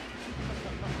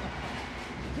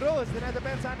 Cruz,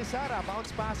 dinadepensa ni Sara.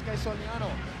 Bounce pass kay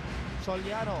Soliano.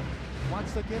 Soliano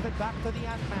wants to give it back to the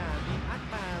Ant-Man. The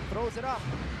Ant-Man throws it up.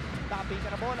 Tapping ka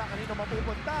na bola. Kanino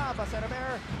mapupunta?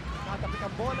 Baseramer. Natapik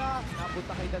ang bola.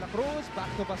 Napunta kay De La Cruz.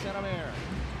 Back to Baseramer.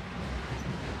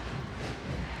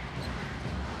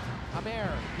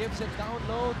 Amer gives it down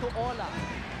low to Ola.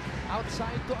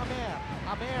 Outside to Amer.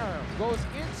 Amer goes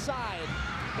inside.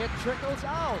 It trickles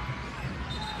out.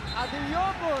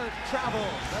 Adiogun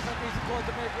travels. That's an easy call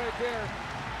to make right there.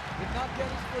 Did not get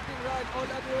his footing right.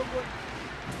 Ola Diogun.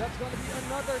 That's going to be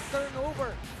another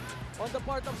turnover on the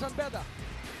part of San Beda.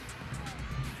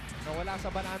 Nawala sa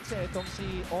balanse itong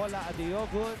si Ola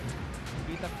Adiogun.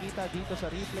 Kitang-kita dito sa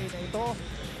replay na ito.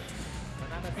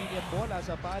 Nananatili ang bola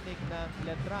sa panig ng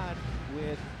Letran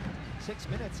with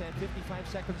 6 minutes and 55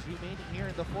 seconds remaining here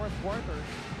in the 4th quarter.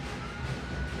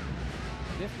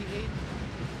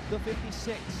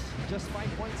 58-56. Just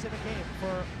 5 points in a game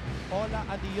for Ola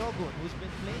Adiogun, who's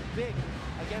been playing big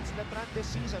against Letran this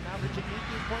season, averaging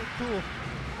 18.2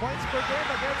 points per game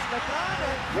against Letran.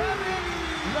 And Kevin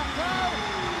Lacal,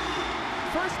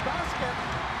 first basket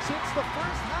since the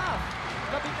first half.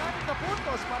 16 na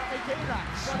puntos para kay K-Rax.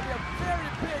 It's going to be a very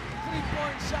big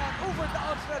three-point shot over the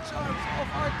outstretched arms of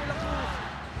Art de la Cruz.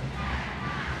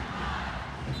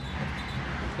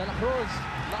 De La Cruz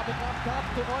lobbing up top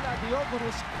to Ola Diogun,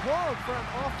 who's called for an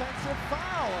offensive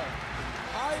foul.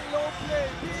 high-low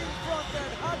play being fronted,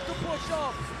 had to push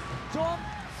off John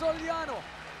Soliano.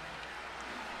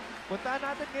 Puntahan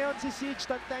natin ngayon si Siege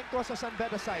Tantenko sa San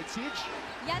Beda side. Siege?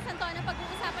 Yes, Anton, ang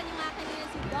pag-uusapan niyo nga kanina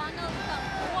si Donald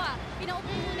Tangua. Pinaupo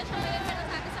muna siya ngayon pero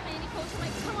sabi sa kanya ni Coach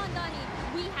Mike, come on, Donnie,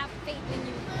 we have faith in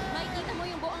you. Makikita mo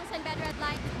yung buong San Beda Red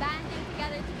Lions banding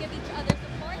together to give each other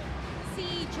support.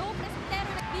 Si Joe Presentero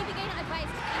nagbibigay ng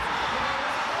advice sa kanya sa Soberano.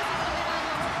 Si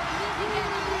Soberano,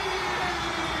 binibigyan ng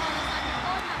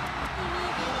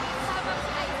habang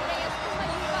si Ice Reyes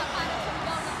tumayuba para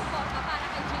sumigaw ng suporta para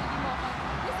kay JB Mocon.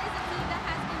 This is a team that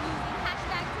has been using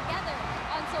hashtag together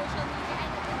on social media,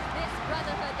 and it is this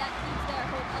brotherhood that keeps their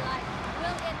hope alive.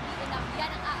 Will it be enough?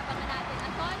 Yan ang aabangan natin.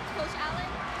 Anton, Coach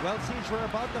Allen? Well, Siege, we're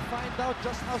about to find out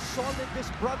just how solid this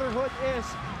brotherhood is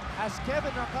as Kevin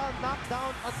Racal knocked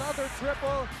down another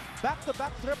triple. Back-to-back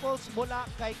triples mula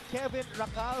kay Kevin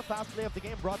Racal. Fast play of the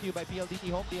game brought to you by PLDT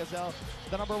Home DSL.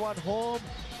 The #1 home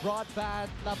broadband.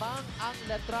 Lamang ang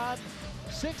Letran.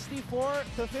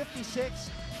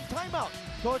 64-56. Timeout.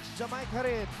 Coach Jamai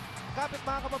Karin. Kapit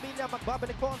mga kapamilya,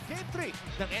 magbabalik po ang Game 3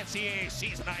 ng NCAA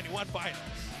Season 91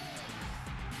 Finals.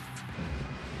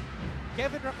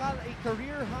 Kevin Racal, a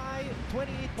career-high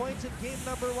 28 points in game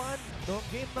 #1. Noong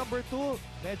game #2,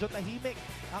 medyo tahimik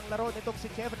ang laro nitong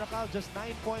si Kevin Racal, just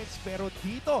 9 points. Pero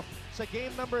dito sa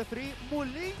game #3,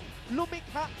 muling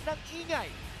lumikha ng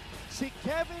ingay. Si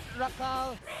Kevin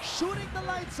Racal shooting the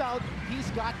lights out.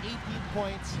 He's got 18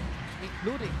 points,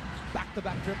 including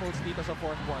back-to-back triples dito sa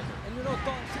fourth quarter. And you know,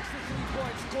 Tom, 63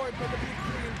 points scored by the Big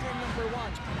Three in game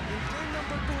 #1. In game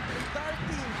 #2, the entire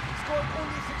team scored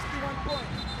only 61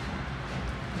 points.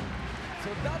 So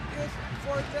that is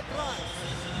for Letran.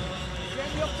 Again,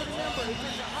 you have to remember, it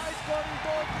is a high-scoring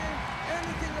ball game.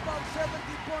 Anything above 70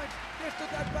 points is to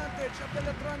the advantage of the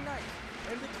Letran Knights.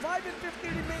 And with 5:50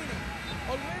 remaining,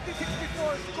 already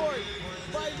 64 scored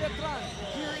by Letran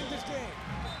here in this game.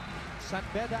 San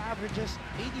Beda averages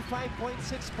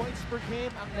 85.6 points per game.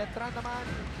 Ang Letran naman,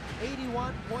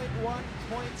 81.1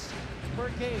 points per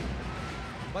game.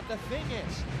 But the thing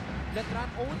is, Letran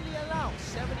only allows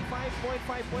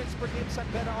 75.5 points per game. San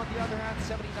Beda, on the other hand,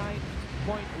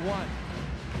 79.1.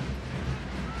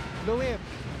 Luib,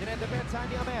 dinedepensa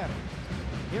ni Amer.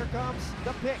 Here comes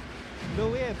the pick.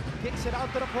 Luib kicks it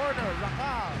out to the corner.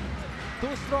 Racal,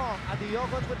 too strong.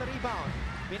 Adiogon with the rebound.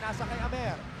 Pinasa kay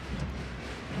Amer.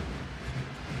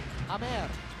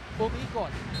 Amer,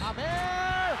 umikot.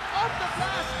 Amer, off the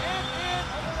glass and in.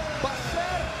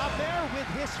 Baser Amer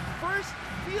with his first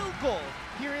field goal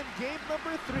here in game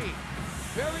 #3.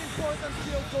 Very important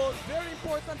field goal, very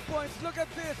important points. Look at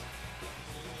this.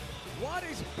 What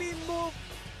a spin move.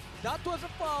 That was a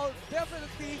foul,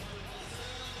 definitely.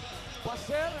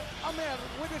 Baser Amer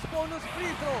with his bonus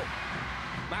free throw.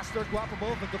 Master Guapo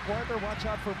move in the quarter. Watch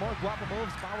out for more Guapo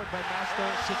moves powered by Master.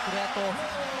 Sikreto ng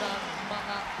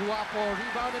mga Guapo.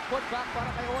 Rebound and put back para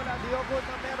kay Ola Diogo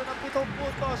na meron ng 7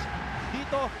 puntos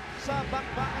dito sa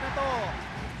bakbakan na to.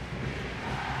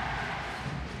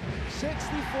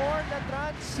 64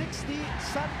 Letran, 60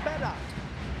 San Beda.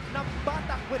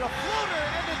 Nambatak with a floater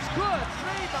and it's good.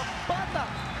 Ray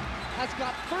Nambatak has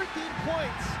got 13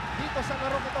 points dito sa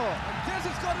larong ito. And this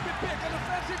is going to be big. An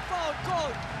offensive foul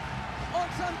called on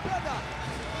San Beda.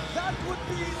 That would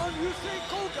be on Yusei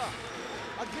Koga.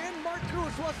 Again, Mark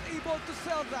Cruz was able to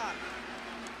sell that.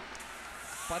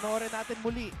 Panoorin natin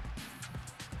muli.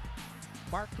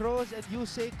 Mark Cruz and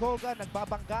Yusei Koga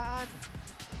nagbabanggaan.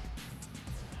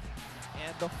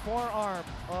 And the forearm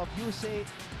of Yusei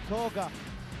Koga.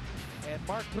 And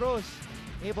Mark Cruz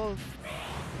able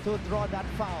to draw that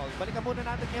foul. Balikan muna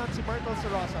natin ngayon si Myrtle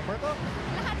Sarosa. Myrtle?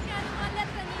 Lahat nga ng mga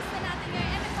Letranista natin ngayon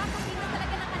ay nagpapakita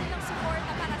talaga ng kanilang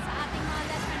suporta para sa ating mga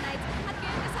Letran Knights. At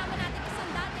ngayon kasama natin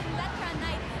isang dating Letran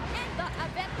Knight and a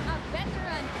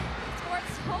veteran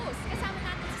sports host. Kasama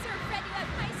natin si Sir Freddy Webb.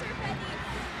 Hi, Sir Freddy.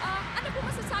 Ano po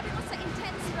masasabi mo sa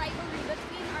intense rivalry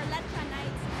between our Letran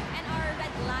Knights and our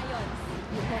Red Lions?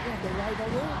 You're talking of the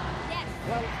rivalry? Yes.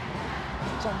 Well,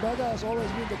 San Beda has always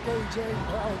been the KJ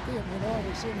for our team, you know.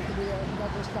 They seem to be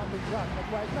another stumbling block. But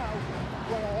right now,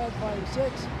 we're ahead by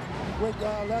 6 with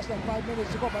less than 5 minutes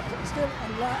to go. But still,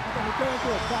 an eternity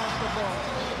of basketball.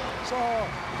 So,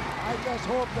 I just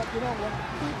hope that, you know, when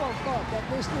people thought that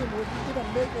this team would even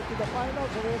make it to the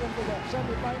finals or even to the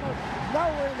semifinals, now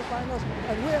we're in the finals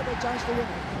and we have a chance to win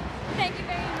it. Thank you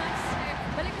very much, sir.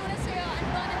 Balik muna sa'yo,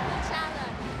 Anton at Coach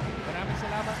Allen. Maraming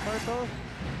salamat, Myrtle.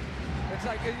 It's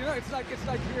like, you know, it's like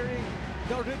hearing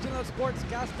the original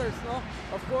sportscasters, no?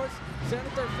 Of course,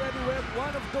 Senator Freddy Webb,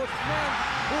 one of those men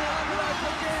who analyzed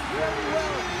the game very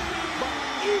well. But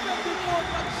even before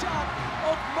that shot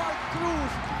of Mark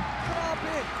Cruz,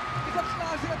 grabe, it's a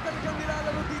klase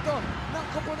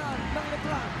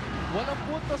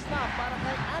para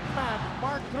kay Ant-Man.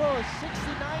 Mark Cruz,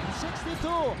 69-62.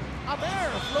 Amer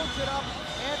floats it up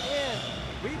and in.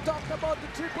 We talked about the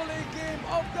AAA game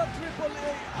of the AAA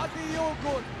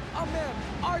Adiogun, Amer,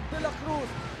 Art de la Cruz.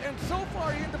 And so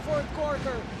far in the fourth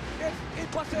quarter, it's a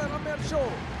Baser Amer show.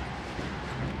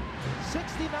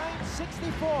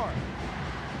 69-64.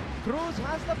 Cruz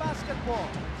has the basketball.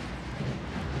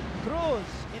 Cruz,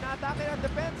 inaatake ang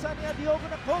depensa ni Adiogun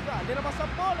na Koga. Linabas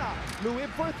ang bola. Luwib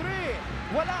for three.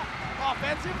 Wala.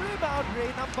 Offensive rebound, Ray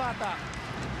ng Bata.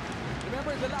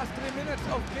 Remember the last 3 minutes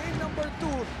of game number 2,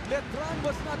 Letran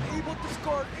was not able to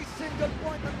score a single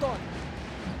point, Anton.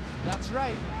 That's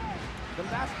right. The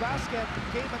last basket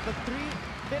came at the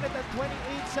 3-minute and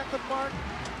 28-second mark.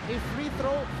 A free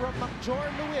throw from Macjor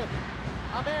Luwib.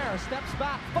 Amer steps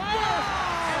back, fires,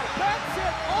 and bets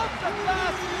it off the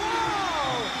glass.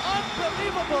 Wow!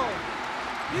 Unbelievable!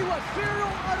 He was 0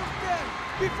 out of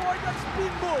 10 before that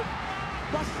spin move.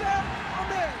 Baser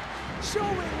Amer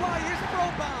showing why he's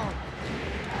pro-bound.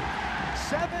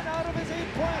 7 out of his 8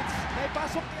 points. May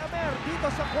pasok ni Amer dito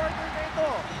sa quarter na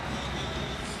ito.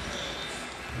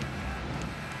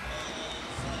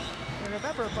 And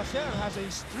remember, Baser has a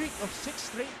streak of 6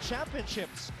 straight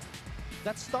championships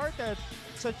that started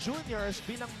sa juniors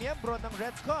bilang miyembro ng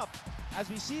Red Cup.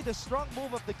 As we see the strong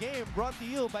move of the game brought to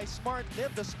you by Smart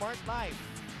Live the Smart Life.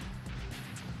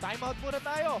 Timeout muna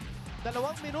tayo. 2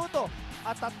 minuto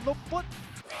at 37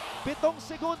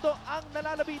 segundo ang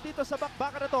nalalabi dito sa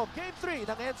bakbakan na to. Game 3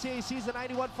 ng NCAA Season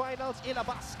 91 Finals.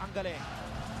 Ilabas ang galing.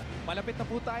 Malapit na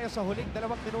po tayo sa huling 2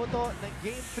 minuto ng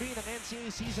Game 3 ng NCAA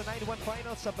Season 91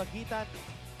 Finals sa pagitan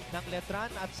ng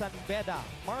Letran at San Beda.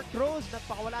 Mark Rose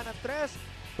nagpakawala ng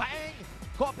 3. Bang!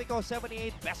 Copico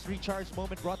 78 best recharge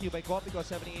moment brought to you by Copico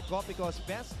 78. Copico's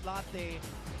best latte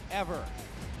ever.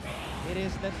 It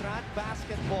is Letran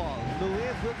basketball.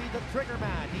 Luwib will be the trigger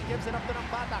man. He gives it up to ng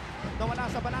Batak. Nawala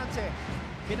sa balanse.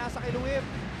 Pinasa kay Luwib.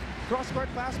 Cross-court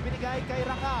pass binigay kay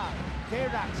Raka.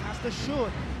 K-Rax has to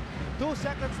shoot. 2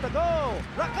 seconds to go.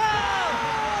 Raka!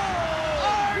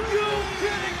 Are you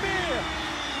kidding me?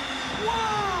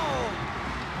 Wow!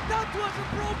 That was a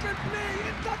broken play,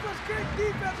 and that was great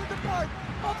defense on the part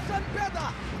of San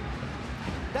Beda.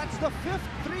 That's the 5th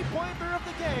three-pointer of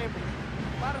the game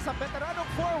para sa veteranong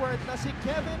forward na si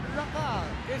Kevin Rakal.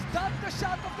 Is that the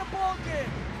shot of the ball game?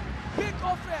 Big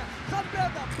offense. San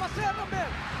Beda, Baser Amer,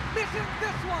 missing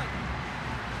this one.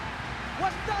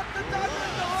 Was that the dagger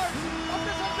in the heart of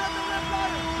the San Beda Red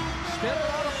Lions? Still a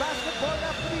lot of basketball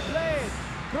left to be played.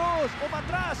 Cruz,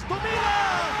 umatras, tumila!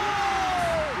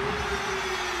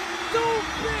 Two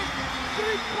big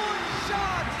three-point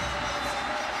shots.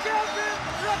 Kevin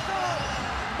Rakal,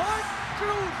 Mark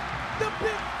Cruz, the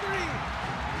big three.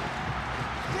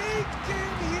 They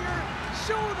came here,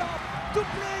 showed up to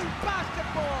play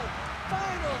basketball.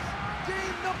 Finals,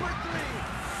 game number 3.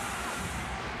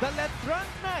 The Letran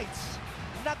Knights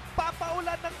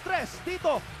nagpapaulan ng 3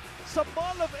 dito sa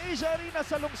Mall of Asia Arena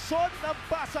sa lungsod ng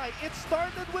Pasay. It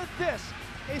started with this,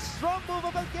 a strong move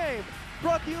of a game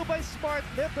brought to you by Smart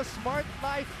Live the Smart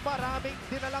Life. Maraming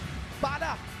dinalang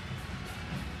bala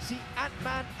si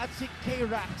Ant-Man at si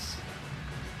K-Rax.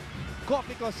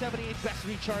 Copico 78 best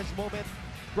recharge moment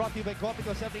brought to you by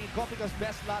Copico 78, Copico's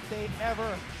best latte ever.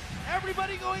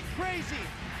 Everybody going crazy.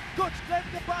 Coach Glenn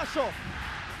Capasso,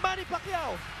 Manny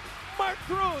Pacquiao, Mark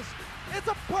Cruz. It's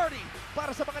a party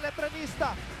para sa mga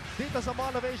Letranista dito sa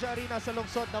Mall of Asia Arena sa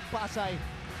lungsod ng Pasay.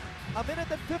 A minute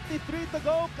and 53 to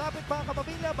go. Kapit mga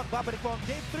kapamilya, magbabalik po ang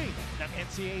Game 3 ng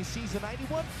NCAA Season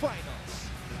 91 Finals.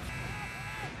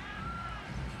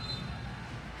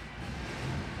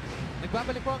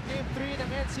 Nagbabalik po ang Game 3 ng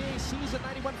NCAA Season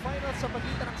 91 Finals sa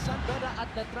pagitan ng San Beda at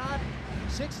Letran.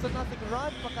 6-0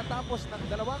 run pagkatapos ng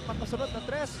dalawang magkasunod na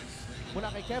 3 mula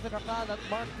kay Kevin Rakal at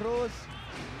Mark Cruz.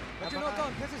 But you know, Tom,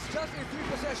 this is just a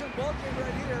 3-possession ball game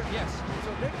right here. Yes.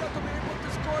 So they've got to be able to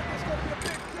score. There's going to be a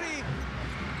big 3.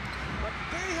 But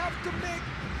they have to make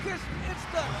this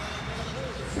instant.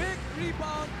 Big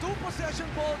rebound, 2-possession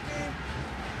ball game.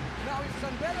 Now if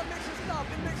San Beda makes a stop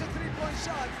and makes a 3-point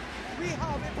shot, we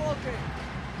have a ball game.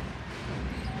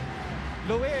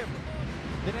 Luwib,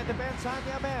 dinedepensahan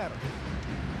ni Amer.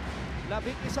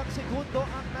 11 segundo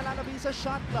ang nalalabi sa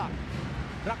shot clock.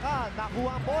 Rakal,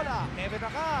 nakuha ang bola. Kevin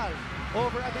Rakal,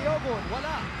 over Adiogun.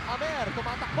 Wala. Amer,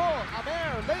 tumatakbo.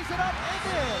 Amer, lays it up, and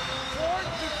in.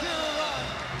 4-0 run.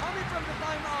 Coming from the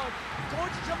timeout.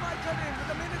 Coach Jamaica in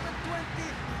with a minute and 20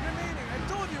 remaining. I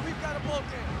told you we've got a ball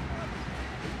game.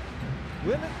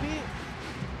 Will it be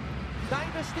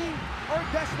dynasty or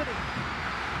destiny?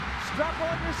 Strap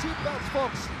on your seatbelts,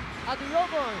 folks.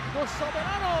 Adiogun goes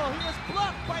soberano. He is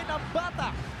blocked by Nambata.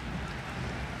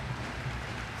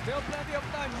 Still plenty of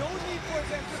time. No need for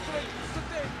them to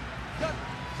take that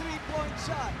three-point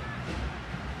shot.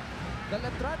 The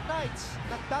Letran Knights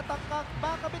nagtatangkang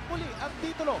makamit muli ang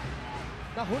titulo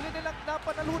na huli nilang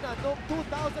napanalunan noong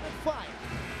 2005.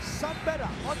 San Beda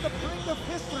on the brink of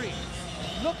history,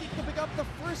 looking to become the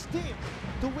first team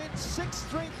to win 6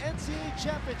 straight NCAA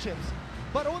championships.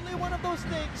 But only one of those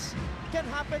things can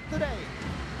happen today.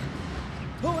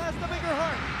 Who has the bigger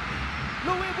heart?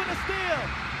 Luib with a steal.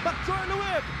 Backdoor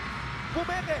Luib.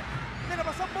 Bumeke.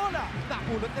 Tinabas ang bola.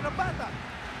 Napulot niya ng bata.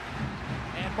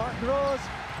 And Mark Rose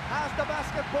has the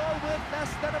basketball with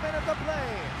less than a minute to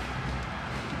play.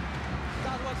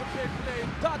 That was a big play.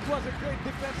 That was a great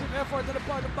defensive effort on the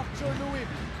part of Backdoor Luib.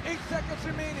 8 seconds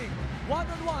remaining.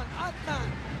 One-on-one. Atman.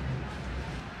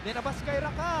 Ninabas kay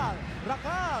Rakal.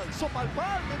 Rakal,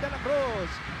 supalpal ni De La Cruz.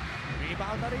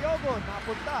 Rebound na Riogon.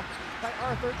 Napunta kay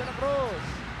Arthur De La Cruz.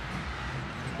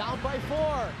 Down by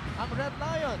 4 ang Red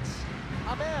Lions.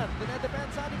 Amer,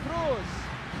 dinedepensa ni Cruz.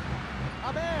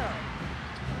 Amer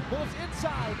moves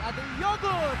inside and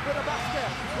Riogon with a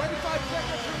basket. 25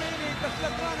 seconds remaining. Does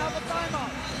Letran have a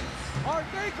timeout? Are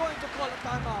they going to call a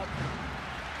timeout?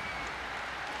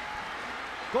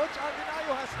 Coach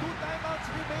Aldinayo has 2 timeouts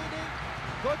remaining.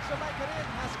 Coach Jamaicarin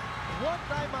has 1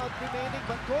 timeout remaining,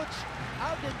 but Coach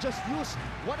Aldin just used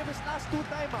one of his last 2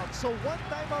 timeouts. So 1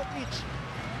 timeout each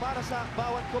para sa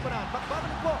bawat koponan.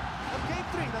 Magbabalik po ang Game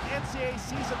 3 ng NCAA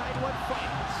Season 91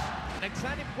 Finals.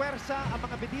 Nagsanib puwersa ang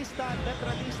mga bedista at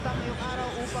letranista ngayong araw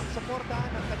upang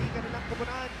suportahan ang kanilang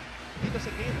koponan dito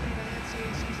sa Game 3 ng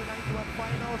NCAA Season 91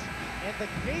 Finals. And the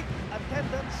great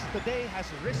attendance today has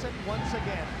risen once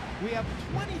again. We have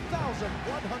 20,158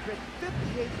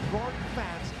 roaring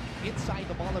fans inside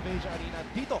the Mall of Asia Arena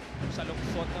dito sa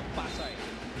lungsod ng Pasay.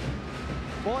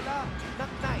 Bola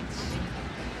ng Knights.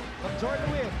 Backdoor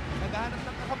Luib, naghahanap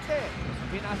ng kakampi.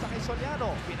 Pinasa kay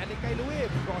Soliano, pinalik kay Luib,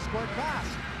 cross-court pass.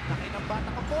 Nakinang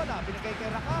batak ang bola, binigay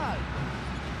kay Rakal.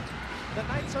 The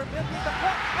Knights are milking the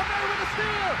clock. Amer with a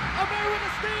steal! Amer with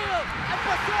a steal! And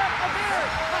Baser Amer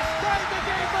has tied the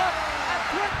game up at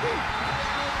 20.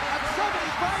 At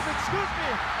 75, excuse me.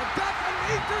 And that's an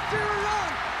 8-0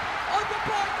 run on the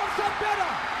part of San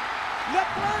Beda.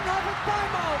 Letran has a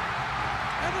timeout.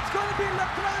 And it's going to be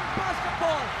Letran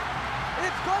basketball.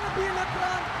 It's going to be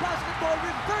Letran basketball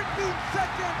with 13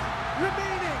 seconds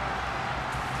remaining.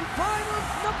 Finals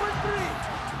number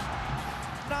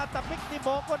 3. Natapik ni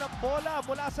Moko ng bola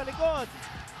mula sa likod.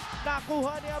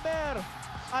 Nakuha ni Amer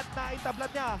at naitablan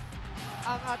niya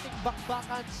ang ating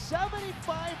bakbakan.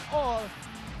 75 all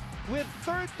with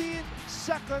 13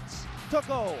 seconds to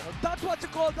go. That's what you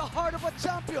call the heart of a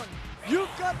champion.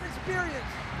 You've got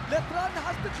experience. Letran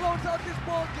has to close out this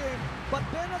ball game. But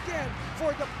then again,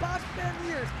 for the past 10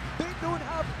 years, they don't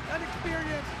have an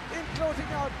experience in closing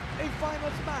out a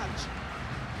finals match.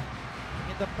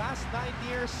 In the past 9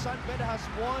 years, San Beda has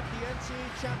won the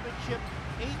NCAA championship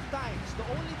 8 times. The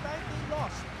only time they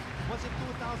lost was in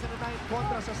 2009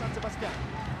 kontra sa San Sebastian.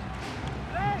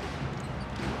 Play!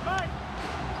 Mike!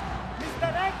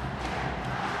 Misdirect!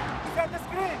 Set the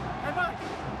screen! And Mike!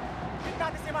 Hit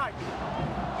natin si Mike.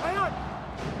 Ngayon!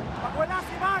 Pag wala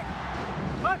si Mike!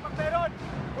 Mike, pag meron,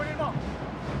 kunin mo.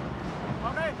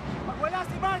 Okay? Pag wala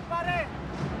si Mike, pare!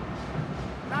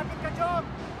 Lapit ka, Jom!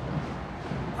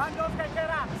 Handoff kay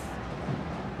Kerax.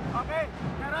 Okay,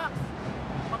 Kerax.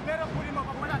 Pag meron, kunin mo.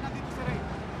 Pag wala, nandito si Ray.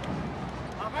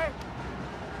 Okay?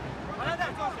 Wala na.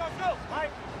 Go!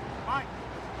 Mike! Mike!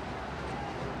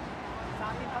 Sa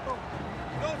atin pa to.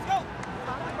 Let's go!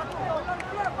 Sa atin pa to.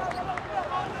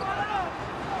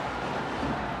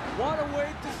 What a way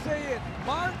to say it.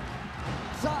 Mark,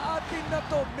 sa atin na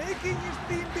to, making his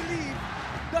team believe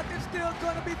that it's still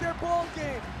gonna be their ball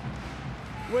game.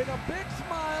 With a big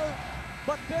smile,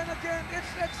 but then again,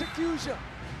 it's execution.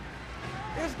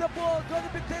 Is the ball going to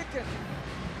be taken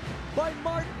by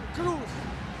Mark Cruz?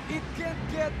 It can't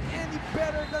get any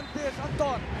better than this,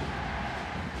 Anton.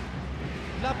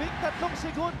 13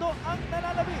 segundo ang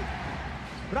nalalabi.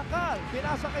 Rakal,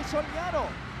 pinasa kay Soliano.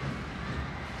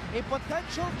 A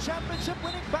potential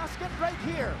championship-winning basket right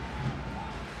here.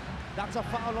 That's a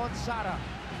foul on Sara.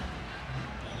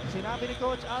 Sinabi ni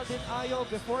Coach Aldin Ayo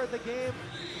before the game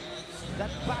that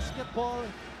basketball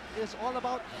is all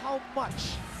about how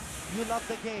much you love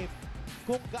the game.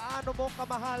 Kung gaano mo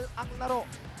kamahal ang laro.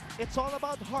 It's all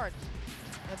about heart.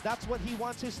 And that's what he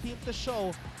wants his team to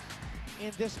show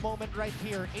in this moment right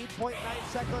here. 8.9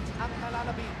 seconds ang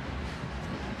nalalabi.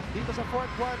 Dito sa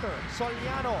 4th quarter,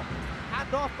 Soliano,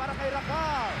 handoff para kay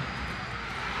Rakal.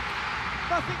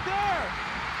 Nothing there.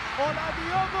 Ola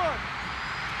Diogon.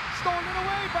 Stolen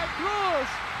away by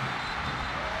Cruz.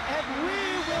 And we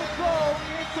will go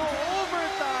into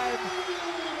overtime.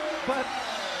 But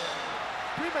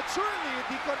prematurely,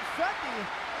 the confetti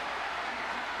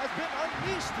has been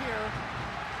unleashed here.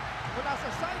 Mula sa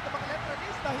side ng mga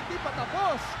Letranista, hindi pa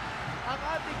tapos ang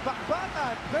ating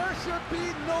bakbakan. There should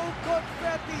be no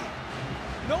confetti.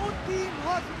 No team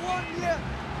has won yet.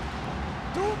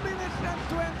 2 minutes and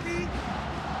 20.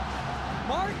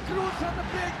 Mark Cruz had a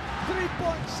big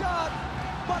three-point shot,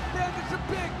 but then it's a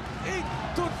big 8-0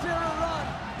 run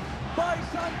by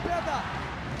San Beda.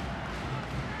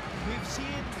 We've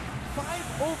seen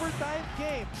 5 overtime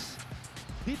games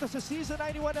dito sa Season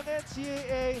 91 ng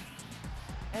NCAA,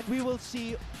 and we will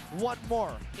see one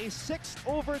more, a 6th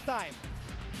overtime.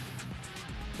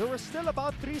 There were still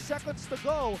about 3 seconds to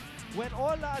go when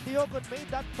Ola Adiogon made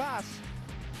that pass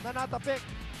na natapik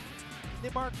ni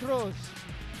Mark Cruz.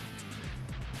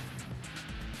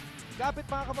 Kapit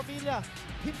mga kapamilya,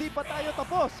 hindi pa tayo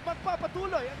tapos.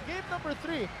 Magpapatuloy ang game number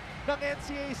 3 ng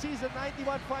NCAA Season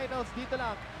 91 Finals dito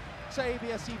lang sa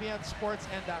ABS-CBN Sports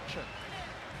and Action.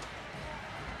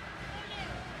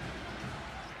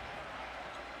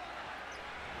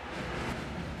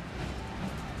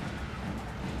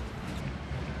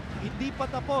 Hindi pa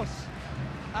tapos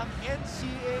ang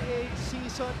NCAA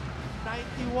Season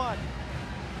 91.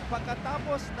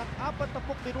 Pagkatapos ng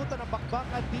 40 minuto ng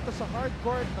bakbakan dito sa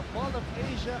hardcourt ng Mall of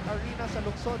Asia Arena sa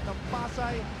lungsod ng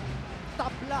Pasay,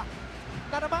 tabla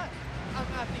na naman ang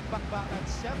ating bakbakan,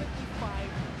 75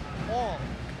 all.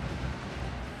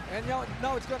 And now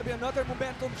it's going to be another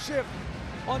momentum shift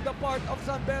on the part of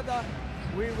San Beda.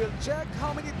 We will check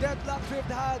how many deadlocks we've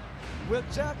had. We'll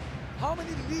check how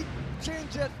many lead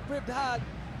changes we've had.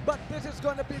 But this is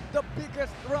going to be the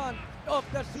biggest run of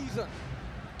the season.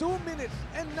 2 minutes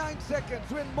and 9 seconds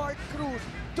when Mark Cruz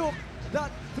took that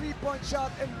three-point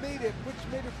shot and made it, which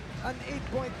made it an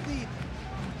 8-point lead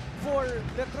for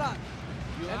Letran.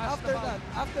 And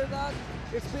after that,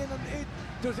 it's been an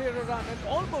 8-0 run and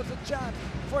almost a chance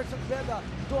for San Beda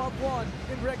to have won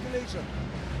in regulation.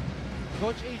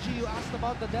 Coach AG, you asked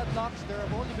about the deadlocks. There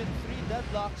have only been 3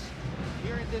 deadlocks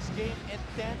here in this game and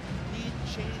 10 lead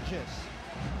changes.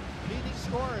 Leading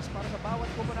scorers para sa bawat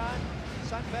koponan,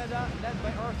 San Beda led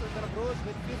by Arthur de la Cruz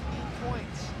with 15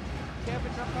 points.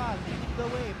 Kevin Racal leading the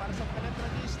way para sa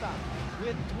Letranista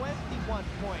with 21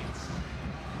 points.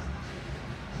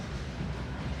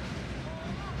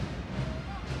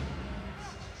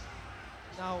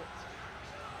 Now,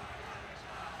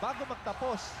 bago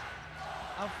magtapos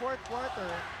ang 4th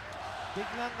quarter,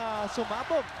 biglang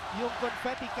sumabog yung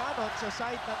confetti cannon sa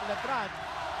side ng Letran.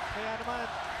 Kaya naman,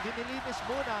 dinilinis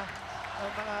muna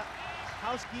ang mga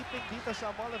housekeeping dito sa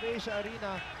Mall of Asia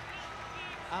Arena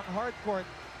ang hardcourt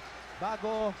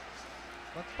bago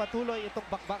magpatuloy itong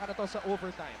bakbakan na to sa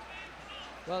overtime.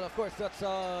 Well, of course, that's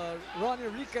Ronnie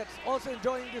Ricketts also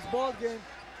enjoying this ball game.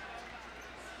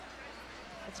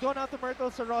 Let's go now to Myrtle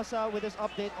Sarosa with his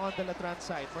update on the Letran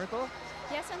side. Myrtle?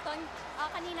 Yes, Anton.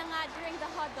 Kanina nga during the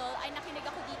huddle ay nakinig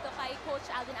ako dito kay Coach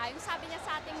Alden Ayong. Sabi niya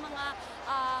sa ating mga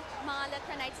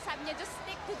Letranites, sabi niya just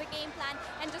stick to the game plan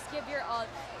and just give your all.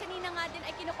 Kanina nga din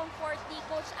ay kinukomfort ni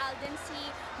Coach Alden si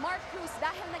Mark Cruz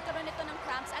dahil nagkaroon ito ng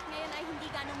cramps at ngayon ay hindi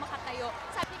ganong makatayo.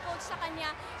 Sabi ni Coach sa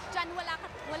kanya, Jan, wala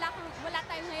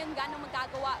tayo ngayon ganong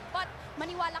magagawa. But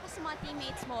maniwala ka sa mga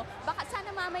teammates mo. Baka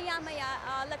sana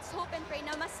mamaya-maya, let's hope and pray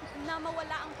na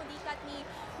mawala ang pulikat ni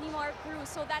Mark Cruz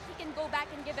so that he can go back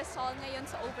and give us all ngayon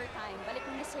sa overtime. Balik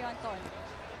mo na sa'yo, Anton.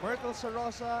 Myrtle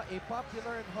Sarosa, a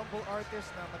popular and humble artist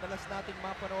na madalas nating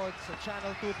mapanood sa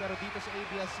Channel 2 pero dito sa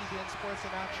ABS-CBN Sports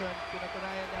in Action,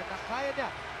 pinatunayan niya na kaya niya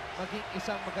maging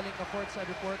isang magaling na courtside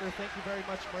reporter. Thank you very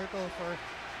much, Myrtle, for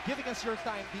giving us your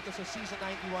time dito sa Season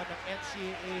 91 ng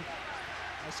NCAA.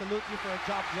 I salute you for a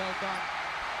job well done.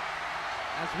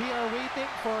 As we are waiting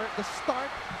for the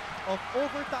start of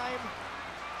overtime,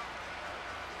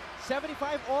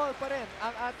 75 all pa rin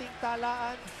ang ating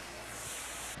talaan.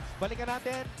 Balikan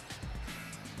natin.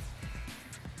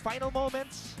 Final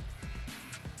moments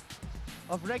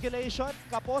of regulation.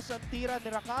 Kapos ang tira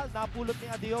ni Racal. Napulot ni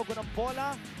Adiogo ng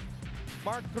bola.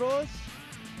 Mark Cruz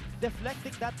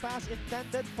deflecting that pass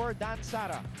intended for Dan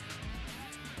Sara.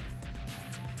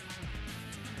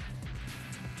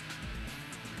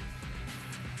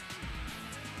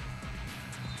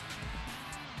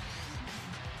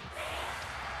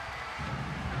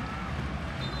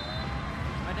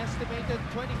 Estimated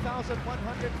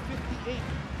 20,158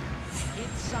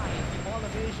 inside the Mall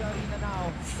of Asia Arena now.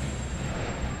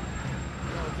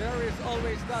 Well, there is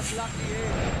always that lucky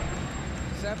eight.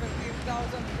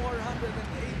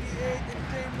 17,488 in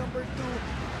game number 2.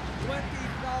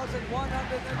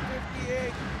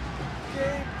 20,158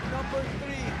 game number 3.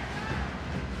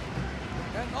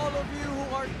 all of you who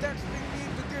are texting me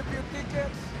to give you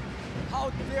tickets, how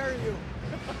dare you?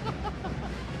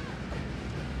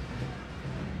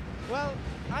 Well,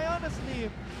 I honestly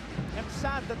am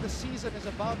sad that the season is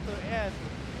about to end,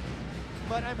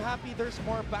 but I'm happy there's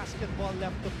more basketball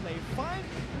left to play. 5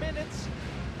 minutes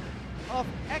of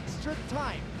extra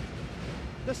time.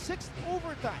 The 6th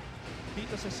overtime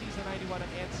dito sa Season 91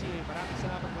 ng NCAA. Maraming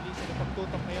salamat muli sa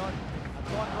pagtutok ngayon. At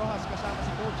Juan Rojas kasama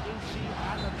si Coach AG,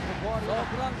 Alan Gregorio.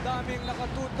 Sobrang daming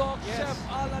nakatutok. Yes. Chef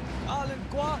Alan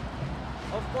Kwa.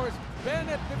 Of course,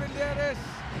 Bennett de Villeres.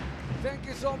 Thank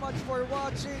you so much for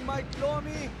watching. Mike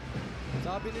Lomi.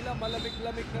 Sabi nila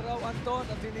malamig-lamig na raw, Anton,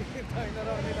 at hinihintay na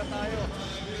raw nila tayo.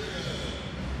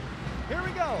 Here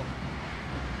we go.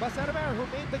 Basermer, who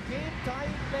made the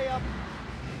game-tying layup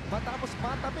matapos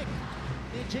matabik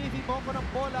ni JV Monco ng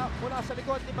bola mula sa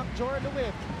likod ni Macjor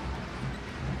Luwib.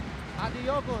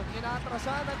 Adiogun,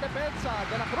 inaatrasan ng depensa.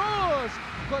 De La Cruz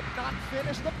could not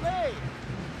finish the play.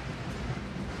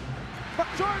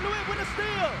 Macjor Luwib with a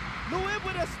steal. Luwib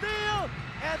with a steal.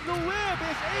 And Luwib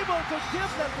is able to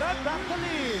give Letran back the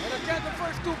lead. And again, the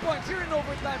first 2 points here in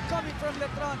overtime coming from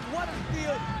Letran. What a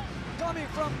steal coming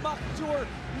from Macjor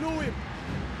Luwib.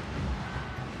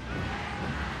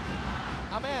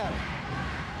 Amer.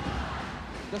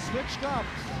 The switch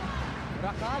comes.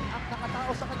 Rakal ang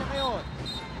nakatao sa kanya ngayon.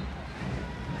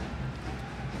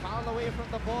 Foul away from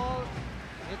the ball.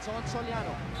 It's on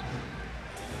Soliano.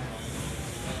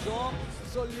 Jong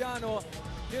Soliano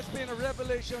has been a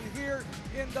revelation here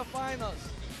in the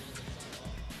finals.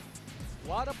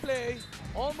 What a play.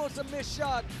 Almost a missed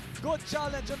shot. Good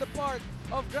challenge on the part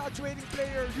of graduating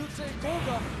player Yusei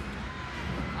Koga.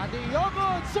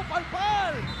 Adiogun,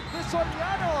 supalpal ni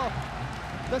Soliano.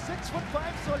 The 6'5"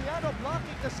 Soliano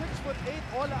blocking the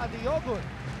 6'8" Ola Adiogun.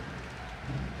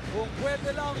 Kung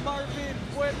pwede lang, Marvin,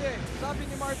 pwede. Sabi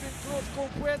ni Marvin Cruz,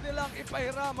 kung pwede lang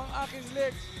ipahiram ang aking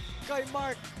legs kay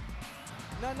Mark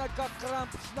na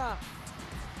nagka-cramps na.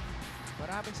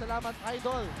 Maraming salamat,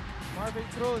 Idol. Marvin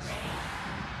Cruz,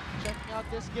 checking out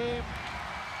this game.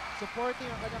 Supporting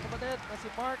ang kanyang kapatid na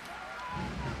si Mark.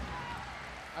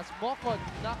 As Mocon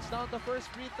knocks down the first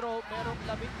free throw, merong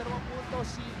 12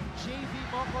 puntos si JV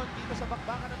Mocon dito sa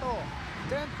bakbakan na to.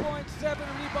 10 points, 7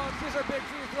 rebounds. These are big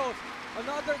free throws.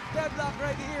 Another deadlock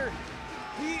right here.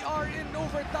 We are in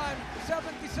overtime,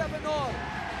 77 all.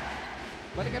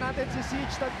 Balikan natin si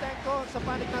Siege Tantenko sa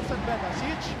panig ng San Beda.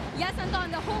 Siege? Yes,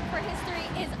 Anton, the hope for history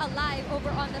is alive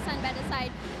over on the San Beda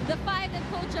side. The 5 that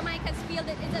Coach Jamaica has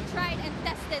fielded is a tried and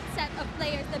tested set of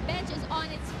players. The bench is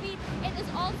on its feet. It is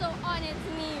also on its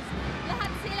knees.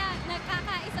 Lahat sila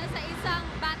nagkakaisa sa isang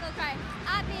battle cry.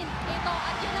 Atin ito,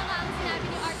 at yun na nga ang sinabi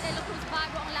ni Art de la Cruz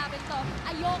bago ang laban to.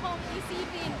 Ayokong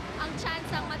isipin ang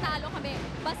chance ang matalo kami.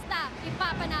 Basta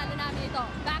ipapanalo namin ito.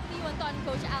 Back to you, Anton,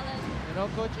 Coach Allen. You know,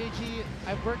 Coach AG,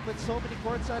 I've worked with so many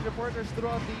courtside reporters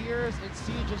throughout the years, and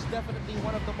Siege is definitely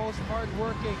one of the most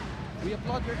hardworking. We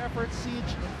applaud your efforts,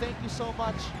 Siege, and thank you so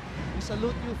much. We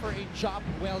salute you for a job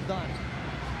well done.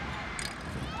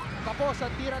 Tapos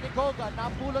ang tira ni Goga,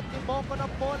 napulot ni Monco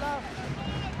ng bola.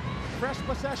 Fresh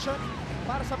possession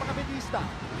para sa mga Medista.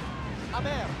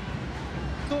 Amer,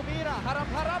 tumira,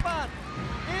 harap-harapan,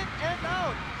 in and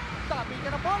out. Tabi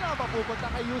niya ng bola, mapupunta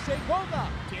kay Yusei Goga.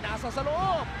 Pinasa sa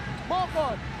loob.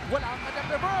 Mocon, wala ang kanyang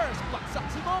reverse. Bagsak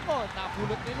si Mocon.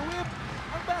 Napulot ni Luwib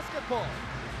ang basketball.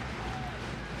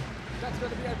 That's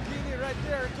going to be a genie right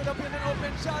there. Could have been an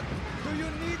open shot. Do you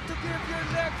need to give your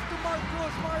legs to Mark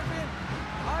Cruz, Marvin?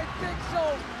 I think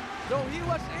so. Though he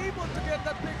was able to get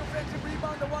that big offensive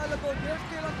rebound a while ago, they're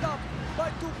still on top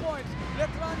by 2 points.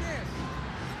 Letran is.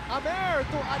 Amer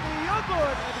to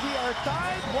Adiogun, and we are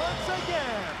tied once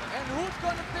again. And who's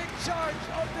going to take charge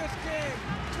of this game?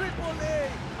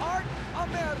 AAA, Art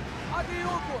Amer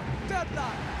Adiogun.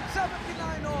 Deadlock,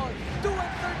 79 all,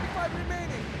 2:35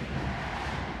 remaining.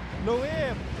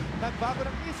 Luwib, nagbago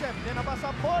ng isip, ninabas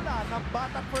ang bola,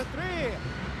 nambatak for 3.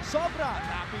 Sobra,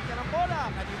 napin ka ng bola,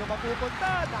 kanino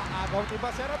mapupunta, naagaw ni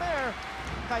Baser Amer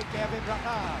kay Kevin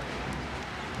Rakal.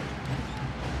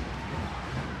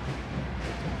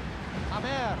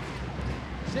 Amer,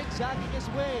 zigzagging his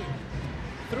way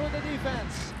through the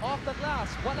defense, off the glass,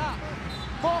 wala.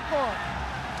 Moko,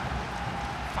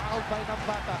 fouled by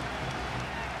Nambata.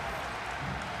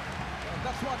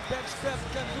 That's what bench depth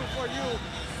can do for you.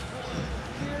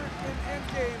 Here in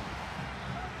endgame,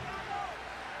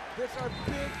 these are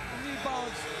big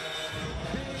rebounds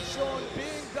being shown,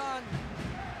 being done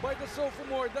by the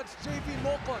sophomore. That's JV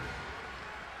Mocon.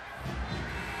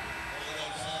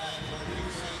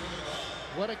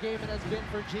 What a game it has been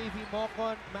for JV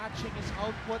Mocon, matching his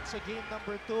output sa game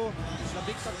number 2.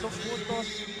 13 puntos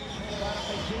para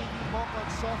kay JV Mocon,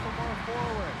 sophomore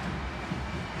forward.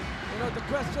 You know, the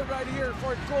question right here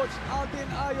for Coach Alvin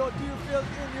Ayo, do you fill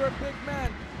in your big man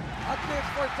at least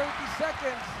for 30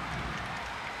 seconds?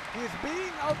 He's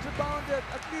being out-rebounded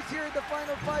at least here in the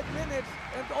final 5 minutes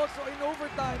and also in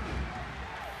overtime.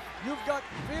 You've got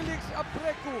Felix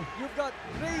Aprecu, you've got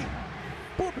Ray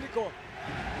Publico.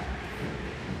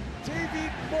 JV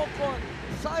Mocon,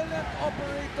 silent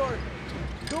operator,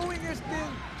 doing his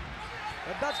thing.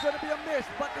 And that's going to be a miss,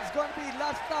 but it's going to be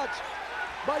last touch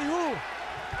by who?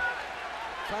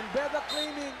 San Beda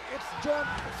claiming it's John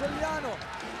Soliano.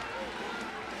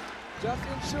 Just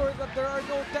ensure that there are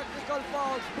no technical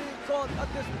fouls being called at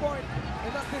this point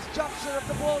and at this juncture of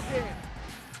the ball game.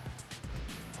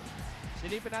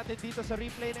 Silipin natin dito sa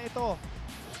replay na ito.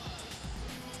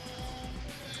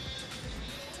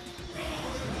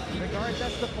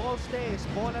 Regardless, the ball stays.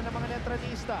 Bola ng mga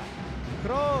Letranista.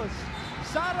 Cruz.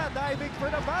 Sara diving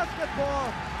for the basketball.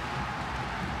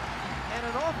 And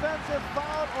an offensive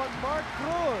foul on Mark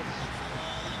Cruz.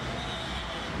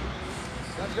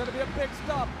 That's going to be a big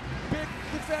stop. Big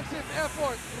defensive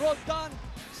effort. Roldan,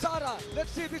 Sara.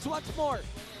 Let's see this once more.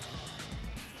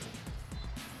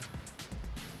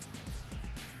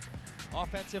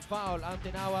 Offensive foul ang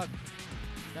tinawag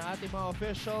na ating mga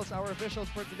officials. Our officials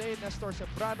for today, Nestor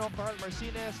Sembrano, Carl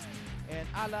Marcinez, and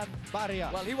Alan Barria.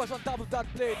 Well, he was on top of that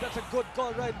play. That's a good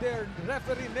call right there.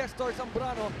 Referee Nestor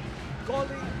Sembrano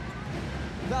calling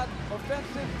that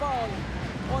offensive foul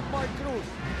on Mark Cruz.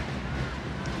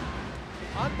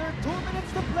 Under 2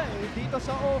 minutes to play dito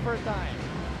sa overtime.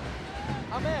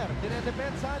 Amer,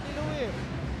 dinedepensa ni Luis.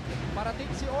 Parating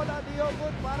si Ola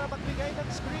Diogun para magbigay ng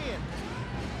screen.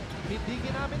 Hindi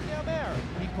ginamit ni Amer.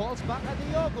 He calls back at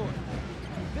Diogun.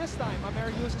 This time,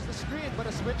 Amer uses the screen, but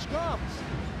a switch comes.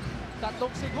 3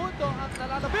 segundo ang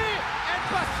nalalabi. And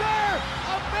Passer!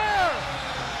 Amer!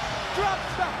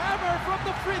 Drops the hammer from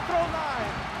the free throw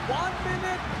line. 1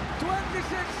 minute, 26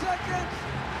 seconds.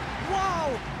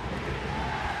 Wow!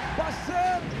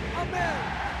 Passer Amer.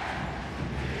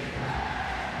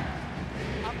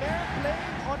 Amer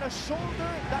playing on a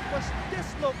shoulder that was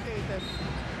dislocated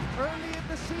early in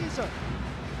the season.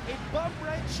 A bum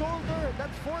right shoulder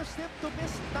that forced him to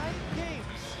miss 9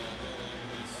 games.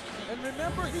 And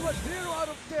remember, he was 0 out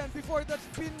of 10 before that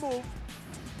spin move.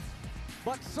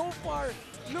 But so far,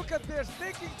 look at this,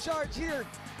 taking charge here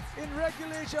in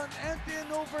regulation and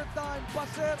in overtime,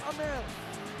 Passer Amer.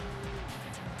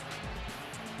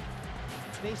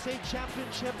 They say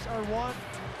championships are won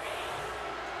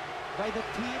by the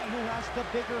team who has the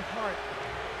bigger heart.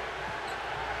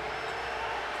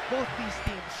 Both these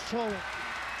teams showing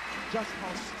just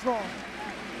how strong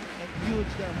and huge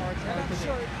their hearts And are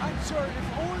today. I'm sure if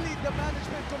only the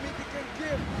management committee can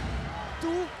give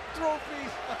 2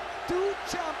 trophies, 2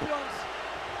 champions.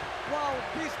 Wow,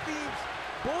 these teams,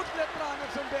 both Letran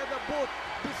and San Beda, both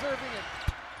deserving it.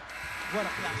 What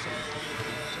a classic.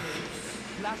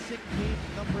 Classic game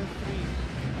number 3.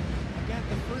 Again,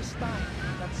 the first time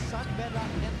that San Beda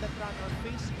and Letran are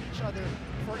facing each other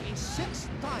for a 6th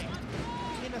time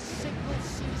in a single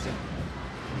season.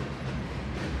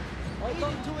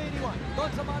 82-81.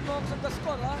 Don't samahan mo ako sa the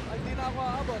score, ha? Ay, di na ako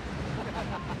aabot.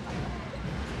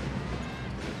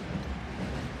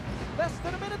 Less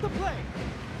than a minute to play.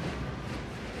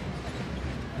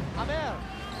 Amer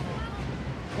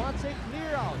wants a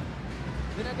clear out.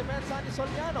 Dinedepensa ni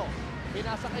Soliano.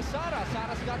 Pinasa kay Sara.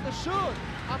 Sara's got the shoot.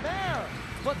 Amer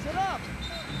puts it up.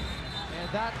 And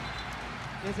that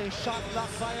is a shot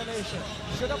clock violation.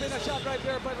 Should have been a shot right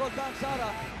there by Roldan Sara,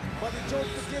 but he chose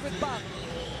to give it back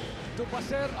to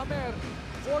Passer Amer.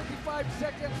 45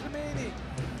 seconds remaining.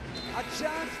 A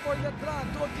chance for Letran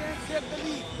to again get the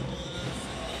lead.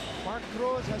 Mark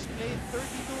Cruz has played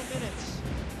 32 minutes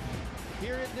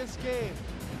here in this game.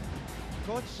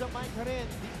 Coach Jamay Karin,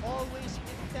 the always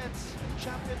intense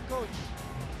champion coach.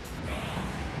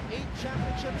 8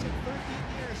 championships in 13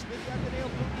 years with the Ateneo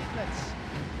Blue Eaglets.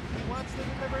 He wants to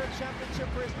deliver a championship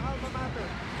for his alma mater,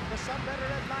 the San Beda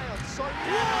Red Lions.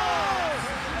 Wow!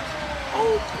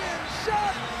 Open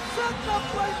shot set up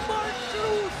by Mark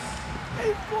Cruz. A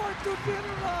 4-2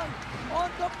 run on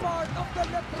the part of the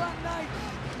Letran Knights.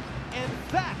 And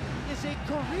that is a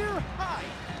career high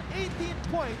 18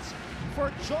 points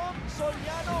for John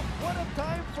Soliano. What a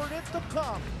time for it to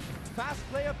come. Fast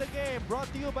play of the game brought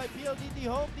to you by PLDT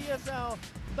Home DSL,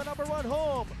 the #1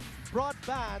 home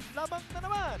broadband. Lamang na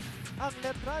naman ang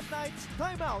Letran Knights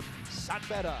timeout, San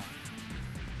Beda.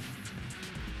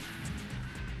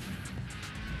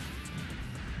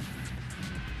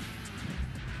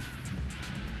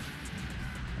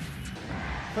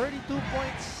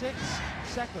 32.6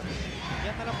 seconds.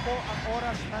 Yan na lang po ang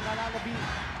oras na nalalabi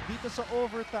dito sa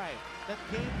overtime ng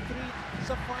Game 3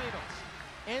 sa finals.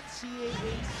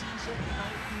 NCAA Season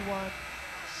 91,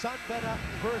 San Beda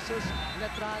versus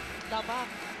Letran. Lamang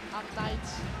ang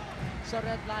Knights sa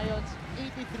Red Lions,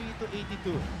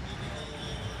 83-82.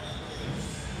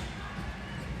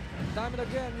 Time and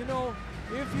again, you know,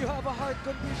 if you have a heart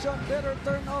condition, better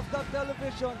turn off that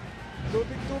television.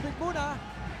 Tubig muna.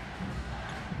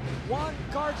 One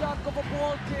carjack of a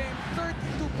ball game,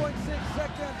 32.6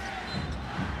 seconds.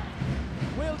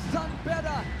 Will San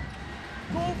Beda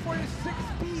go for his 6th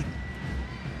speed?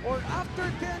 Or after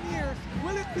 10 years,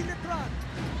 will it be Letran?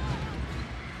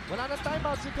 Wala na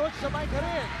timeout si Coach Sabay ka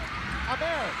rin.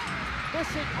 Amer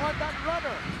missing on that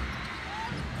runner.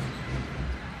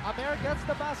 Amer gets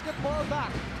the basketball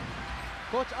back.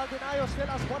 Coach Aldinayo still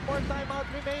has one more timeout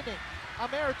remaining.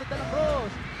 Amer to De La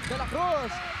Cruz. De La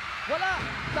Cruz. Wala.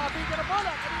 Tabi ka na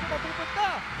bola. Kanina mapupunta.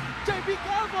 JB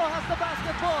Calvo has the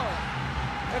basketball.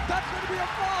 And that's going to be a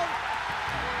foul.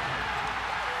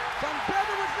 San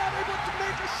Beda was not able to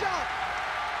make a shot.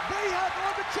 They had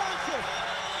all the chances.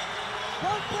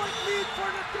 1-point lead for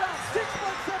Letran. 6.7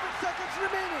 seconds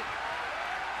remaining.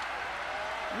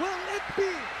 Will it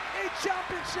be a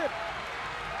championship?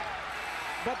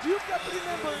 But you've got to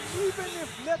remember, even if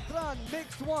Letran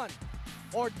makes one,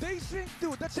 or they sink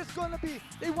two, that's just going to be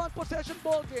a one-possession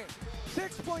ball game.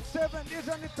 6.7 is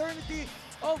an eternity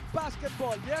of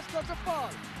basketball. Yes, that's a foul,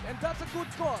 and that's a good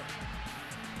call.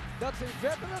 That's a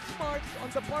veteran smarts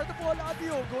on the part of Wala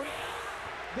Adiogun.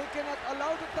 They cannot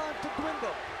allow the time to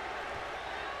dwindle.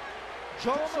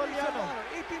 John Soliano,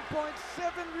 18 points,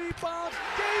 7 rebounds,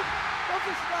 game of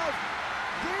his life.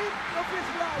 Game of his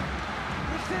life.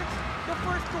 He sits the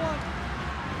first one.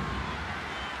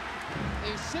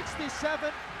 a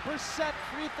 67%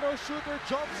 free throw shooter,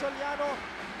 John Soliano.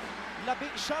 19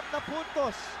 na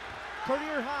puntos,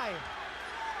 career high.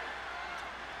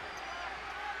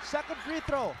 Second free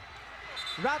throw,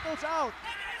 rattles out.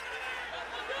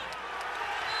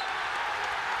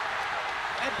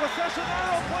 And possession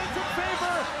arrow points in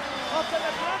favor of the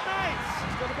Letran Knights.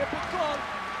 It's going to be a big call.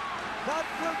 That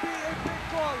will be a big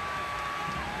call.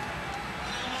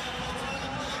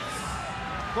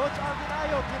 Coach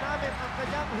Aldinayo ginamit ang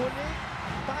kanyang huling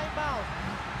timeout.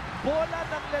 Bola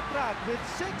ng Letran with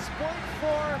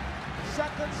 6.4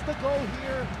 seconds to go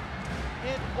here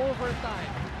in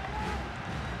overtime.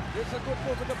 It's a good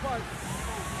move on the part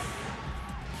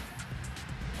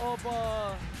of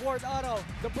Ford Araw,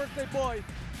 the birthday boy,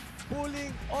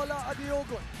 pulling Ola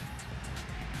Adiogun.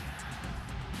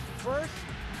 First,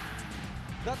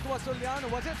 that was Soliano.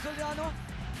 Was it Soliano?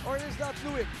 Or is that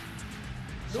Louis?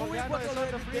 Louis Soliano was is on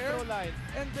already the free there. throw line.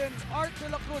 And then Art De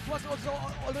La Cruz was also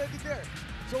already there.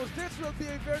 So this will be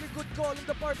a very good call on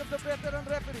the part of the veteran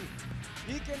referee.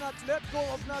 He cannot let go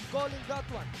of not calling that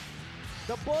one.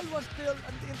 The ball was still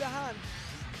in the hands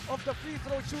of the free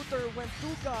throw shooter when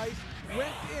two guys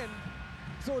went in.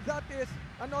 So that is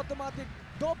an automatic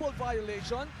double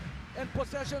violation, and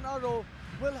possession arrow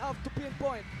will have to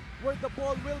pinpoint where the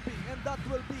ball will be, and that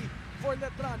will be for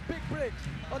Letran. Big breaks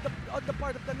on the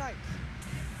part of the Knights.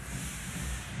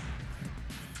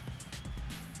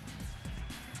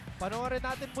 Panoorin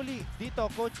natin muli dito,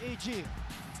 Coach AG.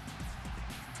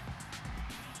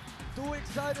 Too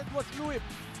excited was Louis.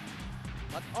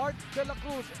 But Art De La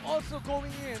Cruz also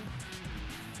going in.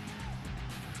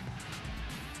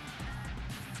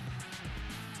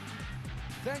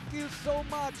 Thank you so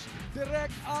much,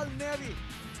 Direct Al Neri.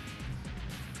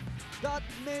 That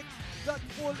makes that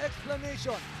full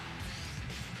explanation.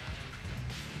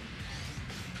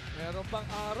 Meron pang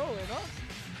araw, no?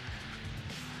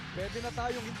 Pwede na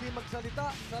tayong hindi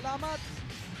magsalita. Salamat.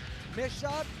 Miss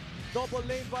shot, double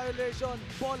lane violation,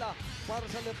 bola para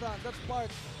sa Letran. That's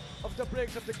part of the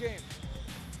breaks of the game.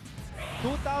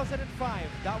 2005,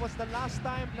 that was the last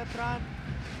time Letran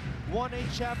won a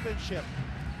championship.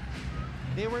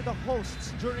 They were the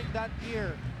hosts during that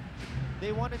year.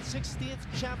 They won its 16th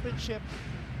championship,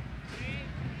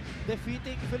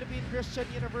 defeating Philippine Christian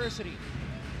University.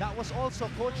 That was also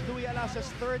Coach Louis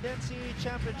Alas's third NCAA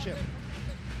championship.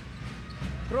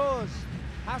 Cruz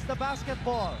has the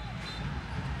basketball.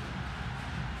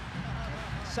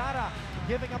 Sara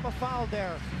giving up a foul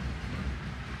there.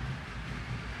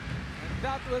 And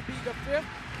that will be the fifth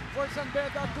for San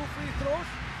Beda. 2 free throws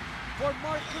for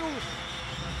Mark Cruz.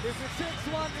 This is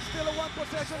 6-1. It's still a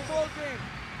one-possession ball game.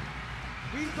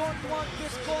 We don't want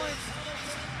this coin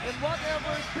and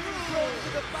whatever is being thrown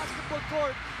into the basketball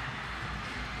court.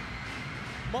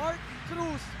 Mark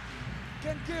Cruz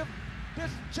can give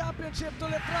this championship to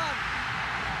Letran.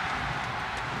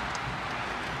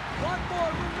 One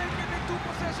more will make it a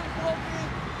two-possession ball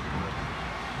game.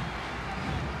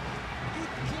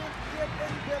 It can't get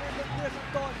any better than this,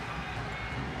 Anton.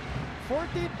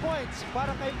 14 points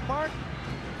para kay Mark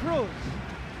Cruz,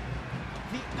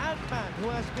 the Ant-Man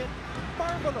who has been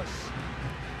marvelous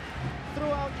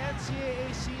throughout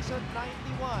NCAA season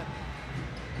 91.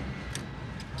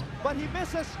 But he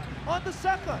misses on the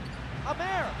second.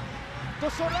 Amer to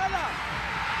Sorella.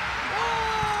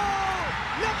 Oh!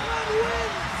 Letran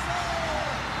wins!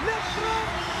 Letran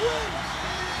wins!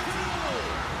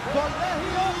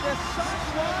 Colegio de San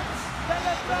Juan de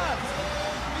Letran,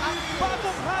 ang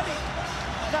bagong hari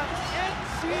ng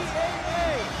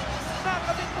NCAA.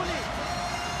 Nakamit muli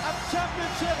ang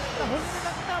championship na huli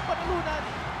nilang napanalunan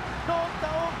noong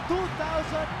taong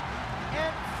 2005.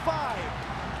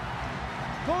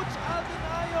 Coach Alvin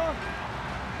Ayo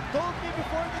told me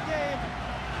before the game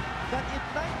that in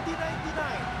 1999,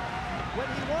 when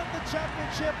he won the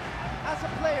championship as a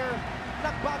player,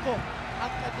 nagbago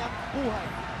ang kanyang buhay.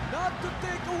 Not to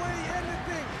take away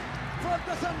anything from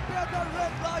the San Beda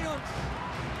Red Lions.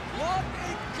 What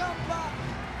a comeback!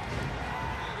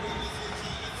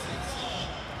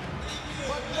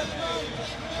 But Letran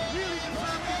really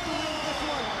deserving to win this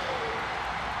one.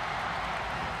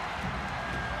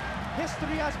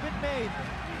 History has been made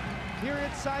here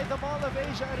inside the Mall of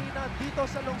Asia Arena dito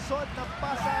sa lungsod ng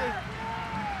Pasay.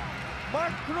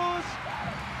 Mark Cruz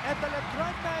and the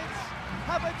Letran Knights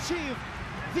have achieved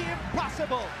the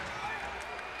impossible.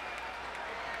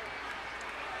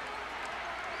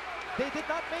 They did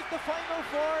not make the Final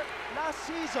Four last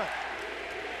season.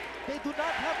 They do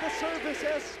not have the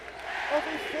services of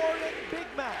a foreign big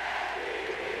man.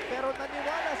 Pero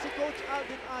naniwala si Coach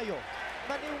Alvin Ayo,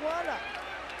 naniwala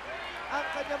ang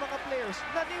kanya mga players,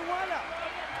 naniwala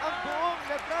ang buong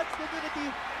Letran community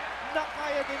na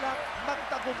kaya nilang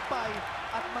magtagumpay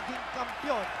at maging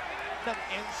kampiyon ng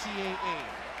NCAA.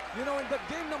 You know, in that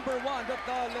game number 1 that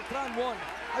Letran won,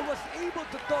 I was able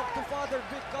to talk to Father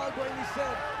Vic Calvo, and he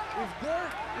said, if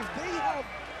they have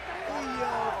a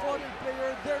foreign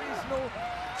player, there is no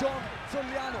John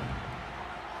Soliano.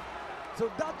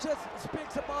 So that just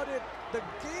speaks about it. The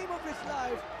game of his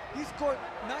life, he scored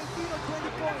 19 or 20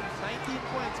 points. 19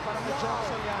 points para kay John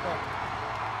Soliano.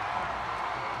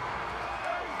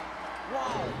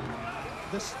 Wow.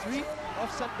 The streak of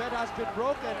San Beda has been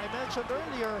broken. I mentioned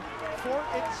earlier,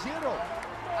 4-0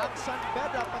 ang San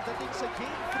Beda pagdating sa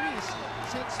Game 3s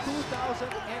since 2006.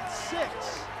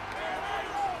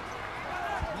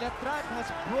 Letran has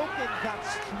broken that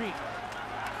streak.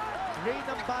 Ray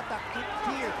ng Bata in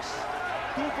tears.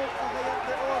 Tubog Cagayan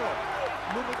de Oro.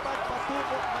 Lumipad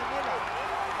patubog Manila.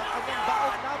 Ang kanyang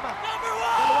baon lamang,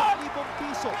 2,000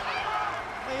 piso.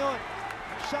 Ngayon,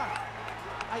 siya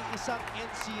ay isang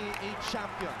NCAA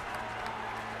champion.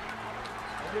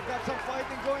 And you've got some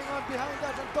fighting going on behind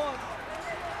us, Anton.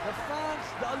 The fans,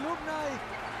 the alumni.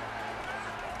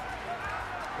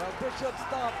 Well, this should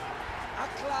stop. A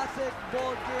classic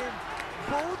ball game.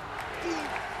 Both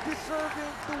teams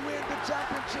deserving to win the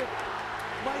championship.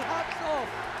 My hats off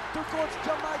to Coach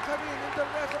Jamaica Rin and the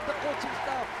rest of the coaching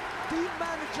staff. Team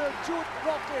manager Jude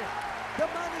Roque. The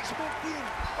management team,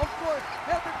 of course,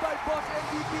 headed by Boss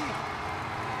MVP.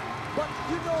 But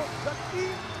you know, the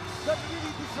team that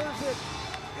really deserves it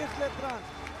is Letran.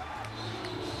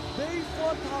 They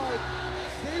fought hard.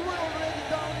 They were already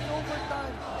down in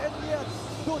overtime. And yet,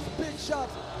 those big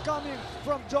shots coming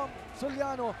from John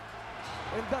Soliano.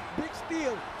 And that big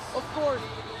steal, of course,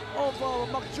 of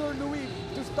Macture Louis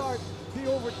to start the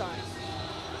overtime.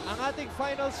 Ang ating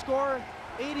final score,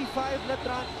 85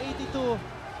 Letran, 82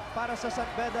 para sa San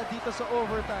Beda dito sa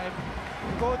overtime.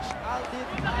 Coach Alvin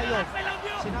Ayo,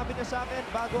 sinabi niya sa akin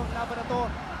bago ang laban na to,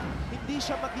 hindi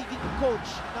siya magiging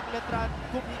coach ng Letran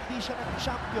kung hindi siya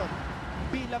nag-champion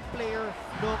bilang player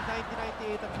noong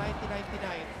 1998 at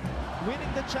 1999.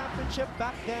 Winning the championship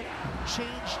back then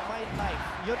changed my life.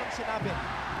 Yun ang sinabi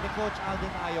ni Coach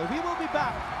Alvin Ayo. We will be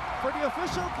back for the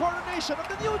official coronation of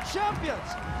the new champions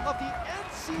of the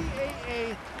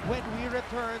NCAA when we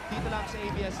return dito lang sa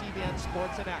ABS-CBN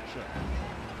Sports in Action.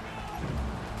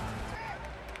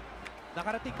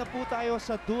 Nakarating na po tayo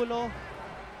sa dulo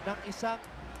ng isang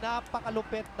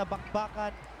napakalupit na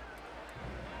bakbakan.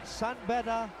 San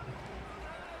Beda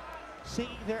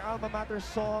singing their alma mater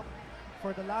song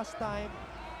for the last time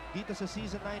dito sa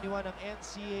season 91 ng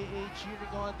NCAA,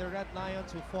 cheering on the Red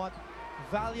Lions who fought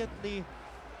valiantly,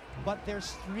 but their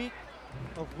streak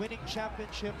of winning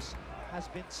championships has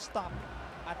been stopped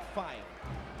at 5.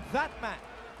 That man,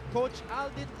 Coach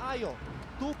Alvin Ayo,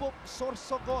 Tubok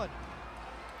Sorsogon,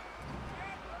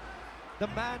 the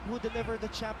man who delivered the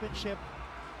championship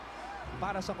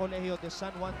para sa Colegio de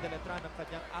San Juan de Letran, ang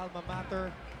kanyang alma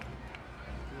mater.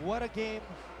 What a game,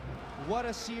 what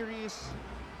a series.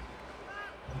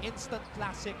 Instant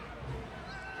classic.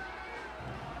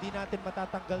 Hindi natin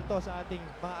matatanggal to sa ating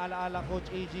mga alaala, Coach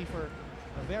AG, for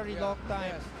a very long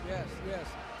time. Yes.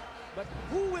 But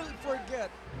who will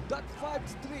forget that 5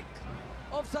 streak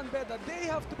of San Beda? They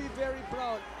have to be very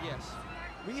proud. Yes.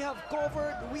 We have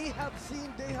covered, we have seen,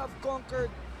 they have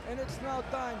conquered, and it's now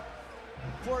time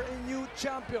for a new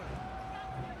champion.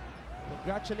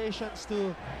 Congratulations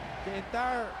to the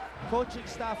entire coaching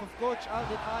staff of Coach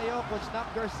Alden Ayo, Coach Nak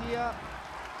Garcia,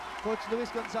 Coach Luis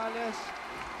Gonzalez,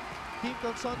 Team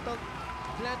Consultant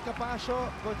Glenn Capasio,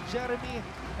 Coach Jeremy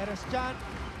Eresjan,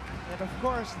 and of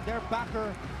course, their backer,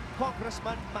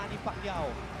 Congressman Manny Pacquiao.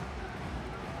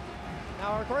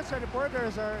 Now, our courtside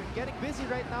reporters are getting busy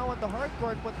right now on the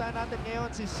hardcourt. Puntahan natin ngayon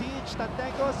si Siege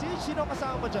Tantenko. Siege, sino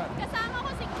kasama mo dyan? Kasama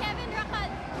ko si Kevin Racal,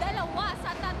 dalawa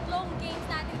sa 3 games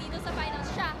natin dito sa finals.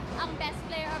 Siya ang best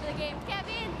player of the game.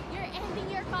 Kevin, you're ending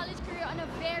your college career on a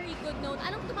very good note.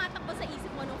 Anong tumatakbo sa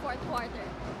isip mo nung 4th quarter?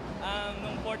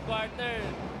 Nung 4th quarter,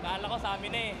 kala ko sa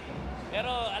amin eh. Pero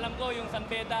alam ko yung San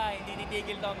Beda, hindi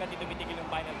titigil to hanggang tumitigil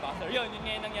yung final buzzer. Yun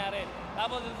ngayon nangyari.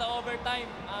 Tapos sa overtime,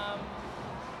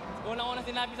 unang-unang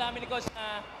sinabi sa amin ni Coach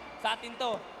na sa atin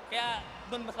to. Kaya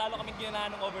doon mas lalo kami ginahan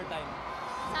ng overtime.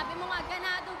 Sabi mo nga,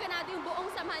 ganado yung buong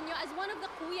samahan nyo. As one of the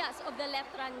kuyas of the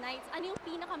Letran Knights, ano yung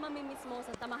pinaka-mamimiss mo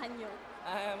sa samahan nyo?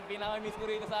 Pinaka-miss ko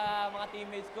rito sa mga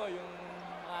teammates ko, yung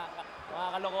mga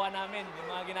kalokohan namin, yung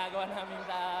mga ginagawa namin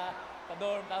sa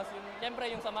dorm. Tapos siyempre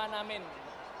yung samahan namin,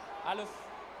 halos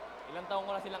ilang taon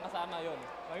ko na silang kasama yun.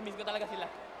 Mamimiss ko talaga sila.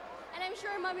 And I'm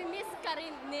sure mamimiss ka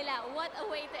rin nila. What a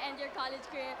way to end your college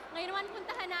career. Ngayon naman,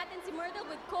 puntahan natin si Myrtle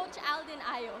with Coach Alden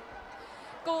Ayo.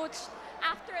 Coach,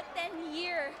 after a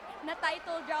 10-year na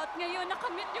title drought, ngayon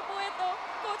nakamit niyo po ito.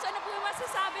 Coach, ano po yung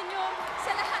masasabi niyo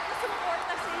sa lahat na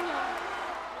sumuporta sa inyo?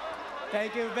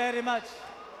 Thank you very much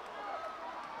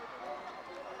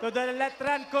to the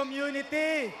Letran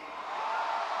community.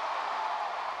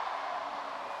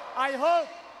 I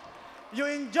hope you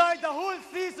enjoyed the whole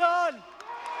season.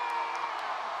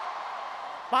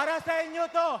 Para sa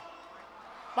inyo to.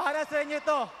 Para sa inyo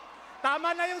to.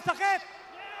 Tama na yung sakit.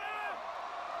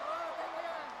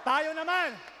 Tayo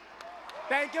naman.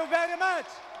 Thank you very much.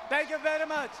 Thank you very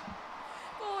much.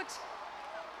 Coach,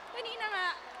 kanina nga,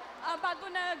 bago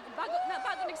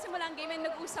nagsimula ang game,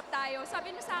 nag-usap tayo.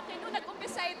 Sabi niyo sa akin, nung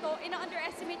nag-umpisa ito,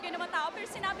 ina-underestimate ko yung mga tao,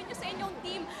 pero sinabi niyo sa inyong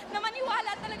team na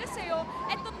maniwala talaga sa'yo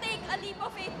and to take a leap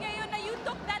of faith. Ngayon na you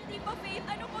took that leap of faith,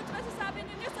 ano, Coach, masasabi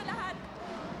niyo sa lahat?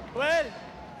 Well,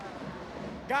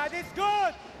 God is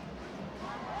good.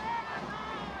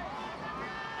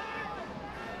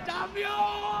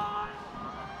 Champion!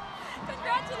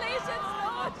 Congratulations,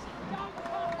 Coach!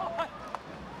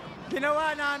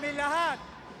 Ginawa namin lahat.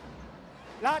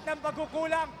 Lahat ng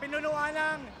pagkukulang, pinunuan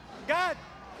ng God.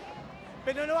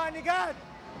 Pinunuan ni God.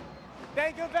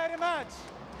 Thank you very much.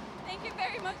 Thank you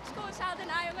very much, Coach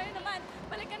Alden Ayo. Ngayon naman,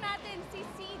 balikan natin si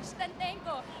Siege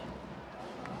Tantenko.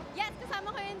 Yes,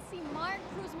 kasama ko yun si Mark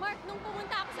Cruz. Mark, nung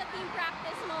pumunta ako sa team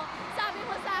practice mo, sabi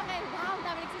mo sa akin, wow,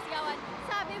 dami nagsisigawan.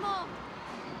 Sabi mo,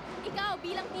 ikaw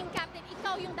bilang team captain,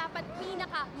 ikaw yung dapat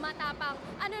pinaka-matapang.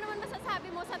 Ano naman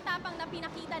masasabi mo sa tapang na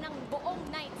pinakita ng buong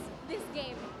Knights this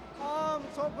game?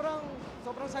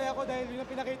 Sobrang saya ko dahil yun ang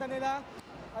pinakita nila.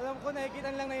 Alam ko,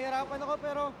 nakikita nilang nahihirapan ako,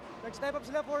 pero nag-step up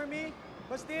sila for me.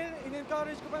 But still,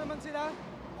 in-encourage ko pa naman sila.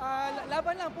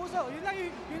 Laban lang, puso. Yun lang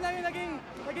yung naging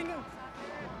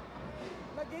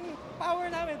power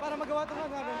namin para magawa ito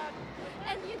namin.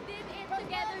 And you did it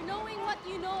together, knowing what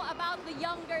you know about the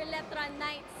younger Letran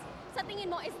Knights. Sa tingin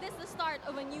mo, is this the start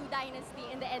of a new dynasty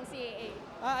in the NCAA?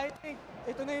 I think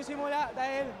ito na yung simula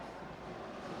dahil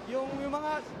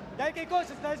dahil kay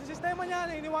Coach, dahil sa sistema niya,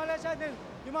 iniwala siya din.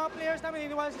 Yung mga players namin,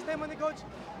 iniwala sa sistema ni Coach.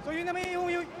 So yun na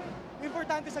yung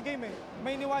importante sa game eh.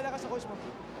 May iniwala ka sa coach mo.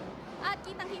 At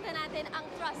kitang-kita natin ang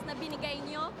trust na binigay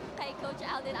niyo kay Coach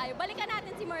Alden Ayo. Balikan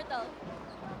natin si Myrtle.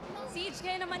 Siege,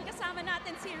 ngayon naman kasama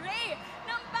natin si Ray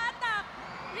ng Batak.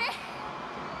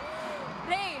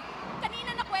 Ray,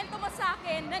 kanina nakwento mo sa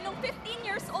akin na nung 15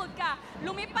 years old ka,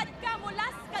 lumipad ka mula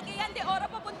sa Cagayan de Oro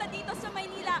papunta dito sa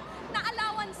Maynila, na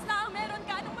allowance lang meron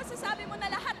ka. Anong masasabi mo na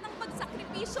lahat ng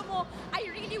pagsakripisyo mo ay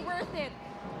really worth it?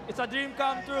 It's a dream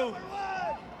come true.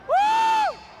 Woo!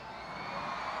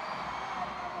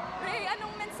 Ray,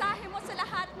 anong mensahe mo sa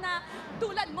lahat na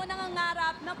tulad mo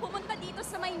nangangarap na pumunta dito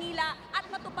sa Maynila at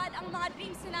matupad ang mga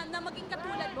dreams nila na maging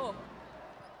katulad mo?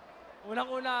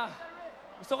 Unang-una,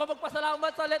 gusto ko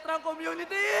magpasalamat sa Letran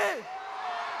community!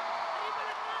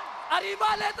 Arriba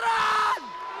Letran!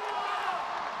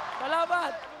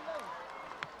 Salamat!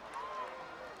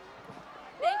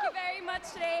 Thank you very much,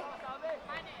 Ray.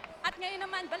 At ngayon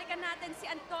naman, balikan natin si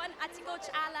Anton at si Coach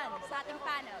Alan sa ating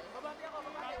panel.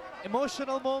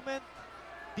 Emotional moment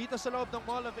dito sa loob ng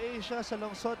Mall of Asia sa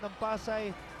lungsod ng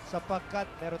Pasay sapagkat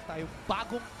meron tayong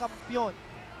bagong kampiyon.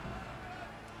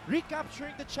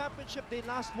 Recapturing the championship they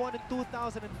last won in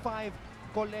 2005,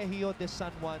 Colegio de San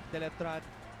Juan de Letran.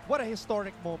 What a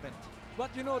historic moment.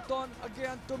 But you know, Ton,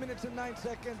 again, 2 minutes and 9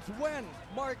 seconds when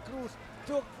Mark Cruz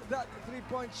took that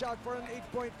three-point shot for an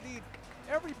 8-point lead.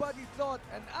 Everybody thought,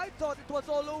 and I thought it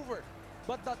was all over.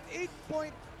 But that 8-0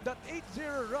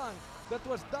 run that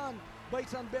was done by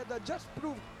San Beda just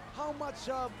proved how much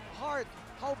heart,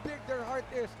 how big their heart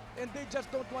is, and they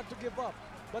just don't want to give up.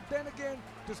 But then again,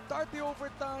 to start the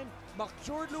overtime,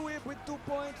 Macchur Louis with 2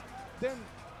 points, then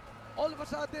all of a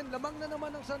sudden, lamang na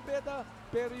naman ng San Beda,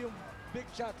 pero yung big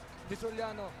shot ni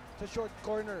Soliano sa short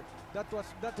corner, that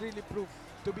really proved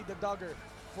to be the dagger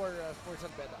for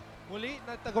San Beda. Muli,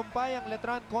 nagtagumpay ang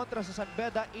Letran kontra sa San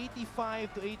Beda,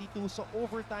 85-82 sa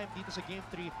overtime dito sa Game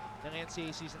 3 ng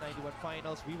NCAA Season 91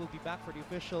 Finals. We will be back for the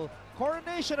official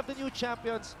coronation of the new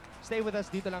champions. Stay with us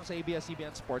dito lang sa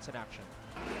ABS-CBN Sports in Action.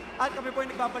 At kami po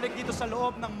ay nagbabalik dito sa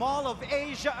loob ng Mall of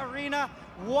Asia Arena.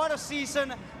 What a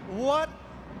season! What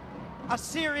a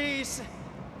series!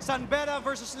 San Beda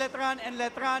versus Letran, and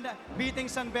Letran beating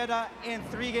San Beda in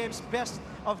 3 games, best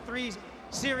of 3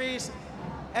 series.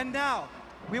 And now,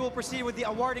 we will proceed with the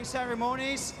awarding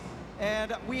ceremonies.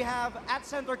 And we have at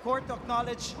center court to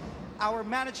acknowledge our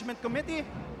management committee.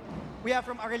 We have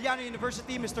from Arellano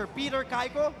University, Mr. Peter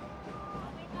Caico.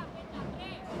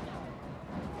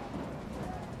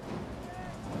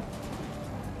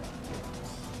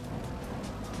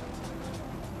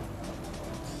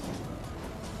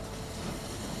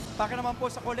 Para naman po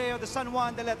sa Colegio de San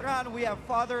Juan de Letran, we have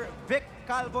Father Vic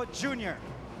Calvo Jr.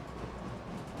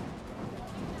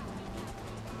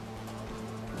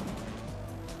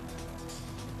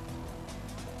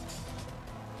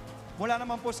 Mula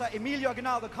naman po sa Emilio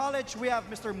Aguinaldo College, we have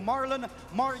Mr. Marlon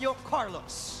Mario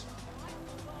Carlos.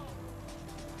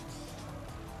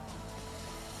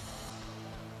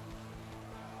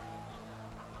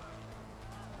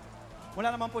 Mula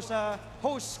naman po sa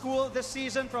host school this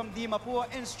season from the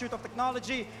Mapua Institute of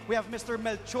Technology, we have Mr.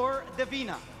 Melchor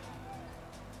Devina.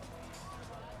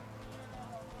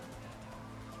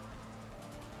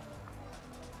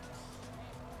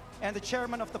 And the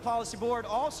chairman of the policy board,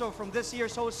 also from this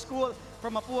year's host school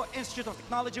from Mapua Institute of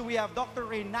Technology, we have Dr.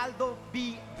 Reynaldo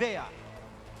B. Vea.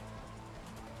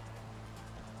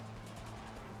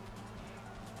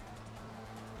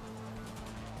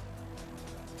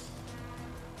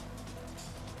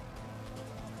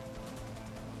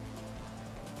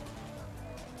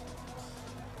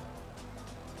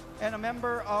 And a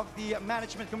member of the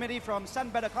management committee from San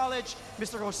Beda College,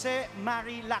 Mr. Jose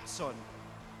Mari Lacson.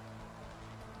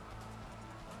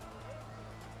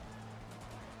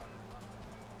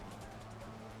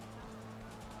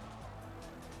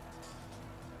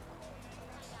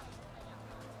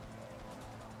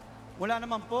 Mula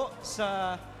naman po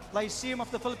sa Lyceum of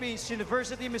the Philippines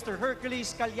University, Mr.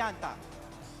 Hercules Calyanta.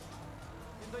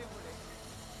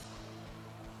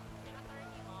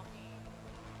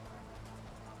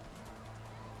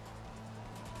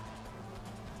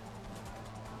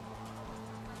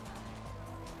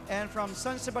 And from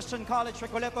San Sebastian College,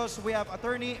 Recoletos, we have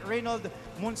Attorney Reynold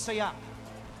Munsayak.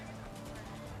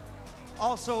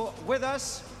 Also with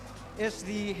us is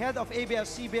the head of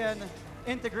ABS-CBN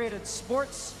Integrated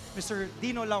Sports, Mr.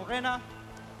 Dino Laurena,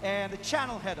 and the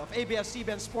channel head of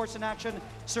ABS-CBN Sports in Action,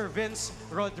 Sir Vince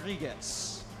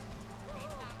Rodriguez.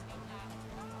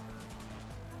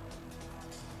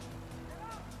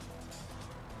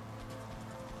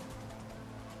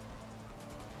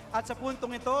 At sa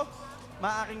puntong ito,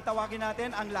 maaaring tawagin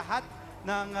natin ang lahat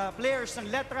ng players ng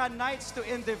Letran Knights to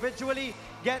individually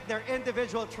get their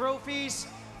individual trophies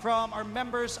from our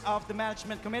members of the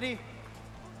management committee.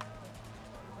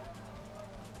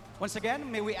 Once again,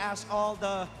 may we ask all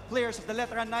the players of the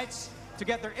Letran Knights to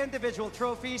get their individual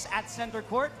trophies at center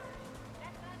court.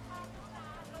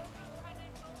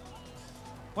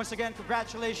 Once again,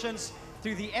 congratulations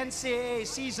to the NCAA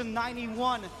Season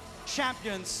 91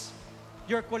 champions,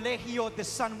 your Colegio de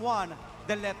San Juan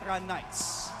de Letran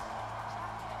Knights.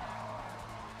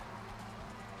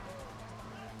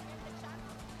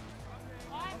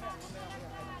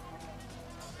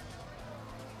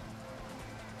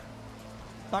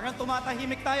 Parang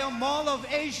tumatahimik tayo, Mall of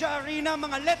Asia Arena,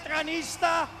 mga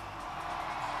Letranista.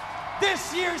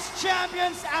 This year's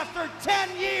champions after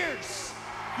 10 years,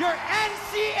 your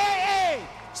NCAA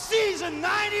Season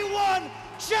 91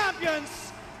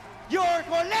 champions, your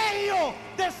Colegio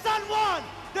de San Juan,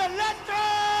 the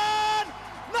Letran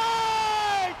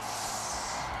Knights!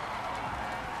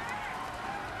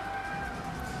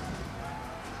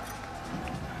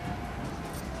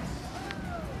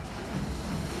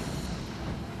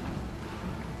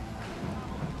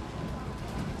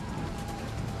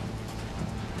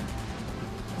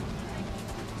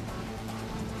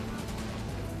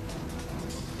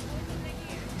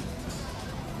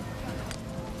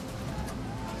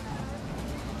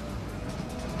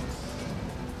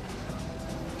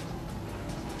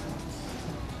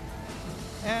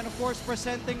 And of course,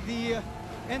 presenting the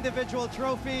individual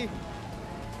trophy,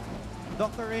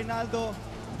 Dr. Reynaldo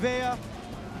Vea,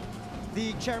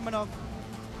 the chairman of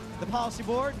the policy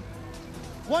board.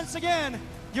 Once again,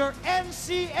 your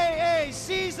NCAA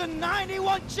Season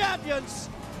 91 champions,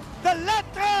 the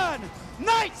Letran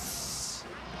Knights!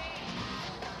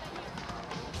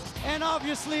 And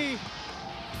obviously,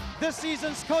 this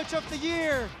season's Coach of the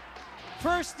Year,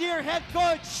 first-year head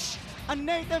coach, a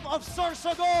native of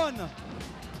Sorsogon,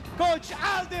 Coach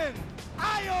Alden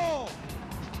Ayo.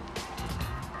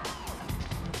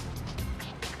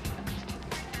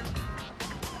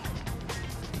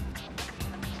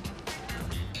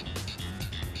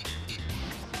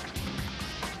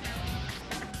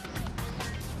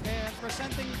 And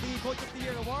presenting the Coach of the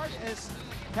Year award is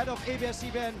Head of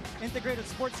ABS-CBN Integrated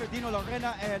Sports, Sir Dino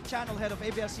Lorena, and Channel Head of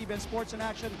ABS-CBN Sports and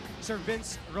Action, Sir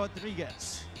Vince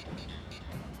Rodriguez.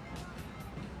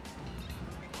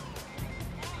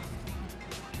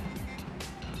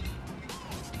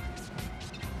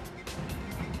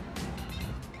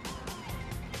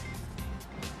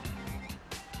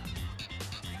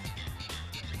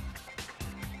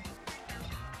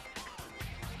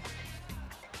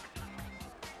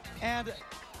 And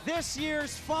this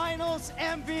year's finals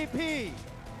MVP,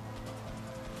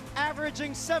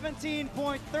 averaging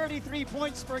 17.33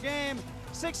 points per game,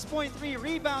 6.3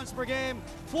 rebounds per game,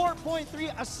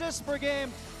 4.3 assists per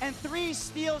game, and 3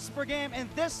 steals per game. In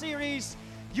this series,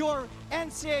 your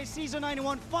NCAA Season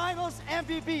 91 finals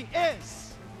MVP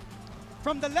is,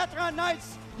 from the Letran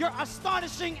Knights, your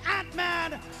astonishing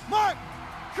Ant-Man, Mark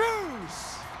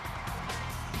Cruz.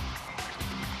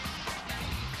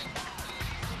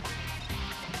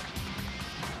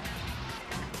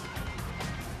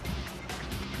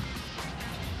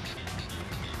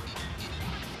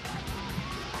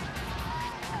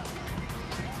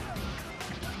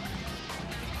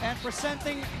 And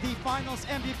presenting the finals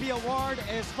MVP award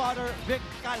is Father Vic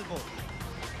Calvo.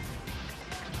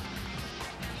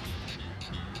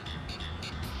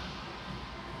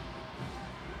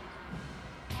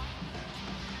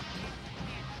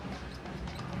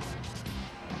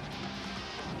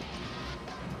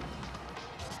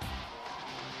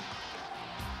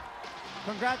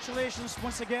 Congratulations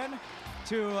once again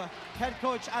to head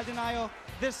coach Alden Ayo,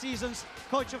 this season's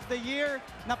Coach of the Year,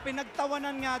 na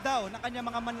pinagtawanan nga daw na kanyang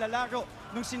mga manlalaro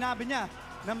nung sinabi niya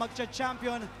na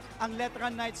magcha-champion ang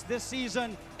Letran Knights this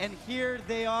season. And here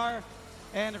they are.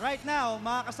 And right now,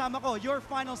 mga kasama ko, your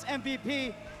finals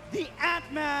MVP, the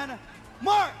Ant-Man,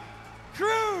 Mark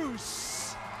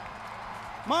Cruz!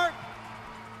 Mark,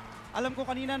 alam ko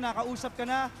kanina nakausap ka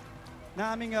na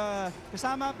aming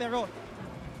kasama, pero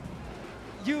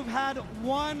you've had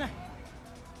one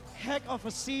heck of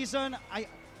a season,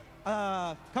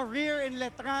 career in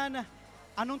Letran.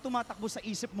 Anong tumatakbo sa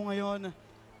isip mo ngayon?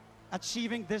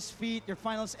 Achieving this feat, your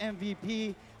finals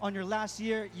MVP on your last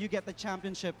year, you get the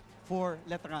championship for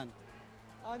Letran.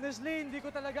 Honestly, hindi ko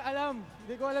talaga alam.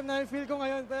 Hindi ko alam na yung feel ko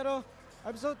ngayon, pero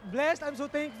I'm so blessed, I'm so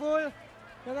thankful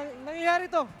na nangyayari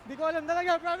to. Hindi ko alam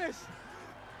talaga, promise.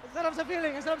 Ang sarap sa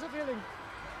feeling, ang sarap sa feeling.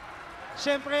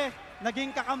 Siyempre, naging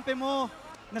kakampi mo,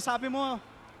 nasabi mo,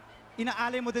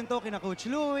 inaalay mo din to kina Coach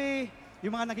Louie,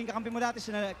 yung mga naging kakampi mo dati,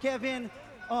 sina Kevin.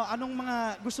 Oh, anong mga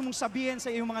gusto mong sabihin sa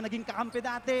iyong mga naging kakampi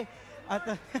dati?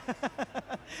 At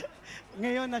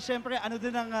ngayon na siyempre, ano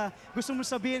din ang gusto mong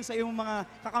sabihin sa iyong mga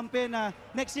kakampi na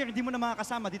next year hindi mo na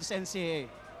makakasama dito sa NCAA?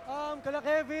 Kala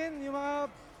Kevin, yung mga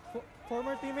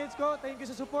former teammates ko, thank you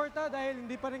sa suporta dahil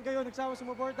hindi pa rin kayo nagsawa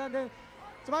sumuporta. Then,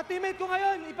 sa mga teammate ko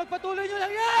ngayon, ipagpatuloy nyo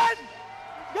lang yan!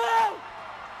 Go!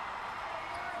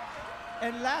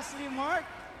 And lastly, Mark,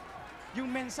 yung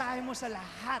mensahe mo sa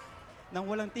lahat ng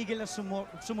walang tigil na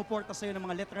sumuporta sa iyo ng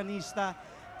mga Letranista.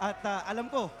 At alam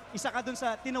ko, isa ka dun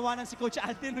sa tinawanan si Coach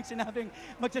Alden nung sinabing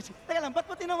Teka lang, ba't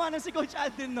mo tinawanan si Coach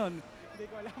Alden nun? Hindi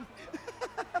ko alam.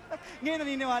 Ngayon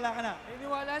naniniwala ka na.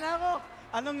 Naniniwala na ako.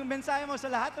 Anong mensahe mo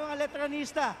sa lahat ng mga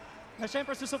Letranista na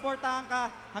siyempre susuportahan ka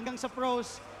hanggang sa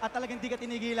pros at talagang di ka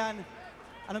tinigilan?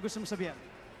 Anong gusto mo sabihin?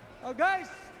 Oh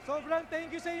guys, sobrang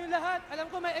thank you sa inyo lahat.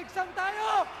 Alam ko may exam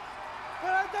tayo.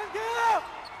 Thank you!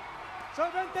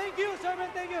 Sobrang thank you!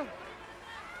 Sobrang thank you!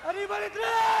 Arriba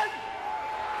Letran!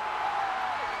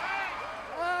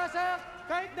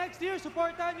 Kahit next year,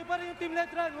 supportahan niyo pa rin yung Team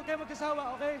Letran. Huwag kayo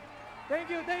magkasawa, okay?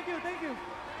 Thank you, thank you, thank you.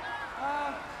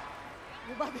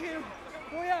 Bumati yung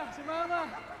kuya, si mama,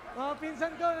 mga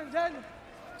pinsan ko nandyan.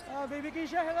 Baby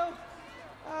Keisha, hello.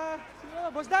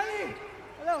 Boss Danny,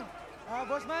 hello.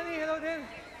 Boss Manny, hello din.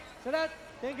 Sa lahat,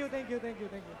 thank you, thank you, thank you,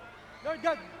 thank you. Lord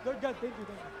God, thank you,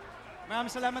 thank you.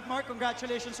 Maraming salamat, Mark.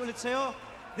 Congratulations ulit sa'yo.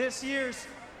 This year's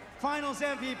Finals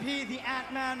MVP, the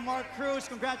Ant-Man, Mark Cruz.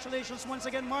 Congratulations once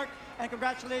again, Mark. And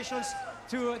congratulations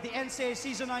to the NCAA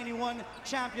Season 91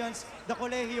 champions, the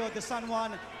Colegio, the San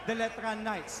Juan, the Letran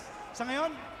Knights. Sa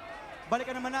ngayon,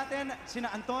 balikan naman natin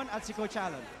sina Anton at si Coach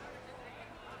Alan.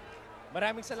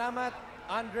 Maraming salamat,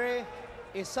 Andre.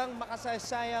 Isang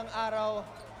makasaysayang araw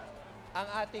ang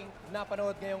ating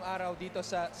napanood ngayong araw dito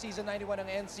sa Season 91 ng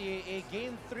NCAA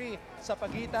Game 3 sa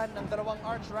pagitan ng dalawang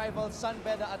arch rivals San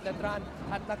Beda at Letran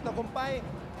at nagtagumpay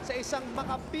sa isang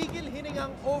makapigil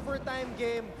hiningang overtime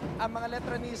game ang mga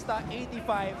Letranista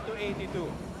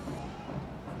 85-82.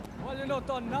 Well, you know,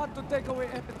 Ton, not to take away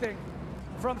anything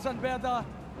from San Beda,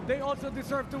 they also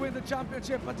deserve to win the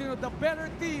championship. But, you know, the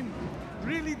better team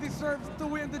really deserves to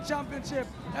win the championship.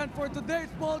 And for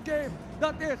today's ball game,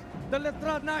 that is the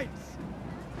Letran Knights.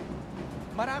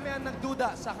 Marami ang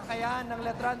nagduda sa kakayahan ng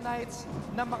Letran Knights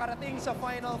na makarating sa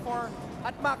Final Four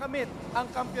at makamit ang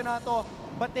kampyonato,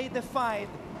 but they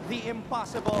defied the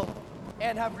impossible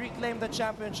and have reclaimed the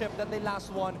championship that they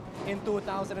last won in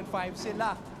 2005.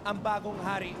 Sila ang bagong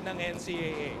hari ng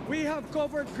NCAA. We have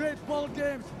covered great ball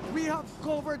games. We have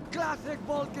covered classic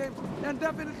ball games. And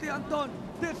definitely, Anton,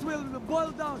 this will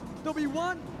boil down to be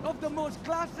one of the most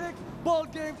classic ball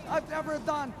games I've ever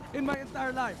done in my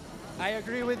entire life. I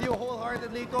agree with you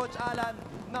wholeheartedly, Coach Alan,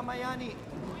 na mayani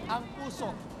ang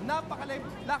puso,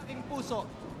 napakalaking puso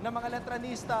ng mga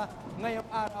Letranista ngayong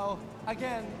araw.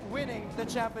 Again, winning the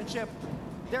championship,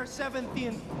 their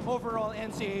 17th overall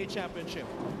NCAA championship.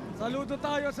 Saludo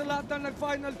tayo sa lahat ng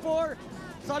nag-Final Four.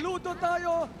 Saludo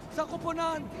tayo sa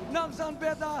kupunan ng San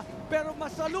Beda. Pero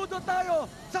mas saludo tayo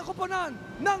sa kupunan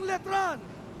ng Letran.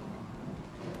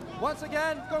 Once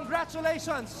again,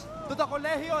 congratulations to the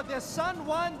Colegio de San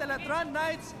Juan de Letran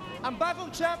Knights, ang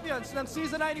bagong champions ng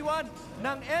Season 91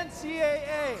 ng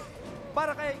NCAA.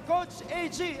 Para kay Coach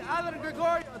AG, Alan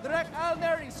Gregorio, Direk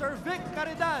Alneri, Sir Vic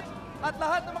Caridad, at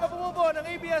lahat ng mga bumubuo ng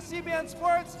ABS-CBN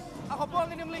Sports, ako po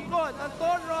ang inyong lingkod,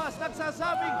 Anton Ross,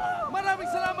 nagsasabing maraming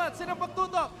salamat sa inyong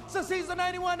pagtutok sa Season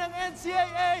 91 ng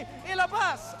NCAA.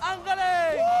 Ilabas ang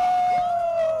galing!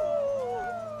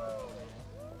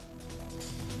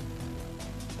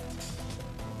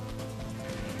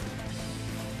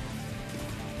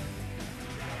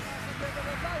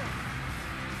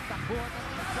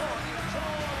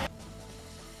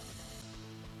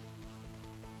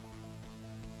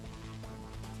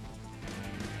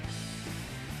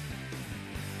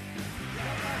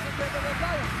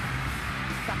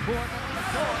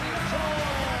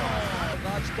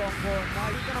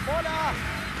 Nakita na bola.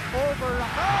 Over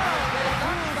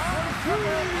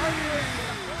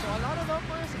So a lot of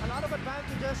numbers, a lot of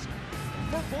advantages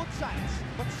for both sides.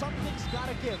 But something's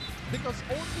gotta give because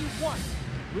only one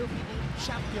will be the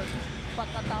champion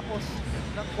pagkatapos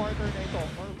ng quarter na ito.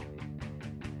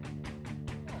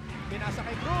 Pinasa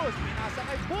kay Cruz, pinasa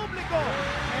kay Publico.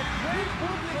 And great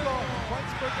Publico,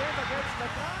 points per game against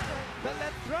Letran. The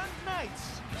Letran Knights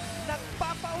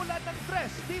nagpapaulan ng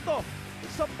tres dito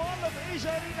sa Mall of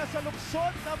Asia Arena sa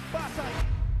lungsod ng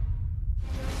Pasay.